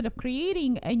 So instead of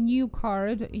creating a new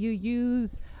card, you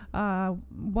use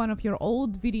one of your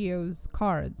old videos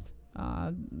cards.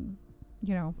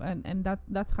 You know, and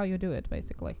that's how you do it,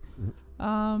 basically.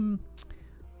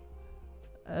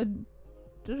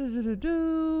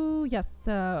 Yes,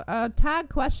 tag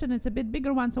question. It's a bit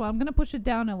bigger one, so I'm gonna push it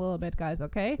down a little bit, guys.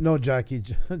 Okay? No, Jackie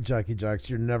Jacks,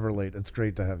 you're never late. It's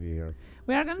great to have you here.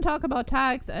 We are gonna talk about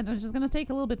tags, and it's just gonna take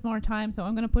a little bit more time, so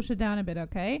I'm gonna push it down a bit.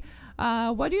 Okay?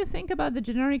 What do you think about the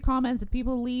generic comments that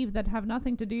people leave that have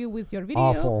nothing to do with your video?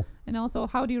 Awful. And also,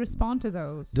 how do you respond to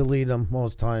those? Delete them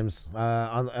most times.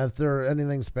 If they're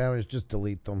anything spammy, just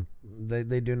delete them.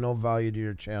 They do no value to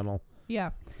your channel.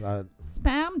 Yeah.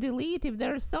 Spam, delete. If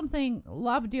there's something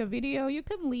loved your video, you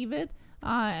can leave it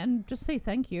and just say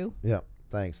thank you. Yeah,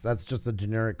 thanks. That's just a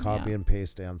generic copy and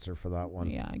paste answer for that one.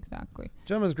 Yeah, exactly.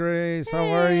 Gemma's Grace, how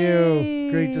are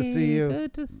you? Great to see you.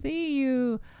 Good to see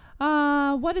you.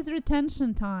 What is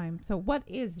retention time? So what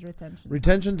is retention time?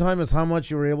 Retention time is how much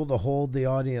you were able to hold the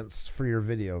audience for your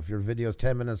video. If your video is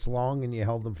 10 minutes long and you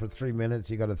held them for 3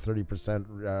 minutes, you got a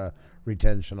 30%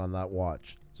 retention on that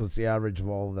watch. So it's the average of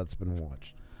all that's been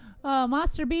watched.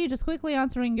 Master B, just quickly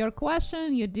answering your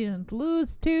question. You didn't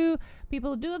lose two.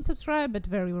 People do unsubscribe, but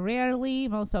very rarely.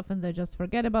 Most often they just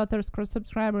forget about their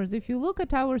subscribers. If you look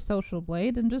at our social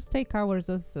blade, and just take ours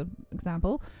as an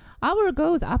example, our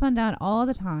goes up and down all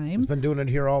the time. It's been doing it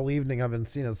here all evening. I've been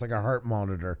seeing it's like a heart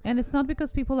monitor. And it's not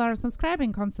because people are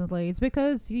subscribing constantly. It's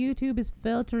because YouTube is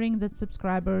filtering the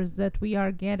subscribers that we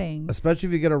are getting. Especially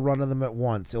if you get a run of them at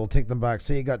once. It'll take them back.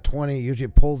 Say you got 20, usually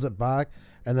it pulls it back,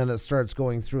 and then it starts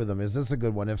going through them. Is this a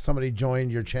good one? If somebody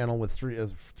joined your channel with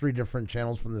three different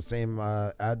channels from the same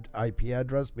IP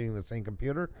address, being the same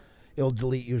computer, it'll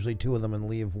delete usually 2 of them and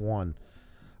leave 1.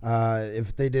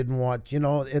 If they didn't watch,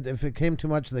 if it came too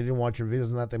much and they didn't watch your videos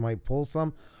and that, they might pull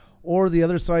some. Or the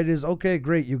other side is, okay,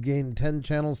 great, you gained 10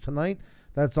 channels tonight.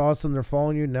 That's awesome. They're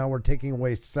following you. Now we're taking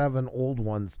away 7 old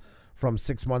ones from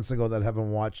 6 months ago that haven't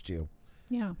watched you.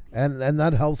 Yeah. And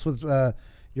that helps with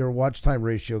your watch time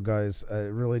ratio, guys.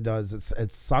 It really does.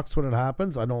 It sucks when it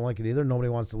happens. I don't like it either. Nobody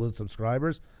wants to lose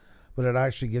subscribers, but it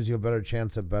actually gives you a better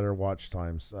chance at better watch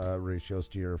times ratios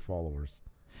to your followers.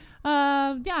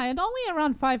 Yeah, and only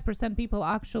around 5% people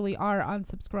actually are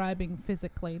unsubscribing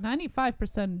physically.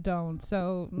 95% don't.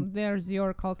 So there's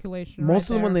your calculation. Most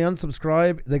of them, when they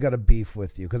unsubscribe, they got a beef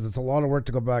with you because it's a lot of work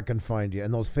to go back and find you.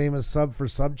 And those famous sub for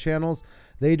sub channels,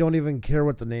 they don't even care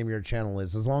what the name of your channel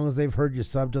is. As long as they've heard you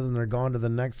sub to them, they're gone to the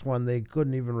next one. They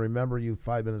couldn't even remember you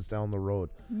 5 minutes down the road.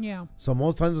 Yeah. So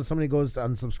most times when somebody goes to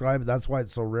unsubscribe, that's why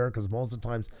it's so rare, because most of the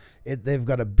times they've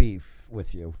got a beef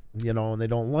with you, and they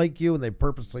don't like you and they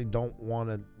purposely don't want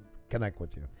to connect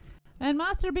with you. And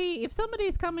Master B, if somebody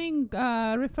is coming,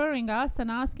 referring us and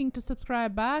asking to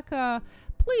subscribe back,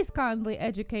 please kindly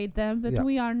educate them that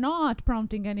we are not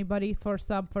prompting anybody for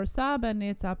sub, and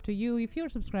it's up to you if you're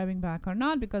subscribing back or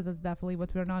not, because that's definitely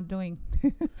what we're not doing.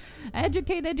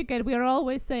 Educate. We are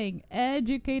always saying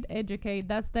educate.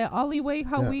 That's the only way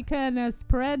how we can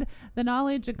spread the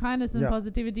knowledge and kindness and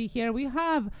positivity here. We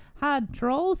have had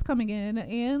trolls coming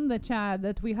in the chat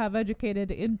that we have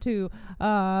educated into,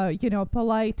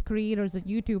 polite creators and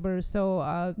YouTubers.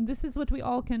 So this is what we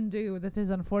all can do. That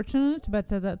is unfortunate, but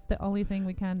that's the only thing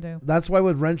we can do. That's why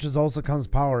with wrenches also comes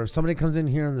power. If somebody comes in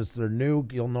here and they're new,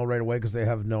 you'll know right away because they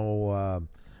have no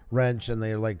wrench and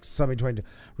they're like somebody trying to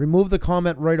remove the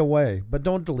comment right away, but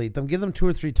don't delete them. Give them 2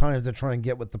 or 3 times to try and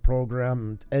get with the program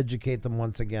and educate them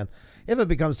once again. If it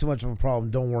becomes too much of a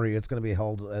problem, don't worry. It's going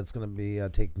to be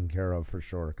taken care of for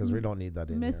sure, because we don't need that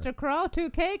in Mr. here. Crow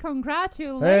 2K,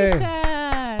 congratulations.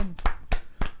 Hey.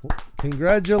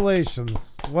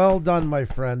 Congratulations. Well done, my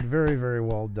friend. Very, very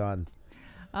well done.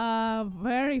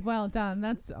 Very well done.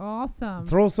 That's awesome.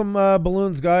 Throw some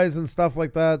balloons, guys, and stuff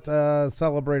like that.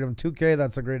 Celebrate them. 2K,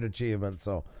 that's a great achievement.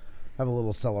 So have a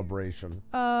little celebration.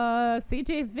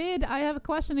 CJ Vid, I have a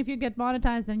question. If you get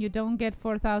monetized and you don't get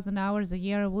 4,000 hours a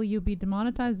year, will you be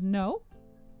demonetized? No.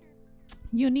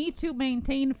 You need to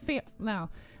maintain now,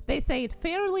 they say it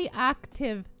fairly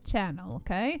active channel.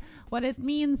 Okay, what it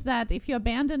means that if you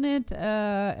abandon it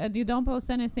and you don't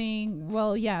post anything,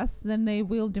 well, yes, then they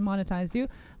will demonetize you,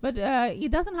 but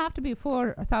it doesn't have to be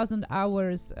 4,000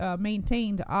 hours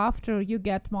maintained after you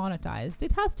get monetized.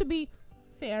 It has to be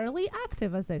fairly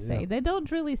active, as they say. They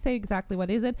don't really say exactly what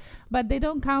is it, but they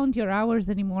don't count your hours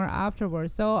anymore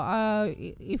afterwards. So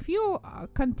if you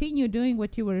continue doing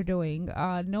what you were doing,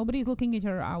 nobody's looking at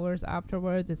your hours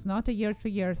afterwards. It's not a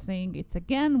year-to-year thing. It's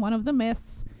again one of the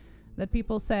myths that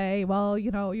people say, well, you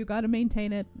got to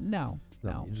maintain it. No,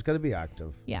 you just got to be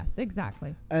active. Yes,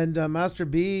 exactly. And Master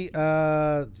B,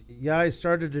 I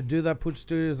started to do that. Push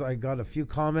Studios, I got a few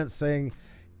comments saying,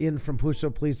 in from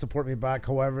Puša, please support me back.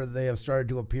 However, they have started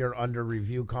to appear under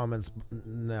review comments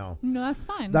now. No, that's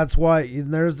fine. That's why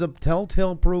there's a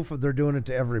telltale proof of they're doing it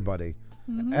to everybody.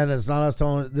 And it's not us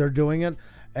telling it, they're doing it.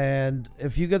 And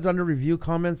if you get under review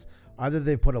comments, either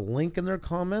they put a link in their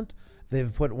comment,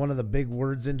 they've put one of the big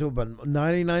words into it, but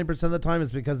 99% of the time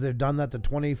it's because they've done that to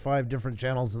 25 different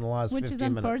channels in the last 15 minutes. Which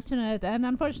is unfortunate. And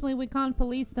unfortunately, we can't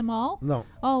police them all. No.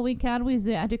 All we can is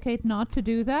educate not to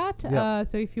do that.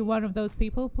 So if you're one of those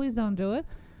people, please don't do it.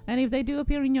 And if they do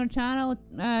appear in your channel,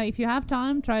 if you have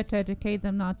time, try to educate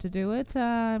them not to do it.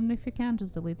 If you can,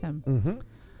 just delete them.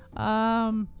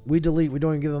 We delete. We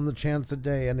don't even give them the chance a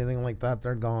day. Anything like that,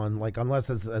 they're gone. Like, unless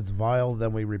it's vile,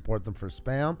 then we report them for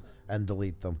spam and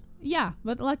delete them. Yeah,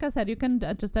 but like I said, you can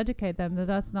just educate them that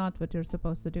that's not what you're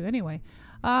supposed to do anyway.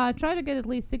 Try to get at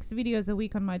least 6 videos a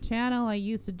week on my channel. I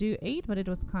used to do 8, but it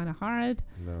was kind of hard.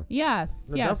 No. Yes.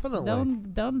 Definitely.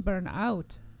 Don't burn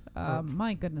out.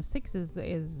 My goodness, 6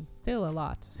 is still a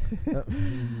lot.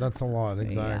 That's a lot,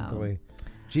 exactly.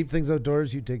 Cheap Things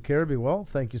Outdoors, you take care. Be well.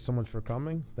 Thank you so much for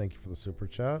coming. Thank you for the super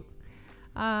chat.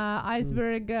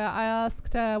 Iceberg, I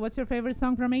asked, what's your favorite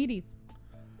song from 80s?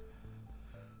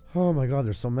 Oh my God,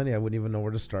 there's so many I wouldn't even know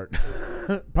where to start.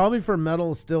 Probably for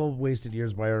metal, still "Wasted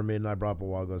Years" by Iron Maiden. I Brought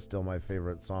Bawago is still my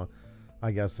favorite song,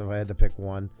 I guess, if I had to pick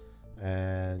one.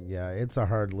 And yeah, it's a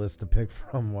hard list to pick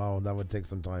from. Wow, that would take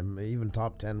some time. Even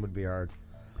top 10 would be hard.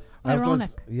 Ironic.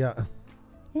 Yeah.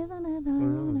 Isn't it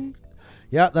ironic?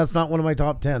 Yeah, that's not one of my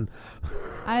top 10.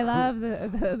 I love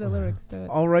the lyrics to it.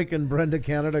 Ulrich and Brenda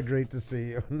Canada, great to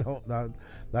see you. No,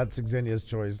 that's Xenia's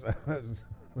choice. That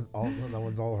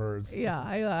one's all hers. Yeah,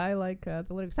 I like the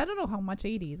lyrics. I don't know how much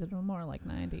 80s. It was more like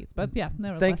 90s. But yeah,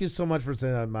 never. Thank you so much for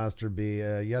saying that, Master B.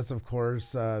 Yes, of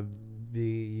course.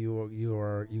 B,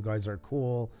 you guys are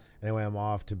cool. Anyway, I'm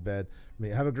off to bed.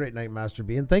 Have a great night, Master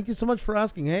B. And thank you so much for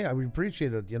asking. Hey, I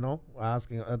appreciate it.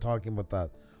 Talking about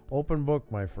that. Open book,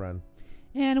 my friend.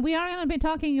 And we are going to be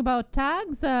talking about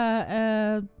tags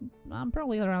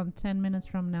probably around 10 minutes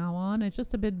from now on. It's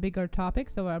just a bit bigger topic,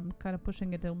 so I'm kind of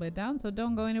pushing it a little bit down. So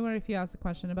don't go anywhere if you ask a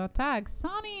question about tags.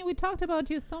 Sonny, we talked about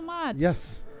you so much.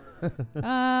 Yes.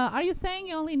 Are you saying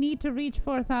you only need to reach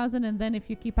 4,000 and then if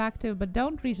you keep active but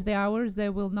don't reach the hours, they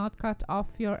will not cut off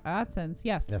your AdSense?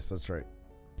 Yes. Yes, that's right.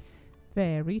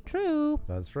 Very true.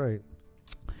 That's right.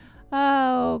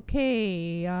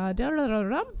 Okay.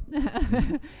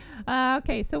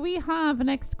 Okay, so we have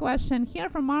next question here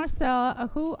from Marcel,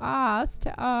 who asked,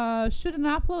 should an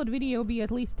upload video be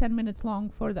at least 10 minutes long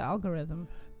for the algorithm?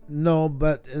 No,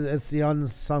 but it's the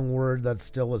unsung word that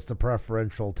still it's the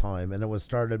preferential time. And it was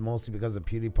started mostly because of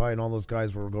PewDiePie and all those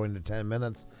guys were going to 10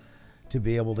 minutes to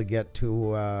be able to get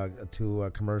two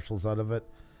commercials out of it.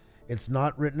 It's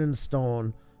not written in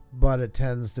stone, but it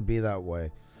tends to be that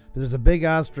way. There's a big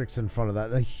asterisk in front of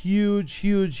that. A huge,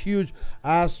 huge, huge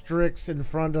asterisk in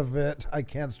front of it. I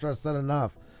can't stress that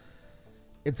enough.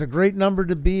 It's a great number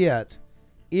to be at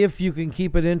if you can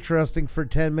keep it interesting for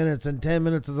 10 minutes. And 10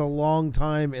 minutes is a long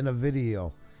time in a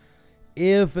video.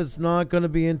 If it's not going to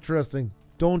be interesting,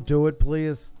 don't do it,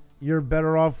 please. You're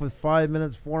better off with 5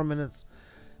 minutes, 4 minutes,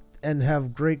 and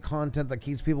have great content that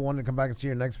keeps people wanting to come back and see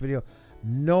your next video.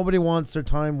 Nobody wants their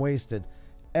time wasted,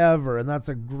 ever. And that's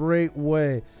a great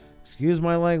way, excuse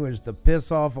my language, to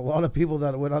piss off a lot of people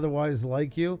that would otherwise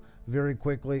like you very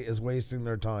quickly, is wasting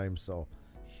their time. So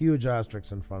huge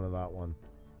asterisks in front of that one.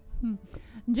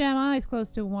 Gemma is close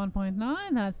to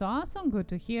 1.9. That's awesome. Good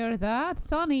to hear that.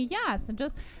 Sonny, yes. And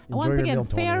just Enjoy once again, meal,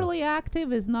 fairly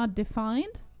active is not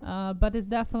defined, but it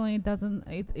definitely doesn't.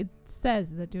 It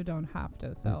says that you don't have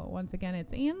to. So once again,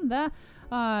 it's in the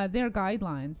their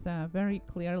guidelines very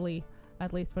clearly,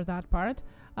 at least for that part.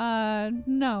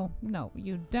 No,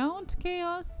 you don't,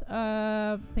 Chaos.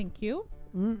 Thank you.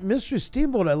 Mr.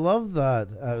 Steamboat, I love that.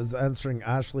 I was answering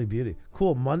Ashley Beauty.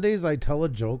 Cool. Mondays I tell a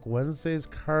joke. Wednesdays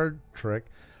card trick.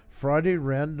 Friday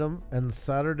random. And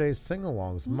Saturday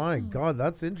sing-alongs. My God,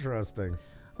 that's interesting.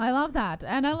 I love that.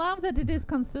 And I love that it is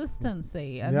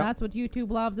consistency. And that's what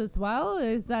YouTube loves as well,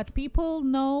 is that people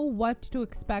know what to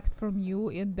expect from you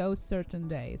in those certain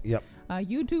days. Yep.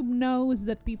 YouTube knows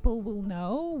that people will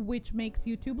know, which makes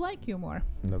YouTube like you more.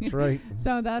 That's right.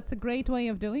 So that's a great way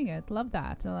of doing it. Love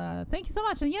that. Thank you so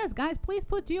much. And yes, guys, please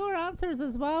put your answers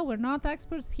as well. We're not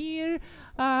experts here.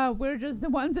 We're just the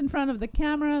ones in front of the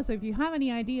camera. So if you have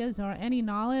any ideas or any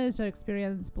knowledge or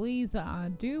experience, please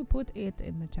do put it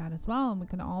in the chat as well, and we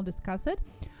can all discuss it.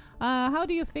 How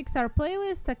do you fix our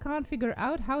playlists? I can't figure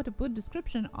out how to put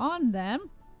description on them.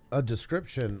 A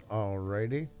description,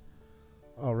 alrighty.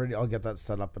 Already, I'll get that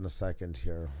set up in a second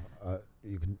here.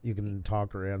 You can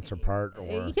talk or answer part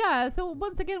or yeah. So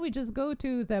once again, we just go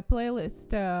to the playlist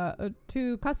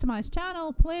to customize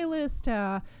channel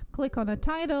playlist. Click on a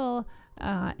title,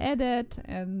 edit,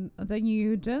 and then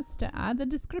you just add the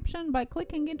description by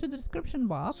clicking into the description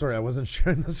box. Sorry, I wasn't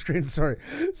sharing the screen. Sorry.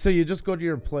 So you just go to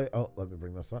your play. Oh, let me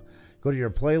bring this up. Go to your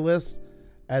playlist,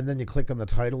 and then you click on the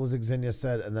title, as Xenia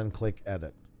said, and then click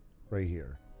edit right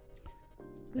here.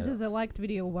 This is a liked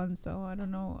video one, so I don't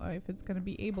know if it's going to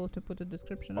be able to put a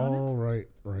description on it. Oh, right.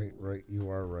 You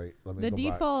are right. Let me the go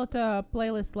default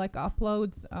playlist like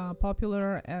uploads,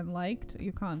 popular and liked.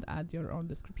 You can't add your own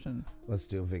description. Let's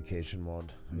do vacation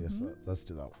mode. Yes, let's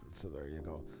do that one. So there you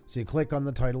go. So you click on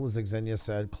the title, as Xenia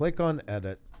said. Click on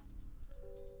edit.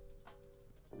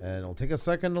 And it'll take a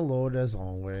second to load, as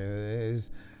always.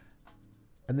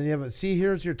 And then you have see,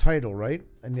 here's your title, right?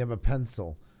 And you have a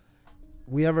pencil.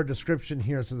 We have our description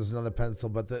here, so there's another pencil.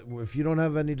 But if you don't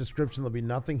have any description, there'll be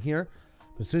nothing here.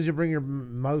 As soon as you bring your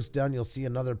mouse down, you'll see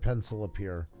another pencil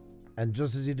appear. And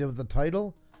just as you did with the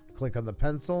title, click on the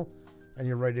pencil, and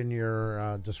you write in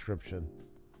your description.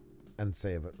 And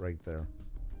save it right there.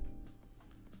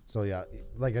 So yeah,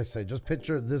 like I said, just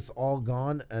picture this all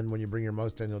gone, and when you bring your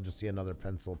mouse down, you'll just see another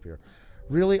pencil appear.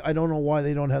 Really, I don't know why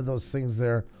they don't have those things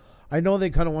there. I know they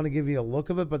kind of want to give you a look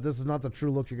of it, but this is not the true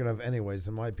look you're going to have anyways.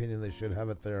 In my opinion, they should have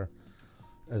it there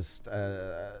as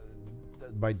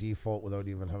by default without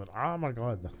even having... Oh my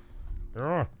God. Ugh.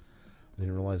 I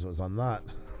didn't realize it was on that.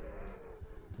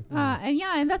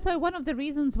 And that's why one of the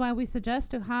reasons why we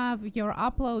suggest to have your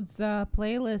uploads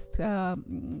playlist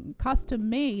custom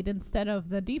made instead of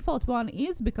the default one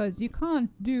is because you can't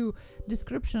do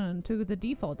description to the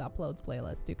default uploads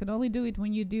playlist. You can only do it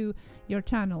when you do your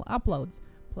channel uploads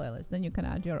playlist. Then you can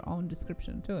add your own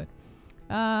description to it.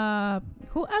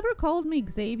 Whoever called me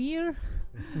Xavier,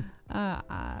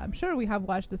 I'm sure we have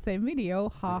watched the same video.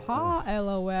 Haha,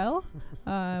 LOL.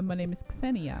 My name is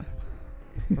Xenia.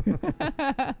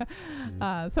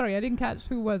 Sorry, I didn't catch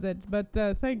who was it, but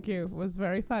thank you. It was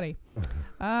very funny.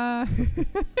 Oh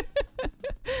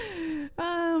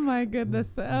my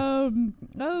goodness.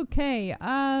 Okay.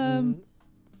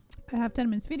 I have 10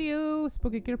 minutes video.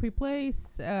 Spooky Kirby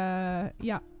Place.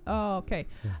 Yeah. Oh, okay.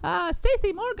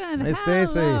 Stacy Morgan. Hey, hello.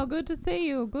 Stacy. Good to see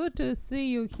you. Good to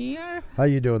see you here. How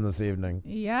you doing this evening?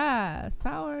 Yes.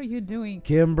 How are you doing?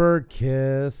 Kimber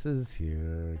Kiss is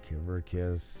here. Kimber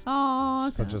Kiss. Oh,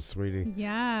 Such a sweetie.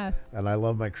 yes. And I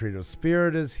love my creative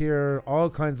spirit is here. All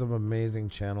kinds of amazing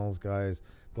channels, guys.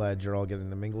 Glad you're all getting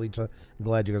to mingle each other. I'm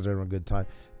glad you guys are having a good time.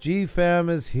 G-Fam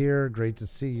is here. Great to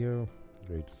see you.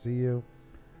 Great to see you.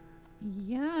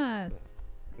 Yes.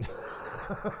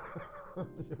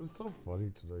 It was so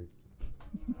funny tonight.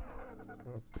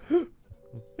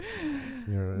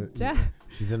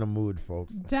 She's in a mood,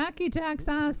 folks. Jackie Jacks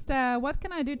asked, what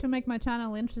can I do to make my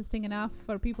channel interesting enough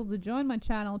for people to join my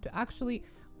channel to actually,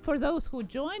 for those who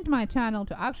joined my channel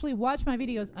to actually watch my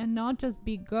videos and not just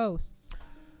be ghosts?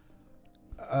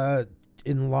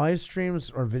 In live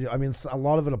streams or video, I mean, a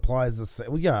lot of it applies the same.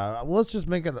 Well, yeah, let's just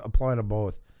make it apply to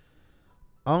both.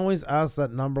 I always ask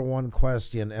that number one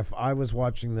question: if I was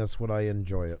watching this, would I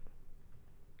enjoy it?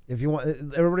 If you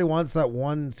want, everybody wants that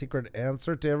one secret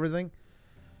answer to everything,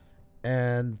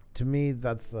 and to me,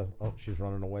 that's the. Oh, she's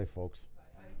running away, folks.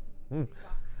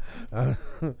 But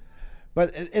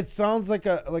it sounds like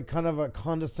kind of a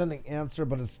condescending answer,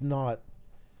 but it's not.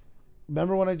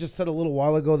 Remember when I just said a little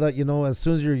while ago that, you know, as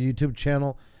soon as you're a YouTube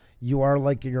channel, you are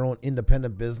like your own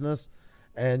independent business.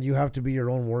 And you have to be your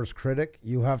own worst critic.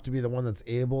 You have to be the one that's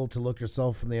able to look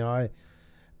yourself in the eye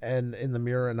and in the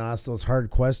mirror and ask those hard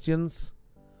questions.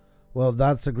 Well,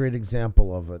 that's a great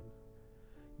example of it.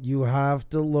 You have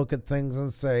to look at things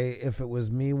and say, if it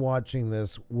was me watching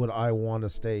this, would I want to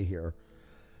stay here?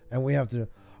 And we have to,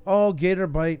 oh, Gator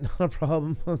Bite, not a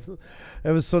problem.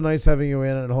 It was so nice having you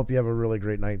in, and I hope you have a really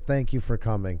great night. Thank you for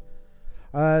coming.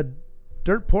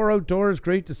 Dirt Poor Outdoors,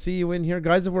 great to see you in here.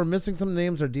 Guys, if we're missing some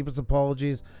names, our deepest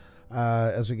apologies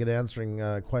as we get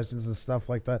answering questions and stuff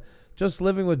like that. Just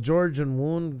Living with George and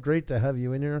Woon, great to have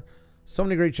you in here. So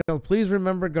many great channels. Please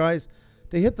remember, guys,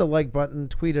 to hit the like button,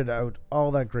 tweet it out,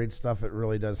 all that great stuff. It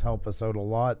really does help us out a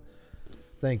lot.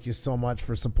 Thank you so much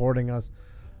for supporting us.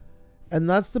 And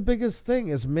that's the biggest thing,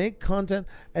 is make content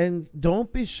and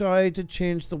don't be shy to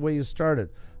change the way you started.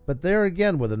 But there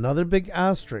again, with another big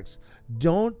asterisk,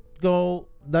 don't go,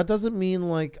 that doesn't mean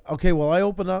like, okay, well, I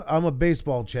open up, I'm a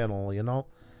baseball channel, you know.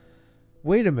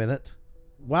 Wait a minute.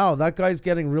 Wow, that guy's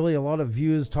getting really a lot of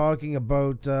views talking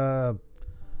about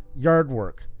yard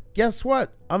work. Guess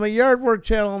what? I'm a yard work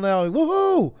channel now.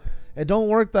 Woohoo! It don't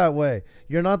work that way.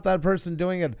 You're not that person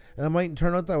doing it, and it mightn't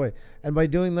turn out that way. And by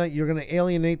doing that, you're going to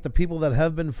alienate the people that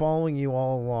have been following you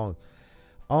all along.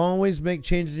 Always make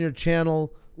changes in your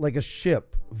channel like a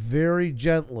ship, very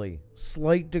gently,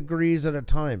 slight degrees at a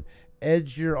time.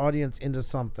 Edge your audience into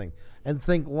something, and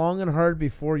think long and hard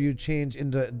before you change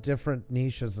into different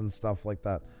niches and stuff like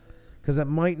that, because it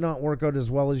might not work out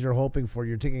as well as you're hoping for.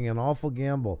 You're taking an awful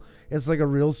gamble. It's like a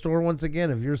real store once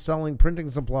again. If you're selling printing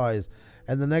supplies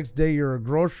and the next day you're a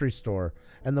grocery store,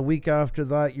 and the week after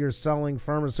that you're selling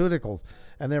pharmaceuticals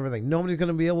and everything, nobody's going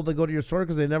to be able to go to your store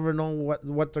because they never know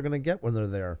what they're going to get when they're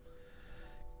there.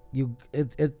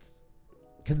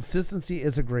 Consistency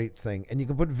is a great thing, and you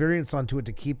can put variants onto it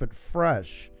to keep it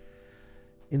fresh.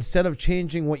 Instead of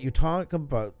changing what you talk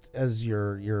about as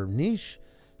your niche,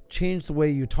 change the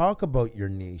way you talk about your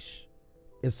niche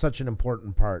is such an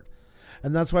important part.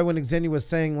 And that's why when Xenia was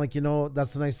saying, like, you know,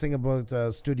 that's the nice thing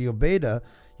about Studio Beta,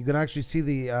 you can actually see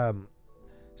the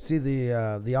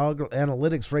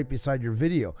analytics right beside your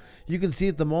video. You can see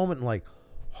at the moment, like,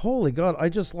 holy God, I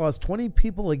just lost 20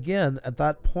 people again at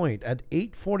that point at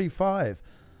 8:45.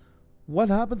 What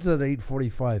happens at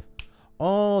 8:45?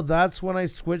 Oh, that's when I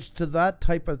switched to that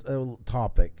type of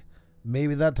topic.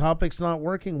 Maybe that topic's not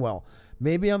working well.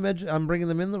 Maybe I'm bringing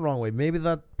them in the wrong way. Maybe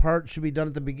that part should be done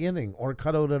at the beginning or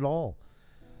cut out at all.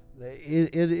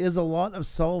 It is a lot of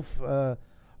self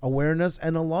awareness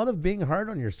and a lot of being hard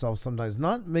on yourself sometimes.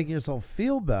 Not making yourself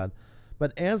feel bad,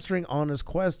 but answering honest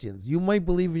questions. You might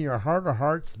believe in your heart of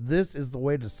hearts this is the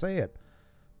way to say it.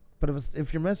 But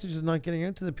if your message is not getting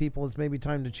out to the people, it's maybe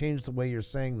time to change the way you're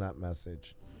saying that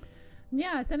message.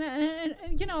 Yes, and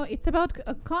you know, it's about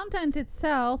content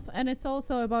itself, and it's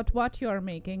also about what you're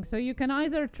making. So you can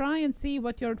either try and see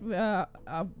what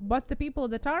what the people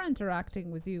that are interacting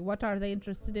with you, what are they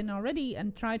interested in already,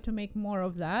 and try to make more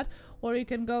of that, or you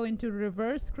can go into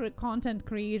reverse content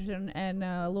creation and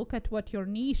look at what your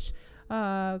niche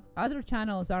other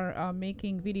channels are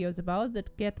making videos about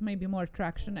that get maybe more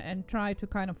traction, and try to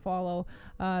kind of follow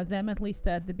them, at least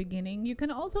at the beginning. You can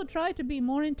also try to be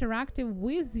more interactive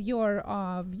with your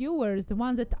viewers, the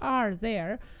ones that are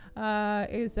there,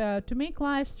 to make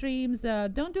live streams.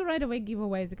 Don't do right away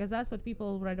giveaways, because that's what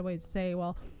people right away say,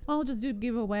 well, I'll just do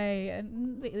giveaway,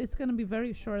 and it's going to be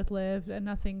very short-lived, and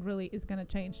nothing really is going to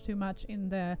change too much in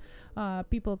the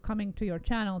people coming to your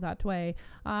channel that way.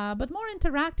 But more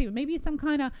interactive, maybe some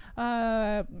kind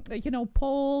of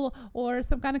poll or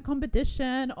some kind of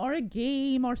competition or a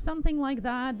game or something like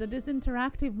that is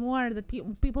interactive more, that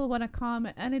people want to come,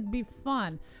 and it'd be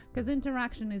fun, because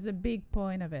interaction is a big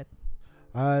point of it.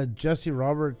 Jesse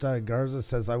Robert Garza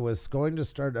says, I was going to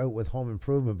start out with home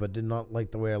improvement, but did not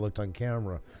like the way I looked on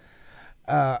camera.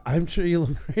 I'm sure you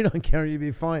look great on camera. You'd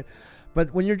be fine.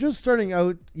 But when you're just starting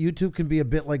out, YouTube can be a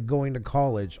bit like going to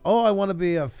college. Oh, I want to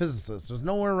be a physicist. There's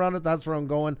nowhere around it. That's where I'm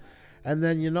going. And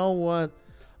then, you know what?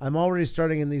 I'm already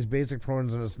starting in these basic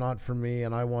programs, and it's not for me.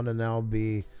 And I want to now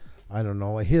be, I don't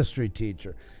know, a history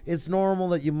teacher. It's normal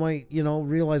that you might,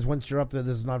 realize once you're up there,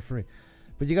 this is not for me.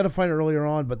 But you got to find it earlier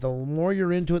on. But the more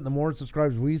you're into it, the more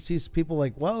subscribers. We see people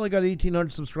like, well, I got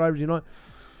 1,800 subscribers. You know what?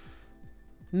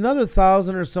 Another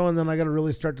 1,000 or so, and then I got to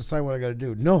really start to decide what I got to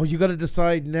do. No, you got to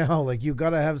decide now. Like, you got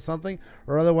to have something,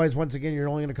 or otherwise, once again, you're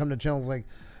only going to come to channels like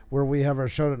where we have our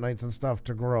show at nights and stuff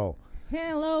to grow.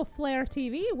 Hello, Flair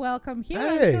TV. Welcome here.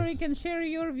 Hey. I'm sure you can share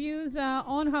your views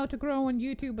on how to grow on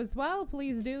YouTube as well.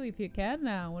 Please do if you can.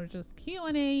 Now we're just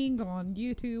Q&A-ing on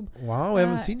YouTube. Wow, I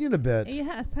haven't seen you in a bit.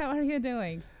 Yes, how are you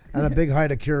doing? And a big hi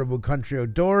to Caribou Country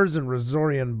Outdoors and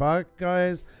Rosorian Buck,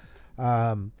 guys.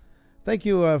 Thank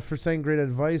you for saying great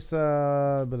advice.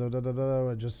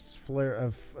 Just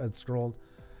Flair, it scrolled.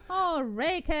 Oh,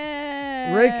 Raykit!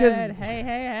 Raykit!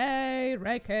 Hey,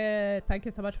 Raykit! Thank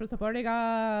you so much for supporting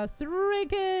us,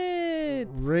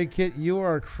 Raykit! Raykit, you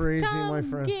are crazy, my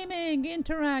friend. Gaming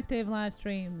interactive live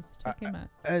streams. Check him out.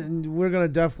 And we're gonna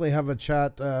definitely have a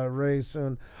chat, Ray,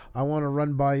 soon. I want to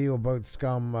run by you about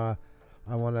Scum. I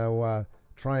want to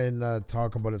try and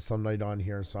talk about it some night on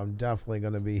here. So I'm definitely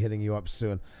gonna be hitting you up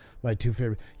soon. My two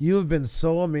favorite. You have been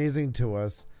so amazing to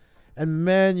us. And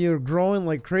man, you're growing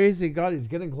like crazy. God, he's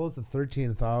getting close to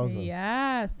 13,000.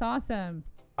 Yes, awesome.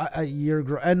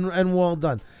 You're and well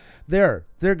done. There,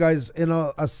 guys. In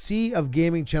a sea of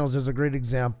gaming channels, there's a great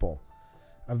example,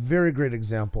 a very great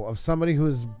example of somebody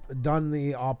who's done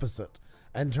the opposite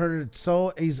and turned it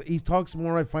so. He talks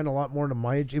more. I find a lot more to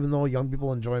my age, even though young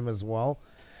people enjoy him as well.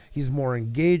 He's more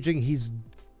engaging. He's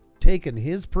taken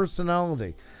his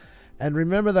personality. And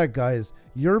remember that, guys,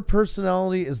 your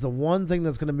personality is the one thing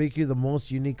that's going to make you the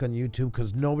most unique on YouTube,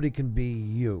 because nobody can be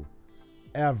you,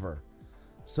 ever.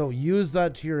 So use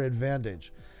that to your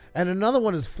advantage. And another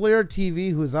one is Flair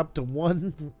TV, who's up to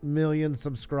 1 million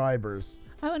subscribers.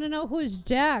 I want to know who's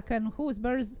Jack and whose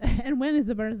birthday and when is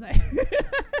the birthday.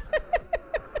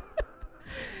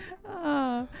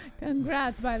 Oh,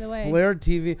 congrats, by the way. Flair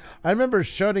TV. I remember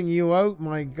shutting you out.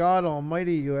 My God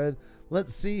almighty, you had.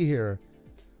 Let's see here.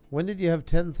 When did you have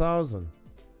 10,000?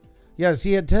 Yes,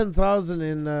 he had 10,000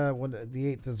 in the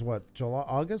 8th is what? July,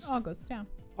 August? August, yeah.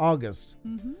 August.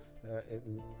 Mm-hmm.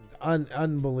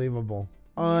 Unbelievable.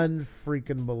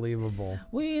 Unfreaking believable.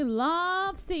 We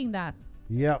love seeing that.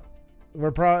 Yep.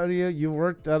 We're proud of you. You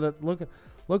worked at it.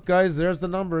 Look, guys, there's the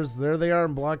numbers. There they are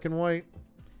in black and white.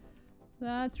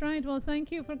 That's right. Well, thank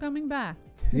you for coming back.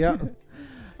 Yeah.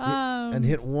 And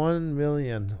hit 1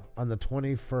 million on the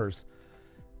 21st.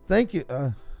 Thank you.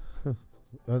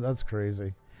 That's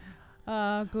crazy. Good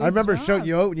I remember job. showing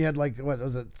you out when you had like, what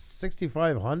was it,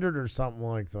 6,500 or something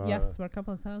like that. Yes, we're a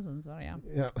couple of thousands. Oh, yeah.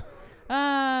 Yeah.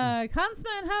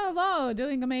 Huntsman, hello.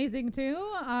 Doing amazing too.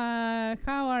 How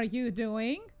are you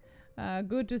doing?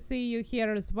 Good to see you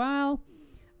here as well.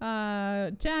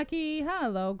 Jackie,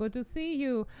 hello. Good to see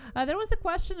you. There was a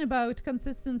question about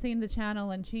consistency in the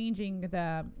channel and changing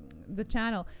the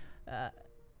channel.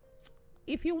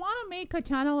 if you want to make a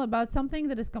channel about something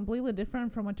that is completely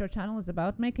different from what your channel is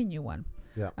about, make a new one.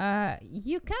 Yeah.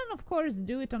 You can, of course,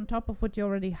 do it on top of what you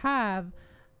already have,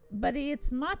 but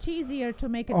it's much easier to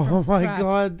make it from Oh my scratch.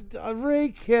 God, Ray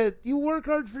Kit, you work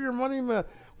hard for your money, man.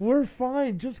 We're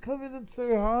fine. Just come in and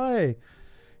say hi.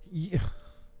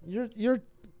 You're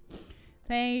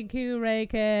Thank you,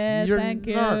 Reiki. You're Thank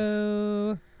nuts.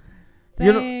 you.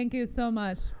 You know- Thank you so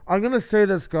much. I'm gonna say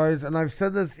this, guys, and I've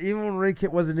said this even when Ray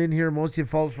Kit wasn't in here. Most of you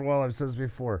followed for a while. I've said this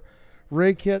before.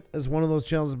 Ray Kit is one of those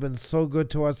channels that's been so good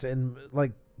to us, and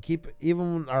like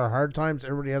even our hard times.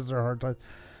 Everybody has their hard times.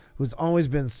 Who's always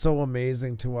been so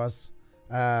amazing to us.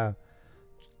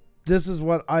 This is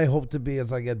what I hope to be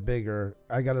as I get bigger.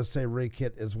 I gotta say, Ray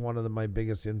Kit is one of my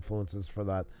biggest influences for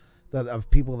that of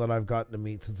people that I've gotten to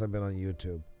meet since I've been on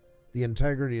YouTube. The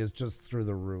integrity is just through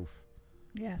the roof.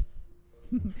 Yes.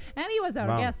 And he was our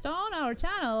Wow. guest on our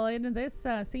channel in this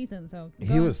season, so go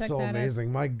He and was check so that out. amazing.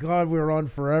 My God, we were on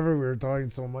forever. We were talking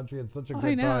so much. We had such a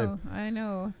good time. I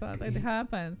know. So it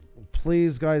happens.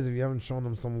 Please, guys, if you haven't shown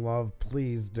him some love,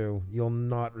 please do. You'll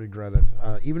not regret it.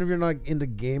 Even if you're not into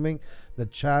gaming, the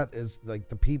chat is like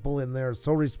the people in there are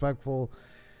so respectful.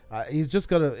 He's just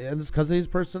got a, and it's because of his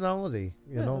personality,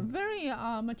 you know. Very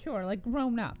mature, like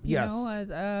grown up. You Yes.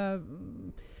 know,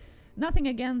 nothing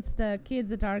against the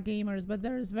kids that are gamers, but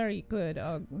there's very good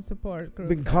support group.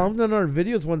 Been commenting on our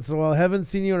videos once in a while. Haven't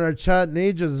seen you in our chat in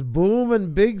ages. Boom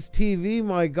and Biggs TV.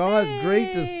 My God,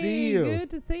 great to see you. Good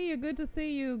to see you. Good to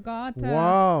see you.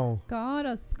 Wow. Got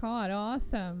a Scott.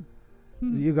 Awesome.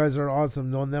 You guys are awesome.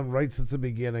 Known them right since the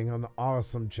beginning. An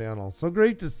awesome channel. So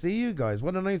great to see you guys.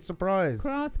 What a nice surprise.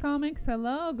 Cross Comics.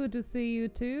 Hello. Good to see you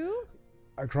too.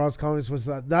 Cross Comics was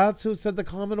that's who said the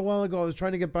comment a while ago. I was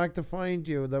trying to get back to find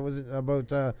you. That was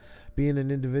about being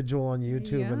an individual on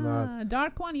YouTube and that.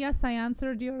 Dark One. Yes, I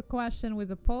answered your question with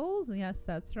the polls. Yes,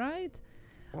 that's right.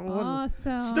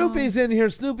 Awesome. Snoopy's in here.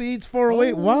 Snoopy eats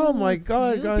 408. Wow, my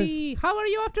God, Snoopy. guys. How are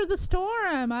you after the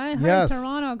storm? I heard Yes.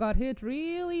 Toronto got hit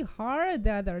really hard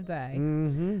the other day.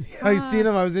 Mm-hmm. I seen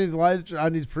him. I was in his live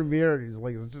on his premiere. He's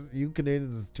like, it's just you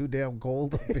Canadians is too damn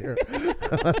cold up here.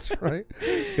 That's right.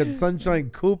 Got Sunshine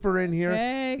Cooper in here.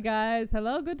 Hey guys,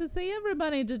 hello. Good to see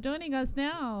everybody. Just joining us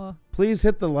now. Please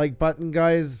hit the like button,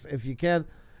 guys, if you can.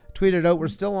 Tweet it out. We're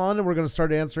still on, and we're going to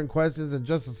start answering questions in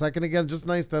just a second. Again, just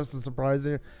nice to have some surprises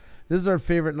here. This is our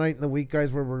favorite night in the week,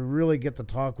 guys, where we really get to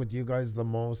talk with you guys the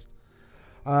most.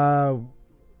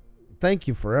 Thank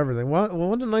you for everything. What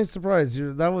a nice surprise.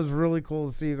 That was really cool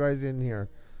to see you guys in here.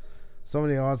 So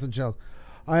many awesome channels.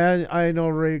 I know,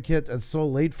 Ray Kit, it's so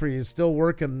late for you. Still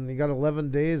working. You got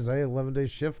 11 days, 11-day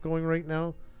shift going right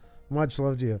now. Much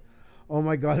love to you. Oh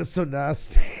my God, it's so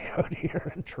nasty out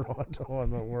here in Toronto.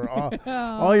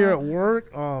 Oh, you're at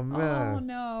work? Oh, man. Oh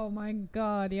no, my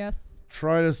God, yes.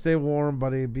 Try to stay warm,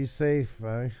 buddy. Be safe,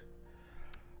 eh?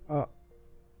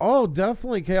 Oh,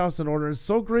 definitely Chaos and Order. It's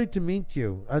so great to meet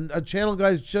you. And a channel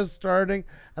guy's just starting,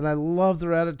 and I love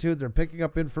their attitude. They're picking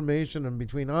up information, and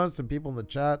between us and people in the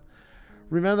chat.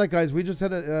 Remember that, guys. We just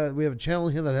had we have a channel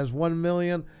here that has 1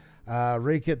 million.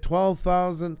 Ray Kit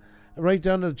 12,000. Right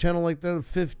down to the channel like that,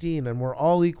 15, and we're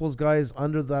all equals, guys,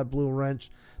 under that blue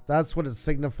wrench. That's what it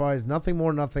signifies. Nothing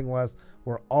more, nothing less.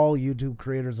 We're all YouTube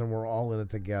creators, and we're all in it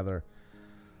together.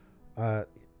 HB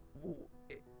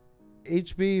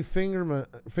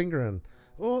Fingerin.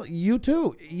 Well, you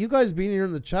too. You guys being here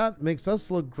in the chat makes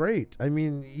us look great. I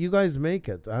mean, you guys make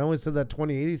it. I always said that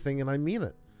 2080 thing, and I mean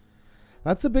it.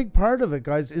 That's a big part of it,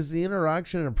 guys, is the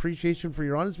interaction and appreciation for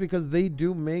your audience, because they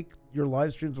do make your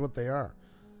live streams what they are.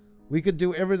 We could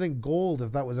do everything gold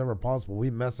if that was ever possible. We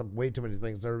mess up way too many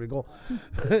things there we go.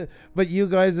 But you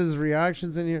guys'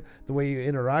 reactions in here, the way you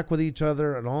interact with each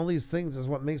other and all these things is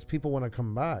what makes people want to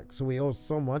come back. So we owe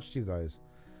so much to you guys.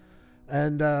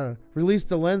 And Release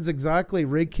the Lens, exactly.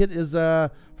 Ray Kit is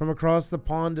from across the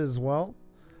pond as well.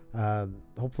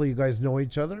 Hopefully you guys know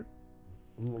each other.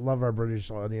 Love our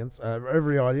British audience.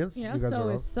 Every audience. Yeah, you guys so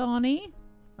are is Sonny.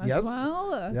 As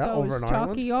well. Yeah, so over is in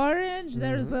Chalky Ireland. Orange.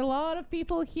 There's a lot of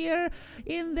people here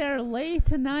in their late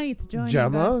nights joining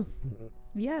Gemma. us.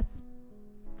 Yes.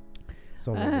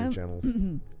 So many great channels.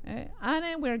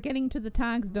 Anna, we're getting to the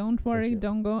tags. Don't worry.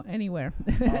 Don't go anywhere.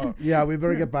 Yeah, we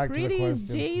better get back to the Pretty's questions.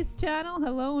 Jay's channel.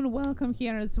 Hello and welcome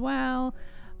here as well.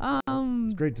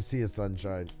 It's great to see you,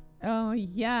 Sunshine. Oh,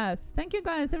 yes. Thank you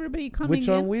guys, everybody coming Witch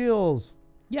in. on Wheels.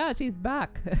 Yeah, she's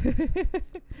back.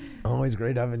 Always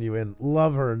great having you in.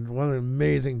 Love her. What an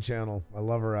amazing channel. I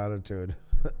love her attitude.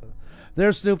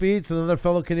 There's Snoopy Eats, another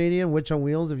fellow Canadian. Witch on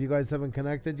Wheels, if you guys haven't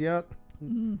connected yet.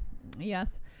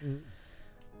 Yes.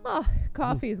 Oh,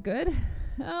 coffee is good.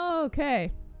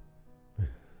 Okay.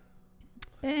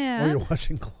 Oh, And you're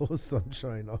washing clothes,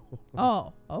 sunshine. Oh.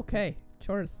 oh, okay,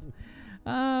 chores.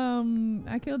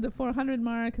 I killed the 400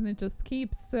 mark, and it just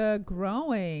keeps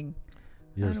growing.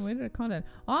 And winter content.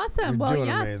 Awesome. You're Well, doing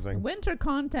yes, amazing. winter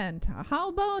content. How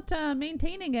about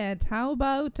maintaining it? How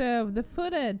about the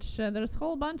footage? There's a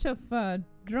whole bunch of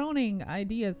droning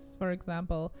ideas, for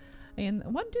example. And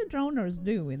what do droners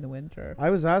do in the winter? I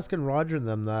was asking Roger and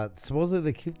them that supposedly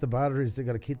they keep the batteries, they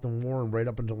got to keep them warm right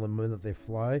up until the minute they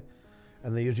fly.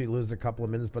 And they usually lose a couple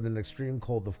of minutes, but in extreme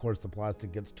cold, of course, the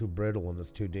plastic gets too brittle and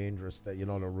it's too dangerous that, to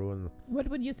ruin. What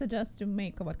would you suggest to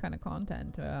make? What kind of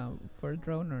content for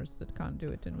droners that can't do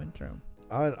it in winter?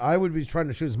 I would be trying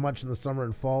to shoot as much in the summer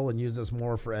and fall and use this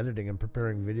more for editing and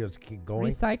preparing videos to keep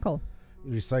going.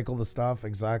 Recycle the stuff,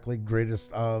 exactly.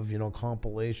 Greatest of,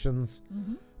 compilations,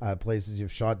 places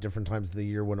you've shot different times of the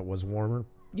year when it was warmer.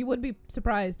 You would be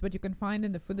surprised what you can find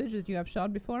in the footage that you have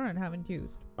shot before and haven't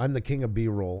used. I'm the king of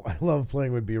B-roll. I love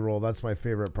playing with B-roll. That's my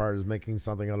favorite part, is making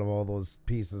something out of all those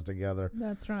pieces together.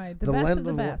 That's right. The best of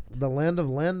the best. The land of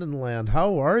land and land.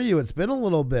 How are you? It's been a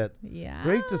little bit. Yeah.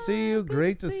 Great to see you.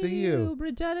 Great to see you.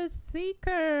 Bridgetta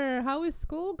Seeker. How is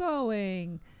school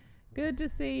going? Good to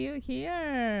see you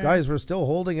here. Guys, we're still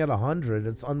holding at 100.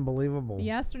 It's unbelievable.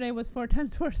 Yesterday was 4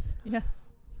 times worse. Yes.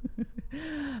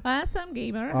 Awesome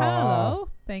Gamer. Hello.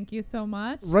 Thank you so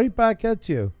much. Right back at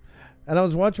you. And I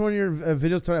was watching one of your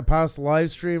videos tonight, past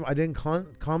live stream. I didn't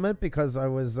comment because I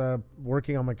was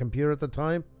working on my computer at the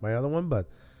time, my other one, but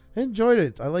I enjoyed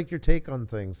it. I like your take on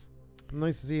things.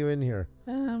 Nice to see you in here.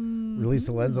 Release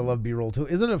the lens. I love B-roll too.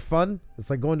 Isn't it fun? It's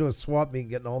like going to a swap meet and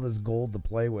getting all this gold to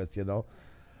play with,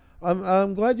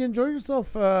 I'm glad you enjoy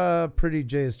yourself, Pretty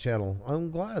Jay's channel.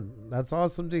 I'm glad. That's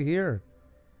awesome to hear.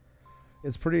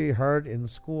 It's pretty hard in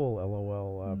school,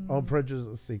 LOL. Oh,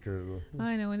 Prejudice Seeker.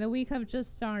 I know, and the week have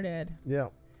just started. Yeah.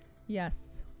 Yes.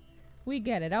 We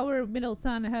get it. Our middle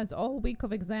son has all week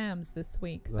of exams this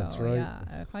week. That's so, right.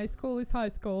 Yeah, high school is high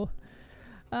school.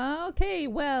 Okay,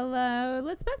 well,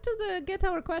 let's get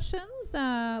our questions.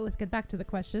 Let's get back to the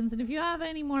questions. And if you have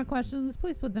any more questions,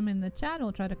 please put them in the chat.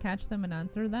 We'll try to catch them and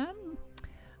answer them.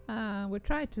 We'll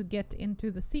try to get into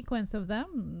the sequence of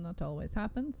them. Not always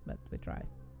happens, but we try.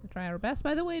 We try our best.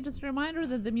 By the way, just a reminder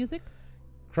that the music...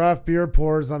 Craft beer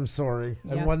pours, I'm sorry.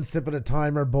 Yes. And one sip at a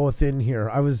time are both in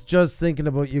here. I was just thinking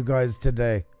about you guys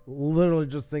today. Literally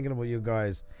just thinking about you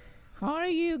guys. How are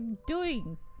you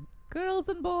doing? Girls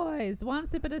and boys, one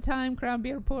sip at a time, craft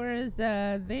beer pours.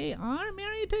 They are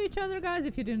married to each other, guys.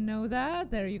 If you didn't know that,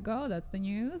 there you go. That's the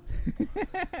news.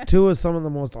 Two of some of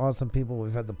the most awesome people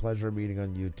we've had the pleasure of meeting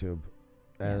on YouTube.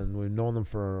 And Yes. we've known them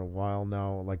for a while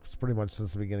now, like pretty much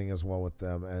since the beginning as well with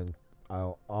them. And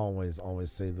I'll always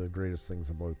say the greatest things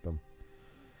about them.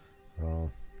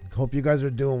 Hope you guys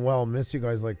are doing well. Miss you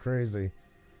guys like crazy.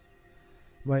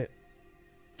 Yes,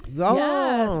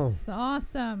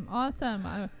 awesome.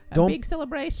 A Don't- big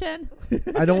celebration.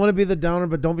 I don't want to be the downer,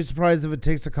 but don't be surprised if it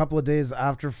takes a couple of days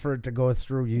after for it to go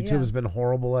through. YouTube Yeah. has been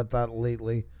horrible at that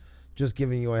lately. Just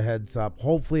giving you a heads up.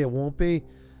 Hopefully it won't be,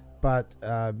 but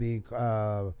be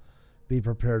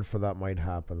prepared for that might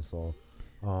happen. So,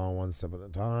 one step at a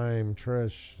time.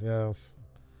 Trish, yes.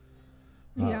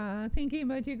 Yeah, thinking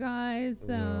about you guys.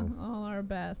 Yeah. All our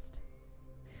best.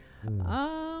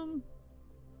 Mm.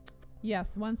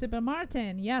 Yes, one sip of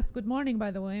Martin. Yes, good morning,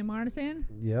 by the way, Martin.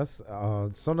 Yes,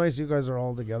 it's so nice you guys are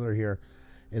all together here.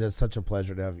 It is such a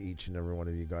pleasure to have each and every one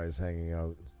of you guys hanging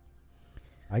out.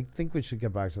 I think we should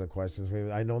get back to the questions.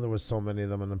 I know there was so many of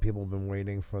them, and the people have been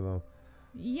waiting for them.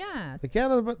 Yes.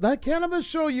 That cannabis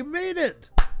show, you made it.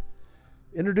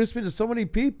 Introduced me to so many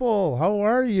people. How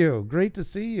are you? Great to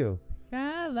see you.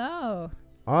 Hello.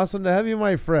 Awesome to have you,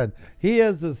 my friend. He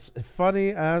has this funny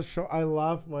ass show.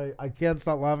 I can't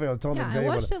stop laughing. I was telling him Yeah, I today,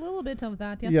 but watched a little bit of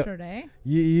that yesterday.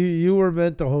 you were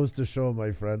meant to host a show,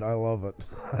 my friend. I love it.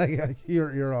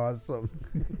 You're awesome.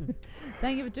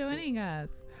 Thank you for joining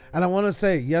us. And I want to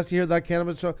say, yes, you hear that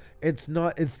cannabis show. It's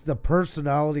the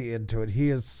personality into it.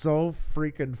 He is so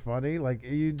freaking funny. Like,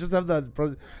 you just have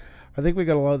that. I think we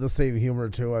got a lot of the same humor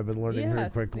too. I've been learning very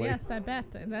quickly. Yes, I bet.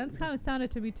 And that's how it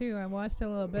sounded to me too. I watched a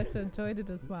little bit, enjoyed it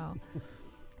as well.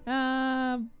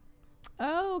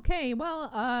 Okay,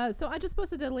 well, so I just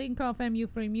posted a link of MU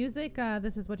Free Music.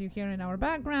 This is what you hear in our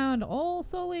background, all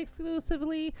solely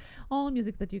exclusively. All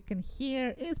music that you can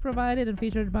hear is provided and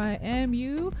featured by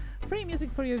MU Free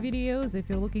Music for your videos. If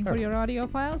you're looking for your audio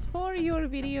files for your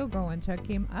video, go and check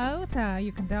him out.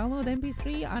 You can download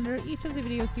MP3 under each of the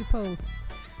videos he posts.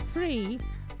 Free,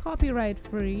 copyright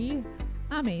free,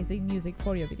 amazing music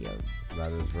for your videos.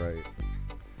 That is right.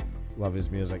 Love his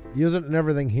music. Use it in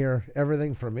everything here.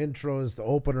 Everything from intros to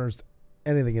openers,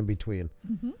 anything in between.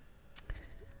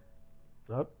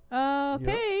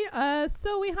 Okay,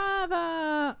 so we have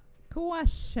a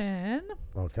question.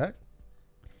 Okay.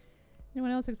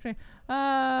 Anyone else explain?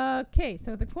 Okay,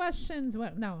 so the questions.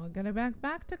 Well, no, I'm gonna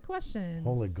back to questions.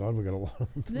 Holy God, we got a lot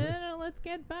of them tonight. No, let's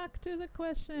get back to the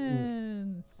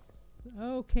questions.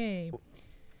 Okay.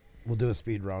 We'll do a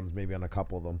speed round maybe on a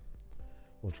couple of them.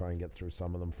 We'll try and get through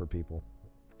some of them for people.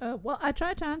 Well, I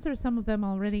tried to answer some of them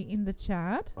already in the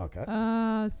chat. Okay.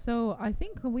 So I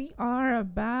think we are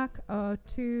back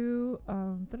to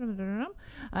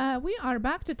we are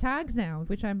back to tags now,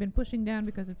 which I've been pushing down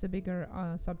because it's a bigger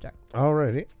subject.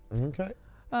 Alrighty. Okay.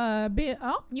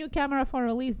 New camera for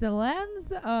release the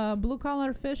lens. Blue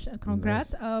collar fish.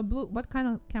 Congrats. Nice. What kind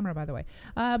of camera, by the way?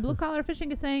 Blue collar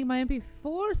fishing is saying my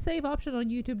MP4 save option on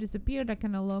YouTube disappeared. I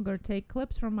can no longer take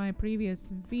clips from my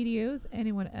previous videos.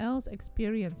 Anyone else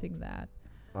experiencing that?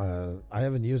 I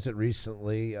haven't used it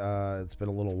recently. It's been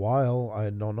a little while.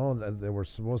 I don't know. They were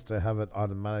supposed to have it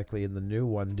automatically in the new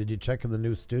one. Did you check in the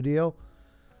new studio?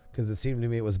 Because it seemed to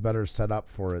me it was better set up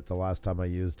for it the last time I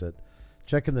used it.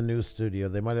 Check in the new studio.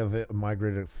 They might have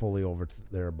migrated fully over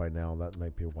there by now. That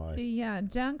might be why. Yeah,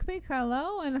 Junkpick,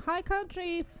 hello. And High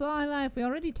Country Fly Life. We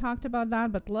already talked about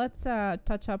that, but let's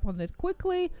touch up on it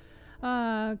quickly.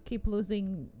 Keep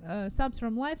losing subs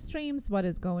from live streams. What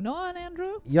is going on,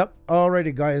 Andrew? Yep.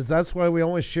 Alrighty, guys. That's why we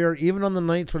always share, even on the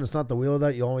nights when it's not the wheel of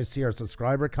that, you always see our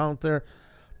subscriber count there.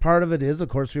 Part of it is, of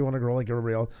course, we want to grow like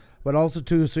everybody else, but also,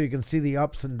 too, so you can see the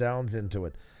ups and downs into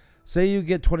it. Say you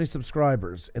get 20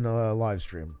 subscribers in a live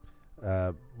stream.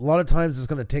 A lot of times it's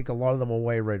going to take a lot of them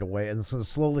away right away, and it's going to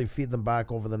slowly feed them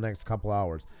back over the next couple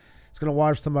hours. It's going to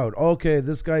wash them out. Okay,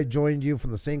 this guy joined you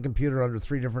from the same computer under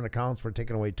 3 different accounts. We're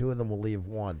taking away 2 of them. We'll leave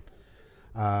 1.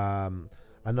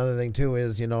 Another thing, too,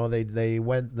 is, they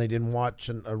went and they didn't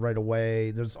watch right away.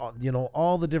 There's,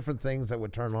 all the different things that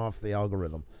would turn off the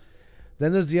algorithm.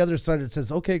 Then there's the other side that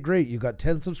says, okay, great, you got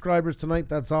 10 subscribers tonight.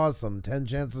 That's awesome. 10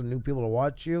 chances of new people to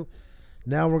watch you.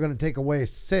 Now we're going to take away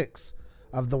 6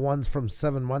 of the ones from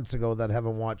 7 months ago that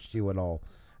haven't watched you at all.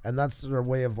 And that's their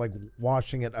way of like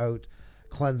washing it out,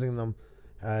 cleansing them,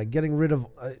 getting rid of,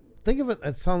 think of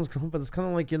it sounds gross, but it's kind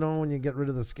of like, when you get rid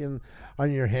of the skin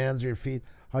on your hands or your feet,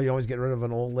 how you always get rid of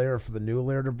an old layer for the new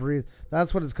layer to breathe.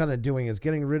 That's what it's kind of doing, is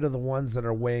getting rid of the ones that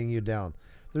are weighing you down.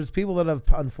 There's people that have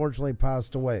unfortunately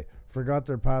passed away, forgot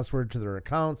their password to their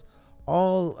accounts,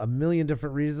 all a million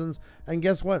different reasons. And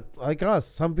guess what? Like us,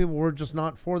 some people were just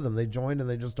not for them. They joined and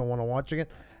they just don't want to watch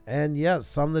it. And yes,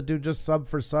 some that do just sub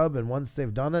for sub, and once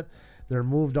they've done it, they're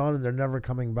moved on and they're never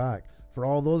coming back. For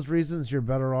all those reasons, you're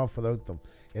better off without them.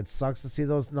 It sucks to see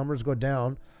those numbers go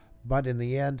down, but in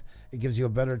the end, it gives you a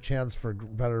better chance for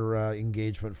better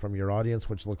engagement from your audience,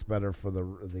 which looks better for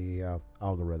the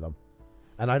algorithm.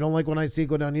 And I don't like when I see it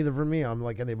go down either for me. I'm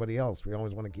like anybody else. We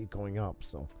always want to keep going up.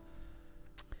 So.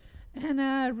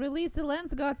 And release the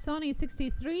lens got Sony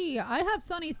 63. I have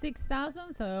Sony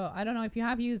 6000, so I don't know if you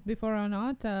have used before or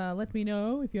not. Let me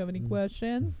know if you have any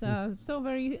questions. So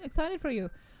very excited for you.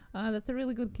 That's a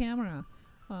really good camera.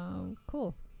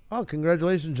 Cool. Oh,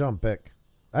 congratulations, Jump Pick.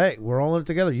 Hey, we're all in it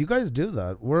together. You guys do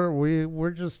that.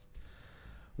 We're just,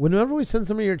 whenever we send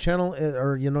somebody your channel,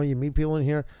 or you meet people in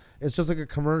here, it's just like a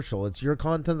commercial. It's your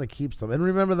content that keeps them. And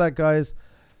remember that, guys.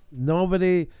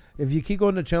 Nobody, if you keep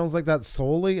going to channels like that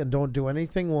solely and don't do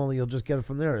anything, well, you'll just get it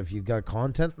from there. If you've got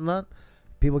content in that,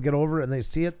 people get over it and they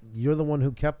see it, you're the one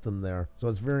who kept them there. So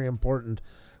it's very important.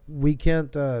 We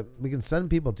can't, we can send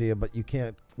people to you, but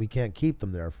we can't keep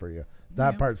them there for you.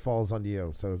 That part falls onto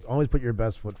you. So always put your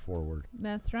best foot forward.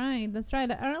 That's right. That's right.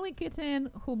 The Early Kitten,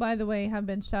 who, by the way, have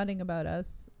been shouting about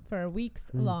us for weeks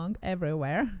long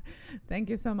everywhere. Thank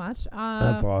you so much.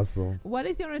 That's awesome. What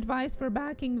is your advice for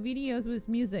backing videos with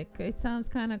music? It sounds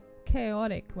kind of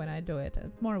chaotic when I do it.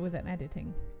 More with an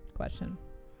editing question.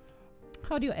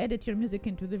 How do you edit your music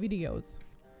into the videos?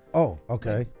 Oh,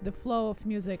 okay. Like the flow of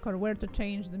music, or where to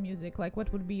change the music. Like,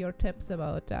 what would be your tips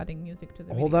about adding music to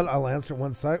the Hold videos? on, I'll answer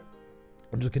one sec.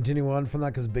 I'll just continue on from that,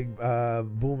 because Big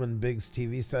Boom and Biggs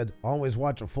TV said, always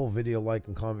watch a full video, like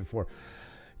and comment before.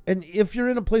 And if you're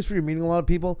in a place where you're meeting a lot of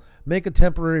people, make a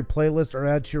temporary playlist or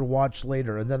add to your watch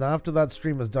later. And then after that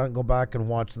stream is done, go back and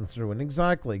watch them through. And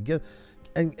exactly, get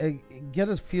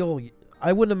a feel.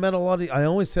 I wouldn't have met a lot of, I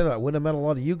always say that, I wouldn't have met a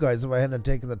lot of you guys if I hadn't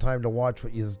taken the time to watch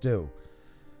what you do.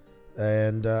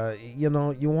 And, you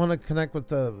want to connect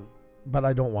with but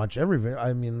I don't watch every video.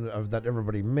 I mean, that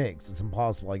everybody makes. It's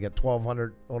impossible. I get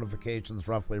 1,200 notifications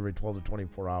roughly every 12 to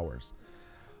 24 hours.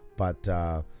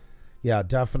 But, yeah,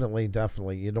 definitely.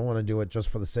 You don't want to do it just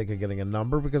for the sake of getting a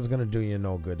number, because it's going to do you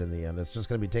no good in the end. It's just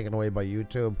going to be taken away by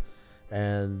YouTube,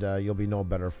 and you'll be no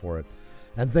better for it.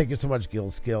 And thank you so much, Gil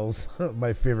Skills,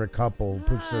 my favorite couple.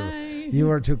 Hi.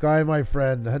 You are too kind, my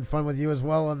friend. Had fun with you as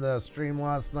well on the stream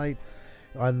last night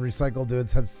on Recycle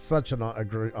Dudes. Had such a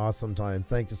great, awesome time.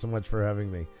 Thank you so much for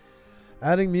having me.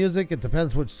 Adding music, it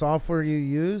depends which software you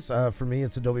use. For me,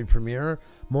 it's Adobe Premiere.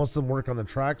 Most of them work on the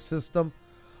track system.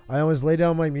 I always lay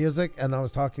down my music, and I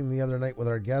was talking the other night with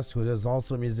our guest, who is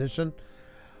also a musician,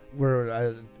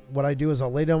 where what I do is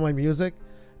I'll lay down my music,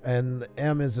 and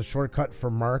M is a shortcut for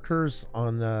markers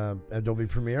on Adobe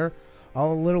Premiere.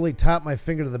 I'll literally tap my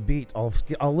finger to the beat. I'll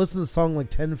listen to the song like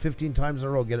 10, 15 times in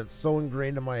a row, get it so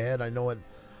ingrained in my head, I know it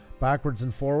backwards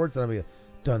and forwards, and I'll be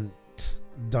dun, tss,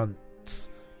 dun, tss,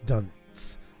 dun,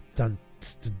 tss, dun,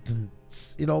 tss, dun,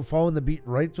 tss, you know, following the beat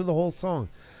right through the whole song.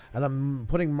 And I'm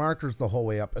putting markers the whole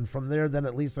way up. And from there, then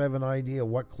at least I have an idea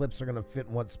what clips are going to fit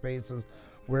in what spaces,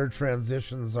 where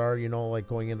transitions are, you know, like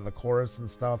going into the chorus and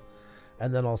stuff.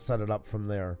 And then I'll set it up from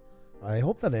there. I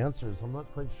hope that answers. I'm not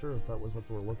quite sure if that was what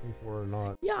they were looking for or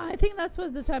not. Yeah, I think that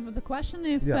was the type of the question.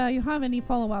 If you have any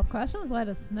follow-up questions, let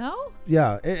us know.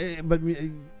 Yeah, but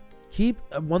keep...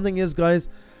 one thing is, guys,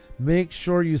 make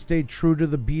sure you stay true to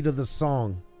the beat of the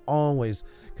song. Always.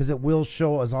 Because it will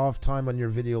show as off time on your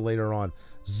video later on.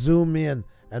 Zoom in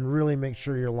and really make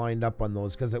sure you're lined up on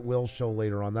those, because it will show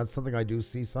later on. That's something I do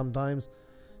see sometimes.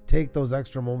 Take those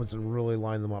extra moments and really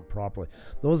line them up properly.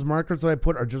 Those markers that I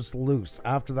put are just loose.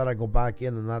 After that, I go back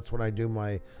in, and that's when I do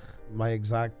my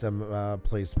exact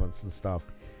placements and stuff.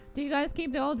 Do you guys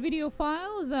keep the old video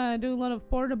files? Do a lot of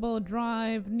portable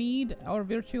drive need or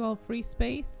virtual free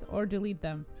space, or delete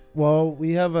them? Well,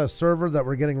 we have a server that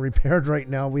we're getting repaired right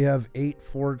now. We have 6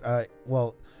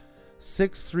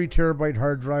 3 terabyte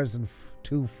hard drives and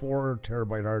 2 4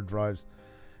 terabyte hard drives.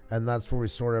 And that's where we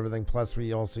store everything. Plus,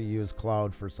 we also use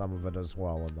cloud for some of it as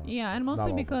well. Yeah, and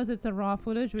mostly because it's a raw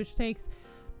footage, which takes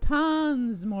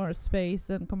tons more space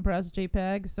than compressed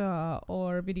JPEGs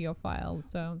or video files.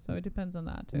 So it depends on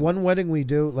that, too. One wedding we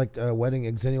do, like a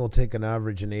wedding, Xenia will take an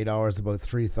average in 8 hours, about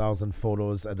 3,000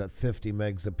 photos at 50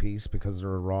 megs a piece because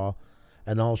they're raw.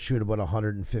 And I'll shoot about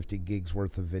 150 gigs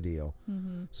worth of video.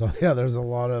 Mm-hmm. So yeah, there's a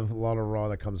lot of raw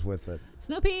that comes with it.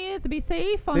 Snoopies, be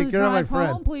safe on the drive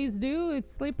home. Please do.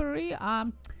 It's slippery.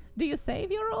 Do you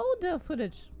save your old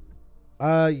footage?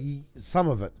 Some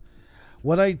of it.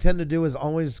 What I tend to do is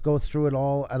always go through it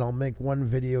all, and I'll make one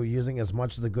video using as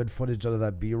much of the good footage out of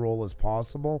that B-roll as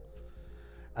possible.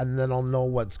 And then I'll know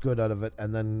what's good out of it,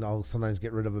 and then I'll sometimes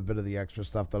get rid of a bit of the extra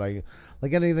stuff that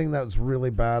like anything that's really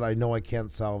bad, I know I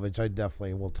can't salvage. I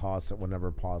definitely will toss it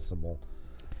whenever possible.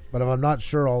 But if I'm not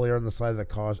sure, I'll err on the side of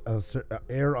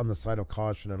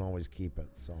caution and always keep it.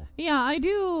 So yeah, I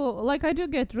do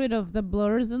get rid of the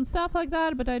blurs and stuff like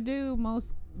that, but I do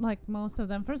most of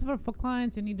them. First of all, for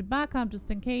clients, you need to back up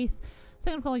just in case.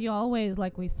 Second of all, you always,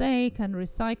 like we say, can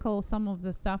recycle some of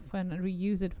the stuff and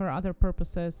reuse it for other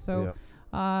purposes. So.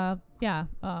 Yeah.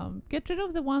 Get rid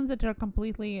of the ones that are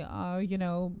completely,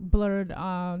 blurred,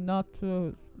 not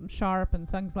sharp and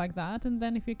things like that. And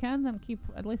then if you can, then keep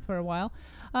at least for a while.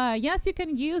 Yes, you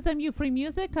can use MU Free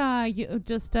Music. You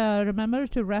just remember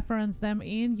to reference them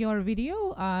in your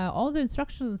video. All the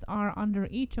instructions are under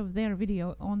each of their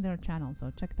video on their channel.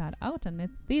 So check that out, and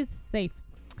it is safe.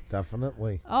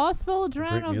 Definitely. Oswald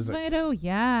Renovato,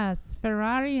 yes.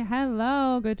 Ferrari,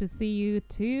 hello. Good to see you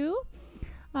too.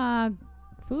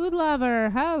 Food Lover,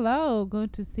 hello,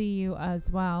 good to see you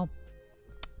as well.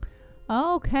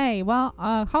 Okay, well,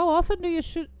 how often you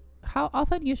should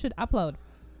upload?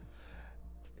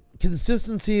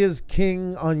 Consistency is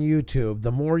king on YouTube.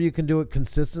 The more you can do it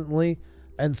consistently,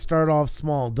 and start off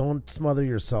small. Don't smother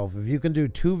yourself. If you can do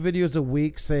 2 videos a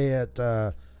week, say at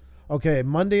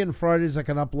Monday and Fridays I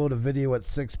can upload a video at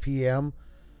 6 p.m.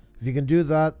 If you can do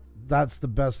that, that's the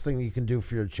best thing you can do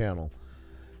for your channel.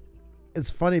 It's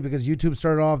funny because YouTube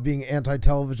started off being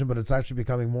anti-television, but it's actually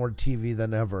becoming more TV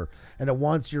than ever. And it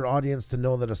wants your audience to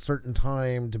know that a certain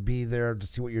time to be there to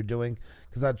see what you're doing,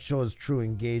 because that shows true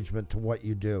engagement to what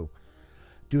you do.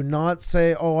 Do not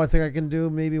say, oh, I think I can do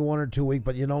maybe 1 or 2 a week,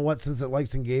 but you know what? Since it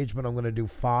likes engagement, I'm going to do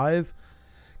 5,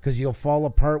 because you'll fall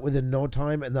apart within no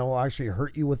time, and that will actually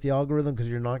hurt you with the algorithm because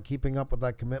you're not keeping up with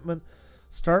that commitment.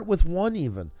 Start with 1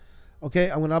 even. Okay,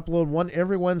 I'm going to upload 1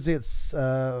 every Wednesday at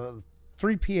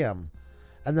 3 p.m.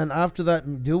 And then after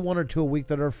that, do 1 or 2 a week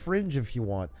that are fringe if you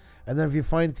want. And then if you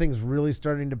find things really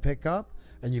starting to pick up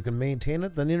and you can maintain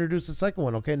it, then introduce a second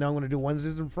one. Okay, now I'm going to do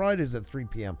Wednesdays and Fridays at 3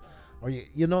 p.m. Or,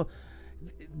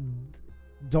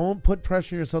 don't put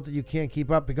pressure on yourself that you can't keep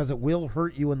up, because it will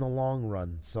hurt you in the long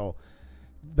run. So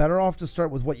better off to start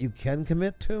with what you can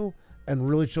commit to and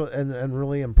really show and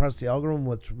really impress the algorithm,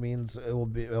 which means it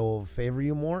will favor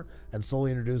you more and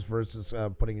slowly introduce versus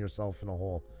putting yourself in a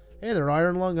hole. Hey there,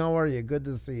 Iron Lung, how are you? Good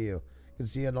to see you. Good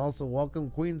to see you, and also welcome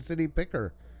Queen City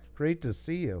Picker. Great to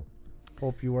see you.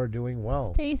 Hope you are doing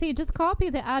well. Stacy, just copy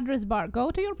the address bar.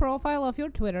 Go to your profile of your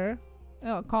Twitter,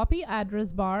 copy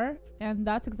address bar, and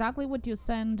that's exactly what you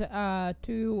send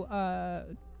to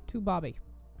Bobby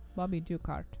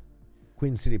Ducart.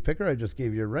 Queen City Picker, I just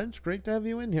gave you a wrench. Great to have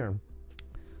you in here.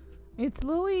 It's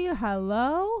Louis.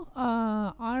 Hello.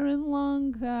 Iron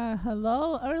Lung.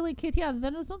 Hello. Early Kid. Yeah,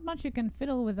 there is not much you can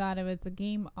fiddle with that if it's a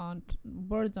game on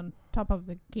words on top of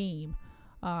the game.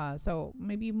 So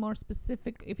maybe more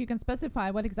specific, if you can specify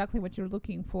what you're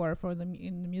looking for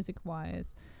in the music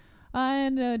wise.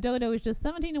 And Dodo is just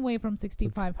 17 away from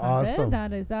 6,500. Awesome.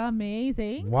 That is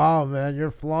amazing. Wow, man,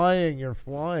 you're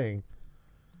flying.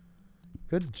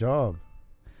 Good job.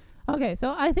 Okay,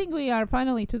 so I think we are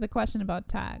finally to the question about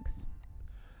tags.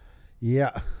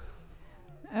 Yeah.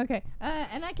 Okay,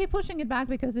 and I keep pushing it back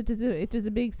because it is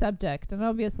a big subject, and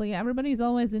obviously everybody's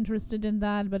always interested in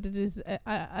that. But it is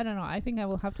I don't know. I think I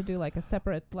will have to do like a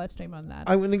separate live stream on that.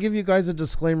 I'm going to give you guys a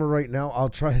disclaimer right now. I'll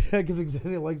try because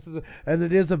Xenia likes it, and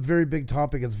it is a very big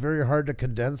topic. It's very hard to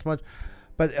condense much,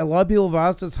 but a lot of people have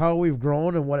asked us how we've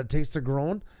grown and what it takes to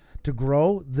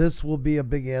grow. This will be a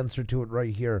big answer to it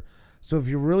right here. So if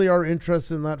you really are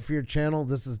interested in that for your channel,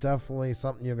 this is definitely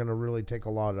something you're going to really take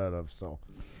a lot out of. So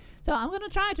I'm going to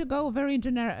try to go very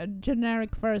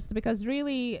generic first, because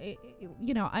really,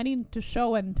 I need to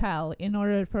show and tell in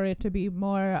order for it to be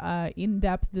more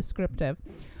in-depth descriptive.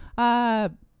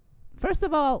 First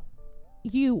of all,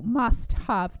 you must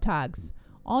have tags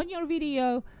on your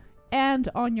video and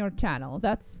on your channel.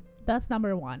 That's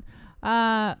number one.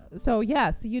 So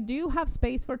yes, you do have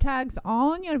space for tags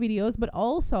on your videos, but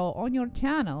also on your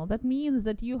channel. That means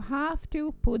that you have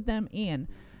to put them in.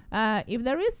 If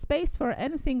there is space for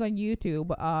anything on YouTube,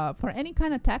 for any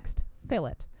kind of text, fill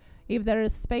it. If there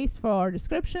is space for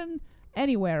description,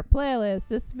 anywhere, playlists,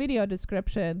 just video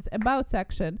descriptions, about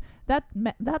section,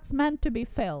 that's meant to be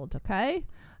filled, okay?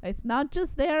 It's not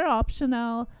just there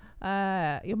optional.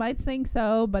 You might think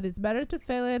so, but it's better to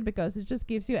fill it because it just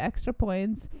gives you extra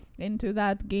points into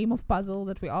that game of puzzle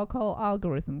that we all call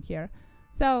algorithm here.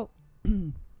 So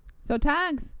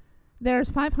tags, there's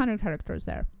 500 characters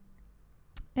there.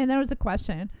 And there was a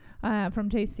question from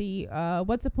JC,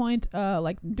 what's the point,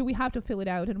 do we have to fill it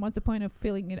out? And what's the point of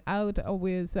filling it out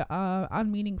with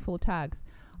unmeaningful tags?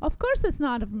 Of course it's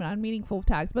not unmeaningful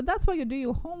tags, but that's why you do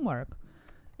your homework.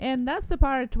 And that's the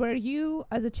part where you,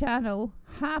 as a channel,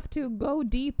 have to go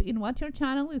deep in what your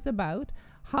channel is about,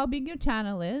 how big your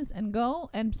channel is, and go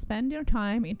and spend your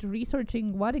time into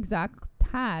researching what exact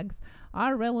tags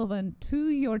are relevant to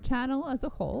your channel as a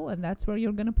whole. And that's where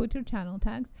you're going to put your channel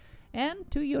tags.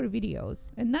 And to your videos.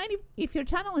 And if your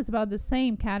channel is about the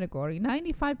same category,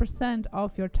 95%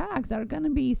 of your tags are going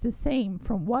to be the same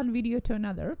from one video to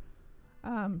another,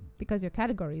 because your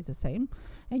category is the same,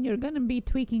 and you're going to be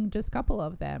tweaking just a couple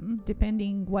of them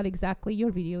depending what exactly your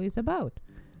video is about.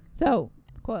 So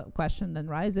question then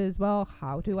rises, well,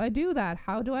 how do I do that?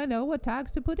 How do I know what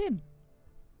tags to put in?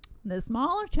 The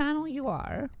smaller channel you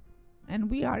are, and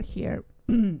we are here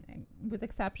with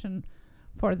exception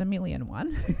for the million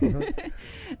one.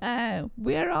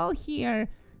 We're all here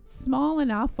small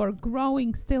enough or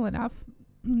growing still enough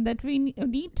that we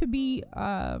need to be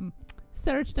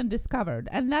searched and discovered.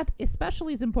 And that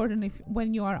especially is important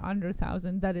when you are under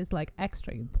 1,000. That is like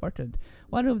extra important.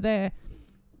 One of the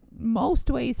most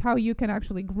ways how you can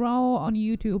actually grow on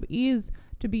YouTube is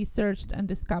to be searched and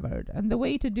discovered. And the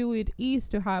way to do it is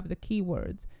to have the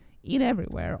keywords in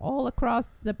everywhere, all across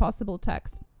the possible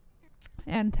text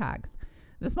and tags.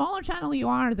 The smaller channel you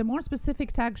are, the more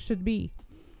specific tags should be.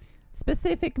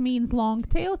 Specific means long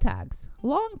tail tags.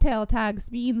 Long tail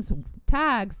tags means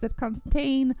tags that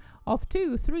contain of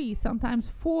 2, 3, sometimes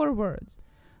 4 words.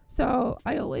 So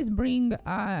I always bring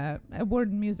a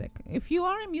word music. If you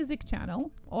are a music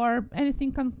channel or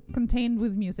anything contained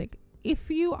with music,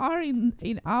 if you are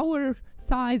in our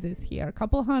sizes here,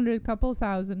 couple hundred, couple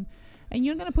thousand, and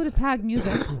you're going to put a tag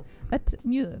music,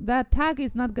 that tag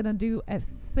is not going to do a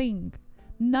thing.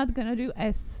 Not gonna do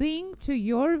a thing to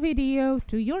your video,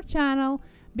 to your channel,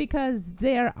 because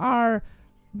there are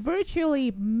virtually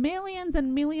millions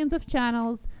and millions of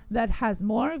channels that has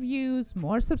more views,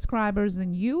 more subscribers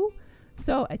than you.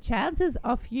 So chances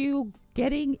of you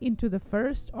getting into the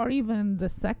first or even the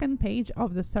second page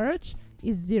of the search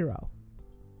is 0.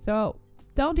 So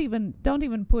don't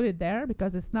even put it there,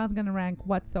 because it's not gonna rank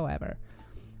whatsoever.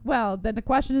 Well, then the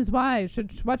question is, what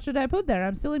should I put there?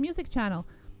 I'm still a music channel.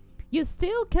 You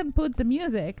still can put the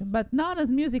music, but not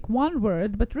as music one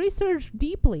word, but research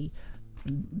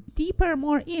deeper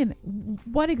more in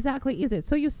what exactly is it.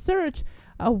 So you search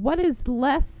what is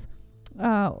less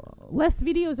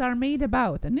videos are made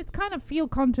about, and it's kind of feel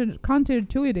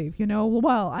counterintuitive, you know.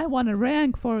 Well, I want to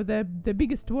rank for the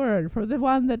biggest word, for the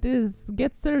one that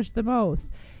gets searched the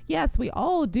most. Yes, we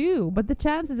all do, but the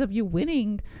chances of you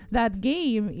winning that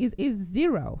game is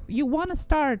zero. You want to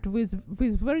start with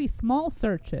very small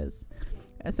searches.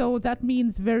 So that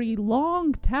means very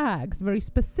long tags, very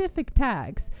specific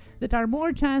tags that are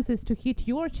more chances to hit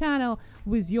your channel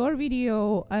with your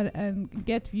video and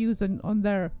get views on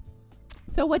there.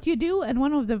 So what you do, and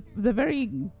one of the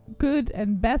very good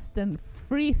and best and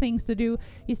free things to do,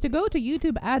 is to go to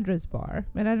YouTube address bar.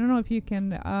 And I don't know if you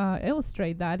can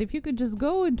illustrate that. If you could just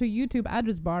go into YouTube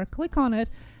address bar, click on it,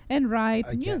 and write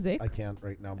music. I can't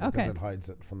right now because it hides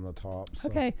it from the top. So.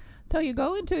 Okay, so you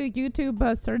go into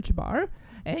YouTube search bar,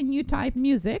 and you type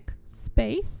music,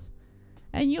 space,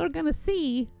 and you're going to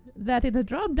see that in the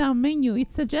drop-down menu,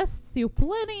 it suggests you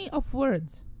plenty of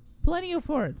words,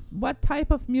 what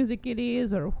type of music it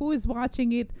is or who is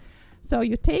watching it. So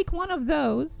you take one of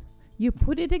those, you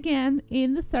put it again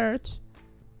in the search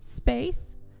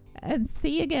space, and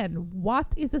see again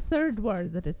what is the third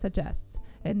word that it suggests.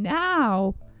 And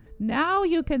now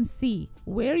you can see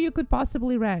where you could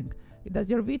possibly rank. Does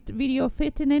your video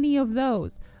fit in any of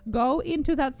those? Go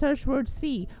into that search word,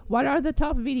 see what are the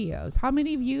top videos, how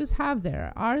many views have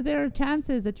there, are there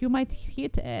chances that you might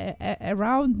hit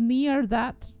around near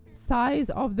that size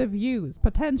of the views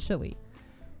potentially.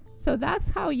 So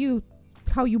that's how you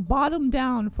bottom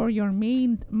down for your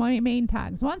main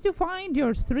tags. Once you find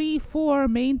your 3-4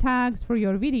 main tags for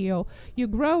your video, you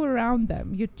grow around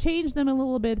them, you change them a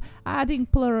little bit, adding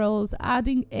plurals,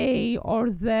 adding a or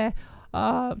the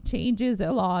changes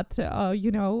a lot.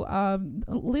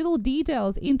 Little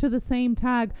details into the same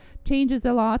tag changes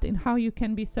a lot in how you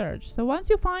can be searched. So once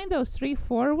you find those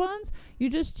 3-4 ones, you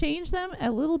just change them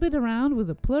a little bit around with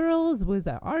the plurals, with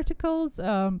the articles,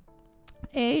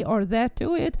 a or that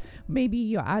to it. Maybe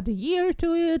you add a year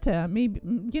to it.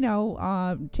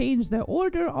 Change the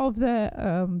order of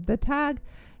the tag,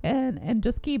 and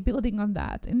just keep building on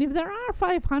that. And if there are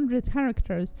 500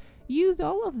 characters, use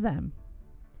all of them.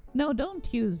 No,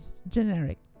 don't use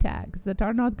generic tags that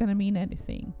are not going to mean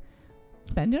anything.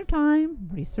 Spend your time,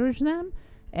 research them,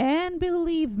 and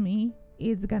believe me,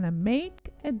 it's going to make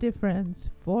a difference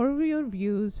for your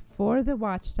views, for the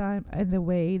watch time, and the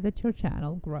way that your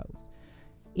channel grows.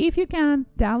 If you can,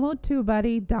 download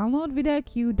TubeBuddy, download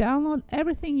vidIQ, download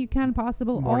everything you can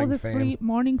possible. All the free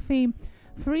Morning Fame.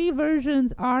 Free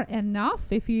versions are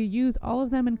enough if you use all of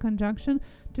them in conjunction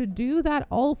to do that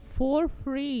all for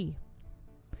free.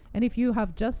 And if you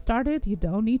have just started, you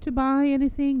don't need to buy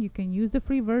anything. You can use the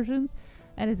free versions,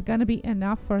 and it's going to be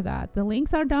enough for that. The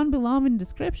links are down below in the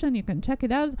description. You can check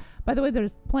it out. By the way,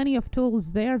 there's plenty of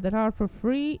tools there that are for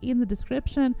free in the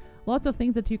description. Lots of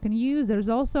things that you can use. There's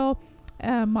also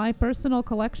my personal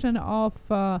collection of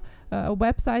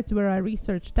websites where I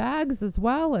research tags as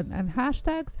well, and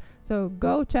hashtags. So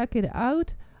go check it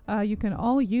out. You can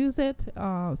all use it.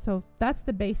 So that's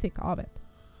the basic of it.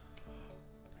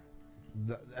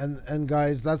 And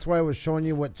guys, that's why I was showing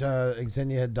you what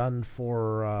Xenia had done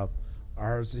for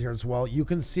ours here as well. You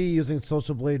can see using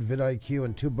Social Blade, vidIQ,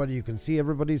 and TubeBuddy, you can see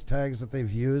everybody's tags that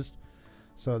they've used.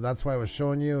 So that's why I was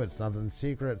showing you. It's nothing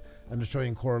secret. I'm just showing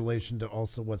in correlation to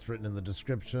also what's written in the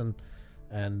description.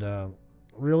 And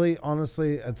really,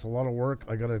 honestly, it's a lot of work.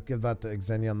 I got to give that to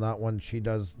Xenia on that one. She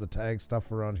does the tag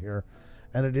stuff around here.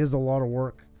 And it is a lot of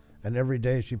work. And every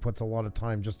day she puts a lot of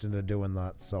time just into doing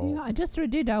that. So yeah, I just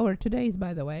redid our today's,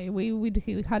 by the way. We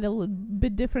had a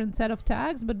bit different set of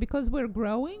tags, but because we're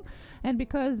growing, and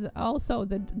because also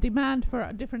the demand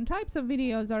for different types of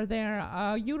videos are there,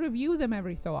 you review them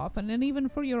every so often. And even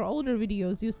for your older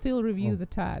videos, you still review the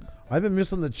tags. I've been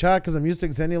missing the chat because I'm used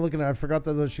to Xenia looking at it. I forgot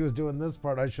that she was doing this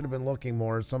part. I should have been looking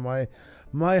more. So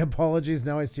my apologies.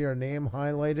 Now I see her name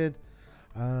highlighted.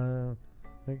 There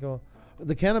you go.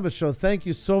 The Cannabis Show, thank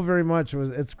you so very much.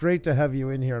 It's great to have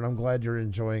you in here, and I'm glad you're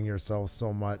enjoying yourself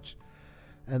so much.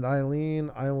 And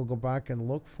Eileen, I will go back and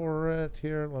look for it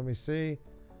here. Let me see.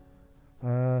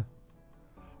 Oh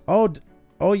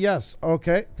yes.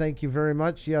 Okay. Thank you very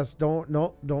much. Yes.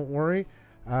 Don't worry.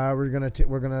 We're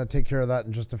gonna take care of that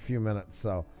in just a few minutes.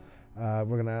 So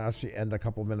we're gonna actually end a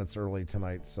couple minutes early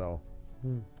tonight. So.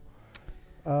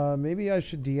 Maybe I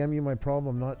should DM you my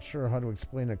problem. I'm not sure how to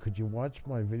explain it. Could you watch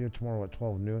my video tomorrow at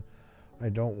 12 noon? I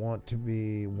don't want to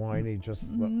be whiny.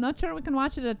 Just not sure we can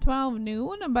watch it at 12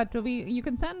 noon, but you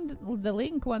can send the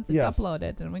link once it's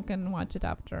uploaded, and we can watch it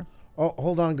after. Oh,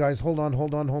 hold on, guys. Hold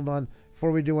on.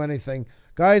 Before we do anything.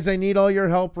 Guys, I need all your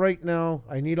help right now.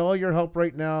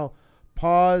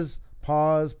 Pause.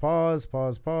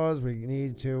 We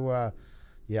need to,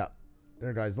 yeah.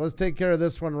 There, guys. Let's take care of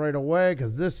this one right away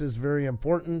because this is very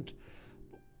important.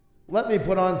 Let me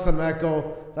put on some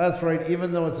echo. That's right.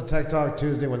 Even though it's a Tech Talk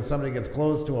Tuesday, when somebody gets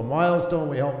close to a milestone,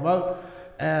 we help them out.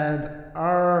 And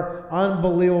our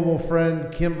unbelievable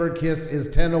friend, Kimber Kiss, is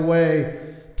 10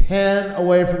 away. 10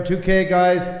 away from 2K,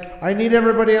 guys. I need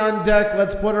everybody on deck.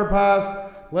 Let's put her past.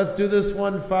 Let's do this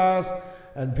one fast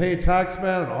and pay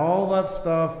taxman and all that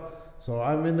stuff. So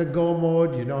I'm in the go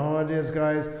mode. You know how it is,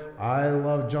 guys. I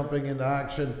love jumping into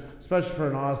action, especially for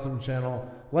an awesome channel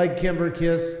like Kimber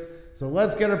Kiss. So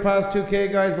let's get her past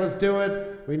 2K, guys. Let's do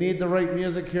it. We need the right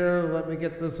music here. Let me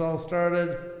get this all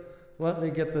started. Let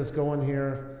me get this going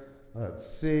here. Let's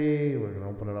see. We're going to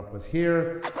open it up with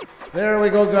here. There we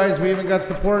go, guys. We even got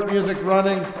support music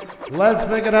running. Let's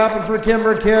make it happen for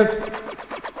Kimber Kiss.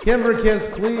 Kimber Kiss,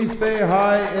 please say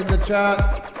hi in the chat.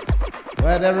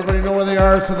 Let everybody know where they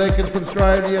are so they can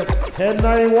subscribe to you.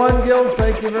 1091 Guild,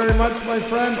 thank you very much, my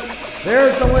friend.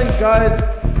 There's the link, guys.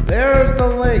 There's the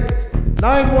link.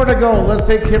 9 more to go. Let's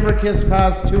take Kimber Kiss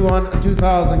past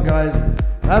 2,000, guys.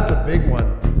 That's a big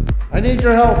one. I need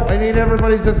your help. I need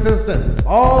everybody's assistance.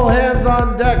 All hands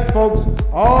on deck, folks.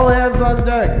 All hands on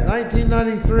deck.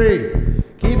 1993.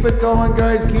 Keep it going,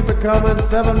 guys. Keep it coming.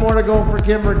 7 more to go for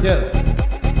Kimber Kiss.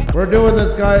 We're doing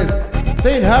this, guys.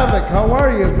 Saint Havoc, how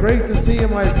are you? Great to see you,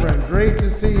 my friend. Great to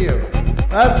see you.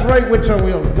 That's right, Witch on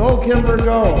Wheels. Go, Kimber,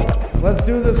 go. Let's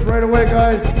do this right away,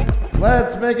 guys.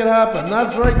 Let's make it happen.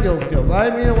 That's right, Gill Skills. I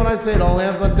mean it when I say it. All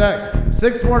hands on deck.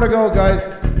 6 more to go, guys.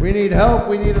 We need help.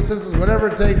 We need assistance. Whatever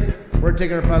it takes. We're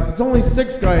taking our pass. It's only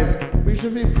 6, guys. We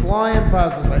should be flying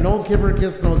past this. I know Kimber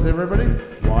Kiss knows everybody.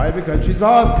 Why? Because she's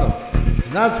awesome.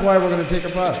 And that's why we're going to take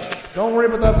her pass. Don't worry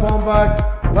about that falling back.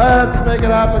 Let's make it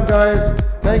happen, guys.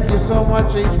 Thank you so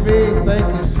much, HB. Thank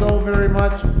you so very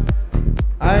much.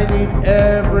 I need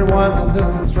everyone's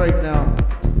assistance right now.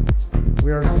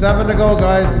 We are 7 to go,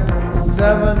 guys.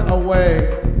 7 away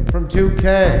from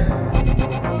 2K.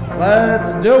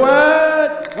 Let's do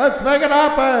it. Let's make it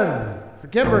happen for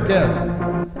Kimber Kiss.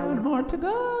 7 more to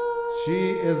go.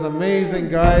 She is amazing,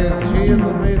 guys. She is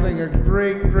amazing. A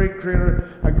great, great creator,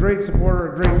 a great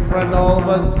supporter, a great friend to all of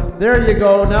us. There you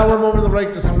go. Now we're moving in the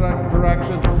right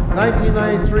direction.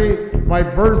 1993, my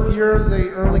birth year, the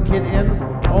early kid in.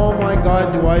 Oh my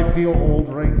God, do I feel old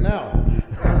right now.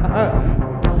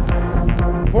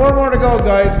 4 more to go,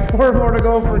 guys. 4 more to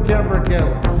go for Kimber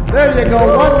Kiss. There you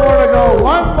go. 1 more to go.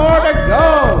 1 more to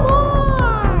go.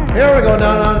 Here we go.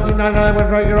 Now, 1999. We're going to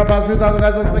try to get up past 2,000,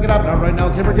 guys. Let's make it happen. Now, right now,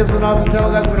 Kimber Kiss is an awesome channel,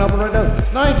 guys. We're going to help it right now.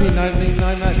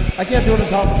 1999. I can't do it on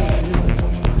top of this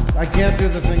music. I can't do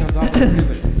the thing on top of the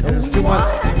music. It is too much.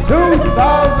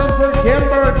 2,000 for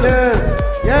Kimber Kiss.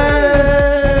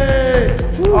 Yay!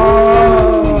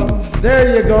 Oh,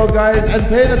 there you go, guys. And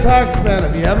pay the tax, man.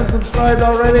 If you haven't subscribed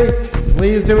already,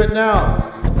 please do it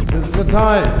now. This is the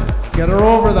time. Get her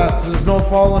over that so there's no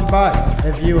falling back.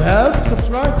 If you have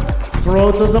subscribed, throw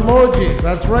out those emojis.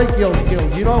 That's right, Gill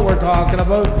Skills. You know what we're talking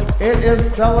about. It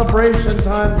is celebration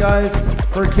time, guys,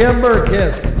 for Kimber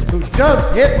Kiss, who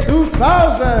just hit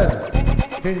 2,000.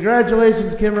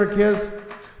 Congratulations, Kimber Kiss.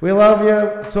 We love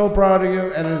you. So proud of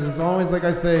you. And it is always, like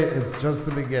I say, it's just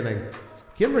the beginning.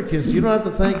 Kimber Kiss, you don't have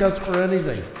to thank us for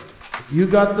anything. You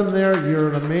got them there. You're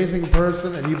an amazing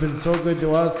person, and you've been so good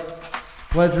to us.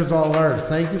 Pleasure's all ours.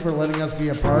 Thank you for letting us be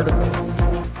a part of it.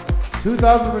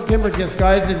 2,000 for Kimber Kiss,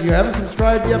 guys. If you haven't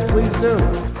subscribed yet, please do.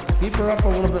 Keep her up a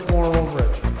little bit more over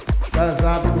it. That is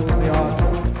absolutely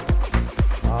awesome.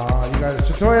 You guys,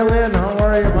 Chatoya Lynn, how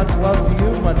are you? Much love to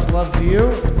you. Much love to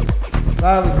you.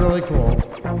 That was really cool.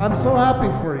 I'm so happy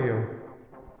for you.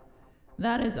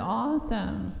 That is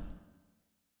awesome.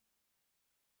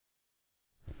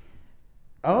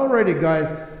 Alrighty,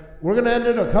 guys. We're going to end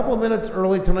it a couple of minutes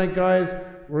early tonight, guys.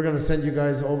 We're going to send you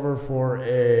guys over for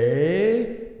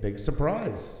a big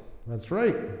surprise. That's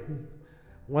right.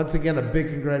 Once again, a big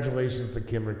congratulations to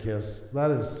Kimber Kiss.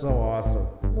 That is so awesome.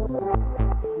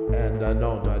 And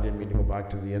no, I didn't mean to go back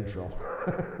to the intro.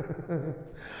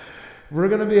 We're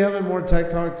going to be having more Tech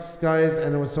Talks, guys,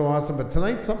 and it was so awesome. But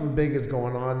tonight, something big is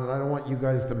going on, and I don't want you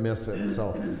guys to miss it.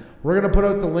 So we're going to put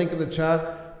out the link in the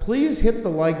chat. Please hit the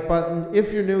like button.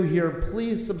 If you're new here,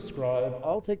 please subscribe.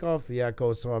 I'll take off the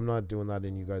echo so I'm not doing that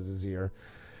in you guys' ear.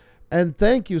 And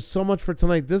thank you so much for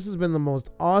tonight. This has been the most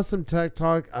awesome Tech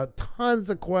Talk. Tons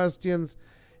of questions.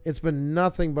 It's been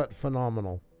nothing but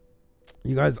phenomenal.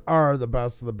 You guys are the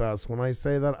best of the best. When I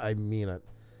say that, I mean it.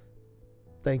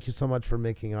 Thank you so much for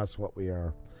making us what we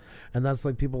are. And that's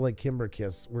like people like Kimber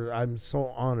Kiss. I'm so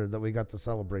honored that we got to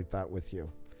celebrate that with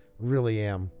you. Really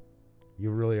am.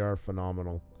 You really are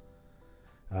phenomenal.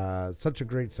 Such a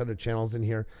great set of channels in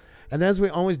here. And as we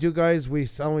always do, guys, we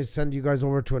always send you guys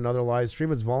over to another live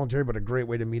stream. It's voluntary, but a great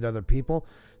way to meet other people.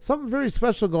 Something very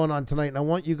special going on tonight, and I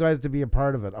want you guys to be a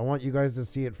part of it. I want you guys to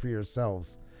see it for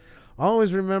yourselves.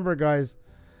 Always remember, guys,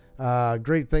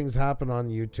 great things happen on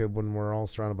YouTube when we're all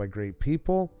surrounded by great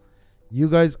people. You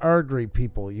guys are great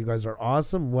people. You guys are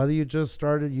awesome. Whether you just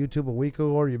started YouTube a week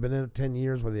ago or you've been in it 10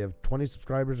 years, whether you have 20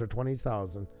 subscribers or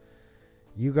 20,000,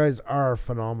 you guys are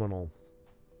phenomenal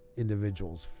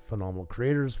individuals, phenomenal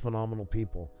creators, phenomenal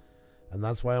people. And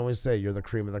that's why I always say you're the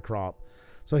cream of the crop.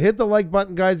 So hit the like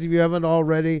button, guys, if you haven't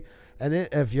already. And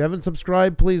if you haven't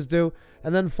subscribed, please do.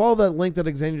 And then follow that link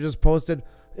that Xenia just posted.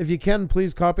 If you can,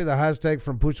 please copy the hashtag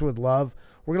from Puša with love.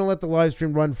 We're going to let the live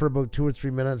stream run for about 2 or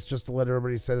 3 minutes just to let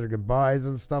everybody say their goodbyes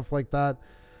and stuff like that.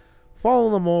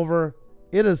 Follow them over.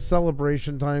 It is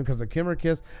celebration time because of Kimber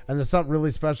Kiss. And there's something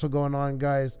really special going on,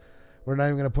 guys. We're not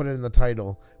even going to put it in the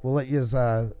title. We'll let you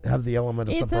have the element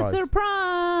of surprise. It's a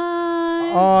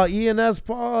surprise. ENS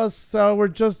Boss, we're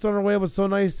just on our way. It was so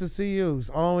nice to see you.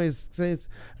 Always. And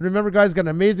remember, guys, got an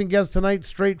amazing guest tonight,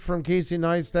 straight from Casey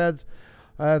Neistat's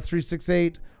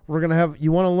 368. We're going to have,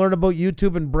 you want to learn about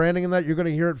YouTube and branding and that, you're going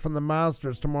to hear it from the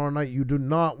masters tomorrow night. You do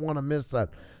not want to miss that.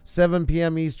 7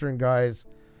 p.m. Eastern, guys.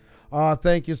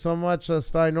 Thank you so much,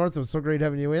 Sty North. It was so great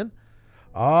having you in.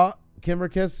 Kimber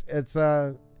Kiss, it's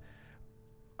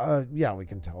yeah, we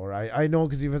can tell her. I know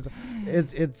because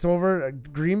it's over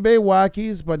Green Bay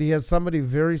Wackies, but he has somebody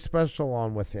very special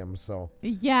on with him. So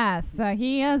yes,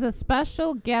 he has a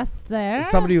special guest there.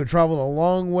 Somebody who traveled a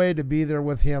long way to be there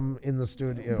with him in the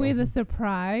studio with a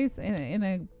surprise in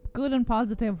a good and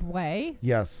positive way.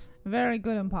 Yes, very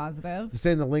good and positive. They're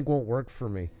saying the link won't work for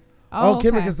me. Oh, okay.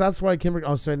 Kimber, because that's why Kimber.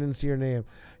 Oh, sorry, I didn't see your name.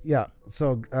 Yeah,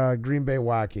 so Green Bay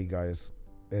Wacky, guys.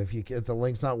 If the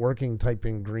link's not working, type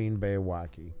in Green Bay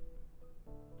Wacky.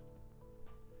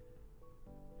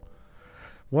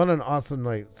 What an awesome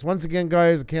night. So once again,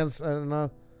 guys, I can't...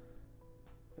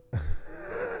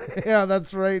 yeah,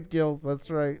 that's right, Gil. That's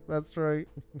right.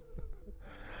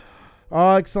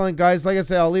 Oh, excellent, guys. Like I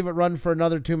say, I'll leave it run for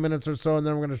another 2 minutes or so, and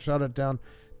then we're going to shut it down.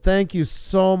 Thank you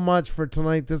so much for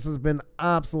tonight. This has been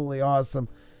absolutely awesome.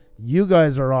 You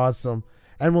guys are awesome.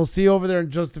 And we'll see you over there in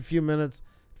just a few minutes.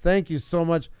 Thank you so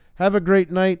much. Have a great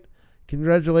night.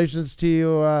 Congratulations to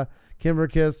you, Kimber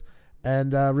Kiss.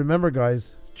 And remember,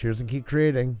 guys, cheers and keep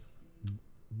creating.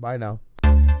 Bye now.